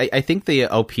know. I think the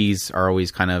OPs are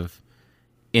always kind of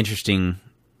interesting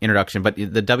introduction, but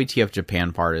the WTF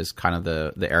Japan part is kind of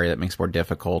the area that makes it more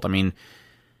difficult. I mean,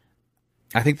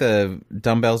 I think the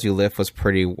Dumbbells You Lift was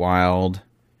pretty wild.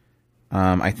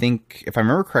 I think, if I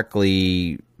remember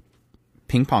correctly,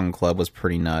 Ping Pong Club was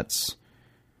pretty nuts.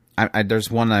 There's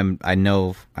one I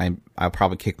know I'll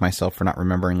probably kick myself for not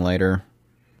remembering later.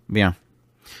 But yeah,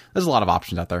 there's a lot of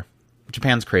options out there.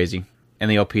 Japan's crazy, and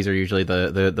the OPs are usually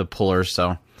the pullers.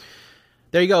 So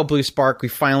there you go, Blue Spark. We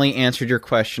finally answered your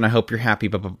question. I hope you're happy,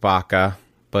 Baka.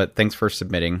 But thanks for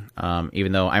submitting.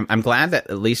 Even though I'm glad that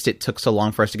at least it took so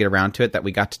long for us to get around to it, that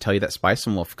we got to tell you that Spice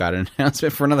and Wolf got an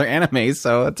announcement for another anime.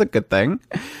 So that's a good thing.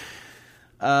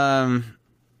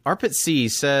 Arpit C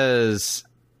says,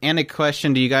 and a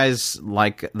question, do you guys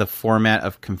like the format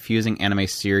of confusing anime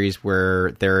series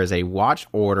where there is a watch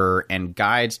order and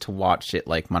guides to watch it,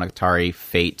 like Monogatari,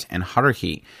 Fate, and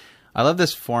Haruhi? I love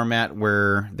this format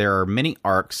where there are many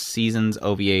arcs, seasons,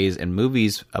 OVAs, and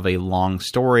movies of a long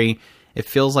story. It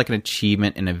feels like an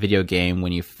achievement in a video game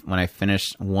when I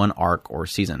finish one arc or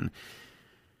season.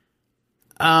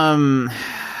 I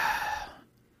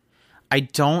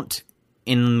don't,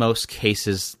 in most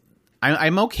cases.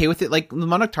 I'm okay with it. Like the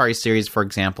Monogatari series, for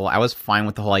example, I was fine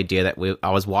with the whole idea that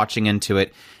I was watching into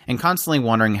it and constantly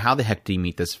wondering, how the heck do you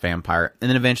meet this vampire? And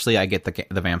then eventually I get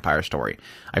the vampire story.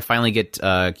 I finally get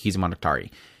Kizu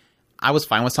Monogatari. I was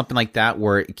fine with something like that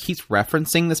where it keeps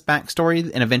referencing this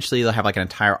backstory and eventually they'll have like an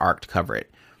entire arc to cover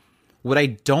it. What I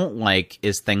don't like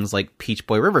is things like Peach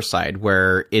Boy Riverside,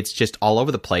 where it's just all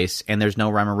over the place and there's no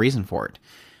rhyme or reason for it.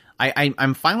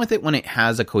 I'm fine with it when it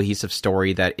has a cohesive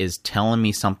story that is telling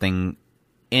me something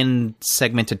in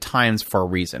segmented times for a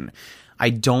reason.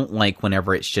 I don't like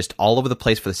whenever it's just all over the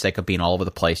place for the sake of being all over the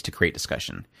place to create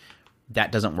discussion.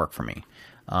 That doesn't work for me.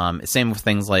 Same with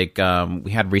things like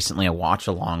we had recently a watch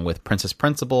along with Princess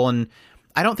Principal, and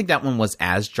I don't think that one was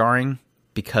as jarring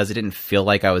because it didn't feel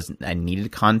like I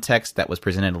needed context that was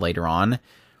presented later on.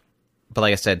 But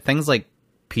like I said, things like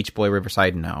Peach Boy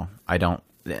Riverside, no, I don't.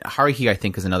 Haruhi, I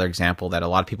think, is another example that a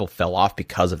lot of people fell off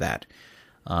because of that.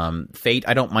 Fate,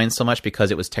 I don't mind so much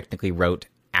because it was technically wrote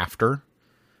after.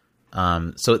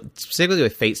 So specifically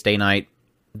with Fate Stay Night,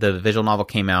 the visual novel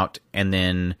came out, and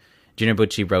then Junior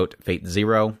Bucci wrote Fate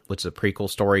Zero, which is a prequel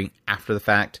story after the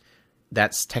fact.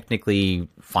 That's technically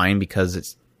fine because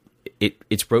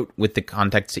it's wrote with the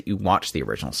context that you watch the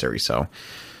original series. So,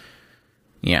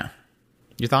 yeah.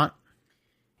 Your thought?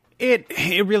 It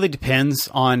really depends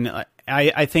on.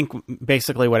 I think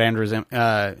basically what Andrew's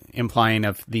implying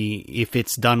of if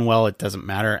it's done well, it doesn't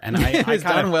matter. And if it's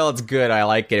done well, it's good. I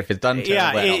like it. If it's done terribly,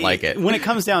 I don't like it. When it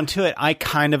comes down to it, I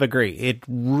kind of agree. It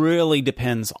really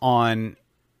depends on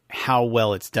how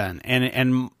well it's done.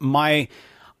 And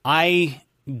I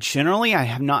generally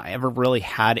have not ever really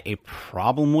had a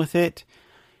problem with it.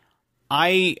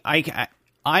 I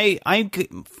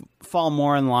fall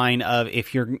more in line of,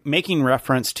 if you're making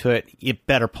reference to it, you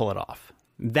better pull it off.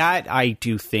 That I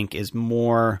do think is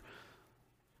more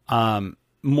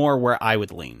where I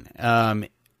would lean.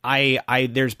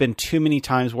 There's been too many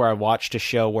times where I watched a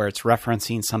show where it's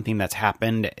referencing something that's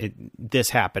happened.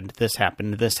 This happened,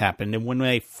 and when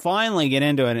they finally get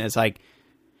into it, it's like,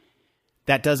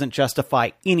 that doesn't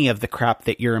justify any of the crap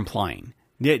that you're implying.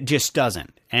 It just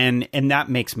doesn't, and that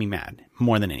makes me mad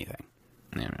more than anything.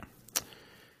 Yeah.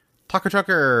 Taco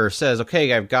Trucker says,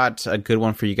 okay, I've got a good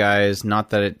one for you guys.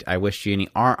 Not that I wish you any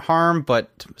harm,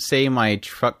 but say my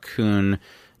truck-kun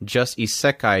just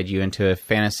isekai'd you into a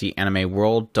fantasy anime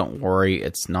world. Don't worry,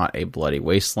 it's not a bloody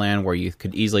wasteland where you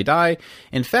could easily die.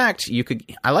 In fact, you could.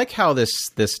 I like how this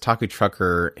Taco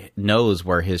Trucker knows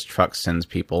where his truck sends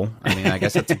people. I mean, I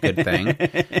guess that's a good thing.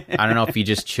 I don't know if you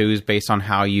just choose based on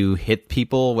how you hit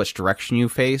people, which direction you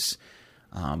face.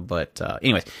 But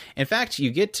anyways, in fact,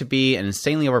 you get to be an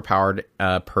insanely overpowered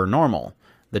per normal.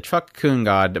 The truck-kun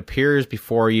god appears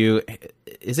before you.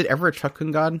 Is it ever a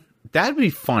truck-kun god? That'd be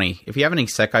funny if you have an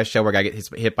isekai show where a guy gets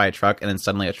hit by a truck and then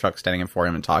suddenly a truck standing in for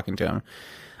him and talking to him.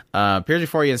 Appears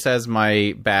before you and says,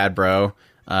 "My bad, bro.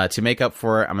 To make up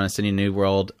for it, I'm going to send you a new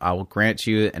world. I will grant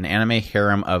you an anime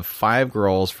harem of 5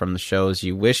 girls from the shows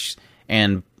you wish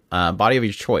and body of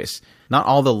your choice. Not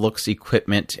all the looks,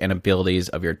 equipment, and abilities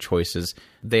of your choices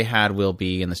they had will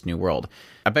be in this new world."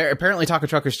 Apparently, Taco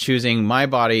Trucker's choosing My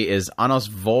Body is Anos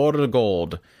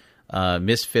Vorgold,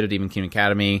 Misfit of Demon King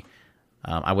Academy.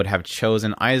 I would have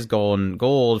chosen Eyes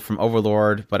Gold from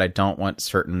Overlord, but I don't want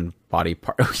certain body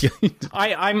parts.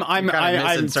 I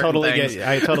totally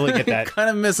get that. Kind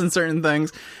of missing certain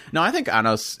things. No, I think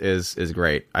Anos is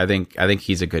great. I think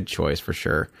he's a good choice for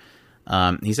sure.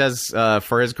 He says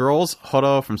for his girls,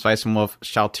 Horo from Spice and Wolf,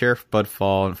 Shaltir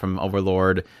Budfall from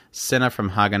Overlord, Senna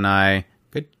from Haganai.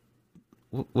 Good.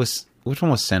 Which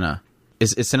one was Senna?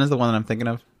 Is Senna the one that I'm thinking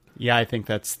of? Yeah, I think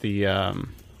that's the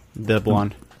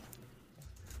blonde.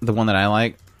 The one that I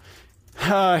like?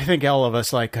 I think all of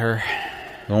us like her.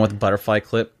 The one with the butterfly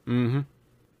clip? Mm-hmm.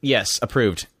 Yes,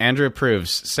 approved. Andrew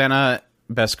approves. Senna,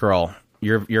 best girl.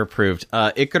 You're approved.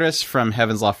 Icarus from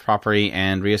Heaven's Loft Property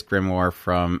and Rias Grimoire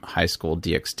from High School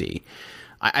DxD.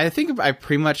 I think I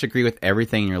pretty much agree with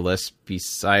everything in your list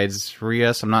besides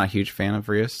Rias. I'm not a huge fan of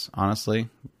Rias, honestly.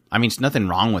 I mean, there's nothing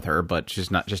wrong with her, but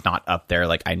she's not up there.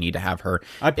 Like, I need to have her.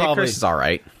 Icarus is all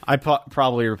right. I'd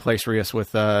probably replace Rias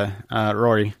with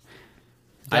Rory.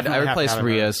 I'd replace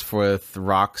Rias with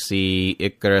Roxy,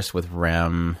 Icarus with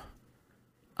Rem,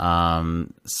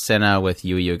 Senna with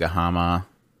Yu Gahama.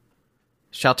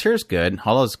 Shaltir's good.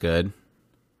 Hollow's good.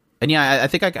 And yeah, I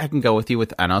think I can go with you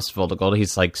with Anos Voldegold.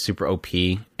 He's like super OP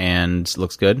and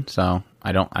looks good, so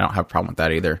I don't have a problem with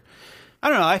that either. I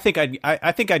don't know. I think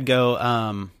I'd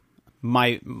go.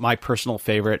 My personal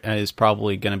favorite is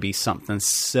probably going to be something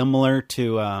similar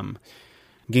to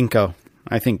Ginkgo.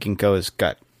 I think Ginkgo has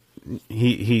got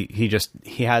he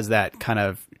has that kind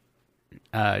of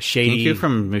shady. Ginkgo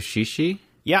from Mushishi?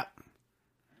 Yeah.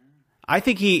 I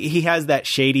think he has that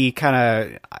shady kind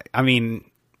of. I mean,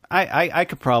 I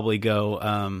could probably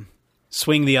go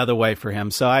swing the other way for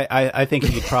him. So I think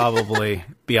he'd probably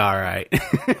be all right.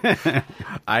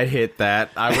 I'd hit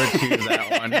that. I would choose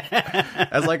that one.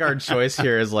 As like our choice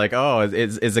here is like, oh,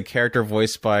 is a character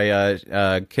voiced by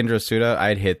Kendra Suda?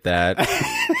 I'd hit that.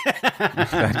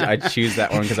 I'd choose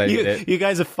that one because I did it. You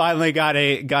guys have finally got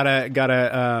a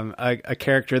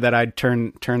character that I'd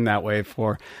turn that way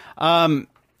for.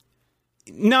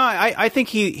 No, I think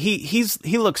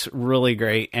he looks really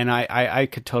great, and I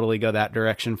could totally go that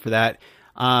direction for that.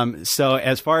 So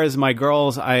as far as my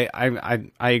girls, I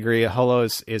agree. Holo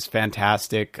is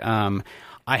fantastic.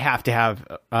 I have to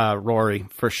have Rory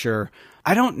for sure.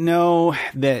 I don't know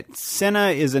that Senna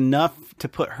is enough to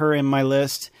put her in my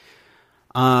list.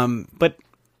 But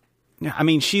I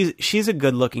mean, she's a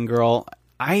good looking girl.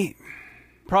 I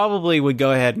probably would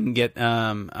go ahead and get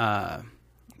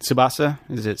Tsubasa.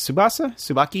 Is it Tsubasa?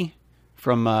 Tsubaki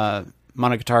from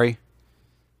Monogatari.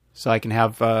 So I can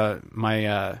have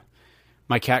my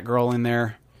cat girl in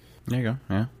there. There you go.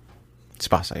 Yeah.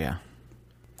 Tsubasa, yeah.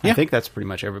 I think that's pretty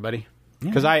much everybody.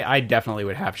 Because I definitely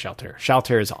would have Shaltir.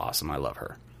 Shaltir is awesome. I love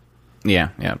her. Yeah,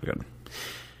 good.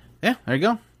 Yeah, there you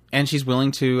go. And she's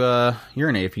willing to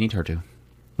urinate if you need her to.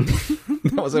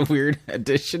 That was a weird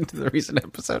addition to the recent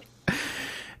episode.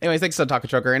 Anyways, thanks to Taco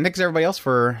Trucker, and thanks to everybody else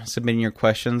for submitting your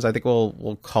questions. I think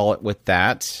we'll call it with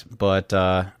that. But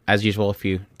as usual, if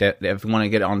you want to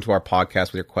get onto our podcast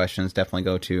with your questions, definitely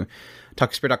go to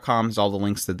TalkSpirit.com. There's all the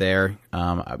links to there.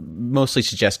 I mostly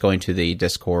suggest going to the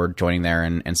Discord, joining there,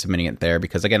 and submitting it there.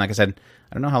 Because again, like I said,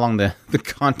 I don't know how long the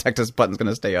contact us button's going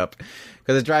to stay up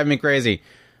because it's driving me crazy.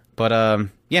 But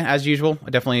yeah, as usual, I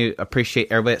definitely appreciate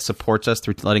everybody that supports us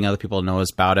through letting other people know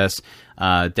about us.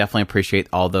 Definitely appreciate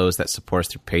all those that support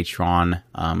us through Patreon.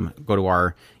 Go to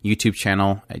our YouTube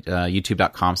channel at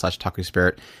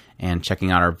youtube.com/TalkSpirit and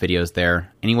checking out our videos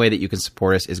there. Any way that you can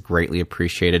support us is greatly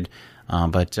appreciated.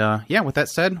 But yeah, with that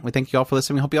said, we thank you all for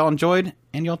listening. We hope you all enjoyed,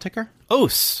 and you all take care.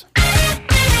 Os!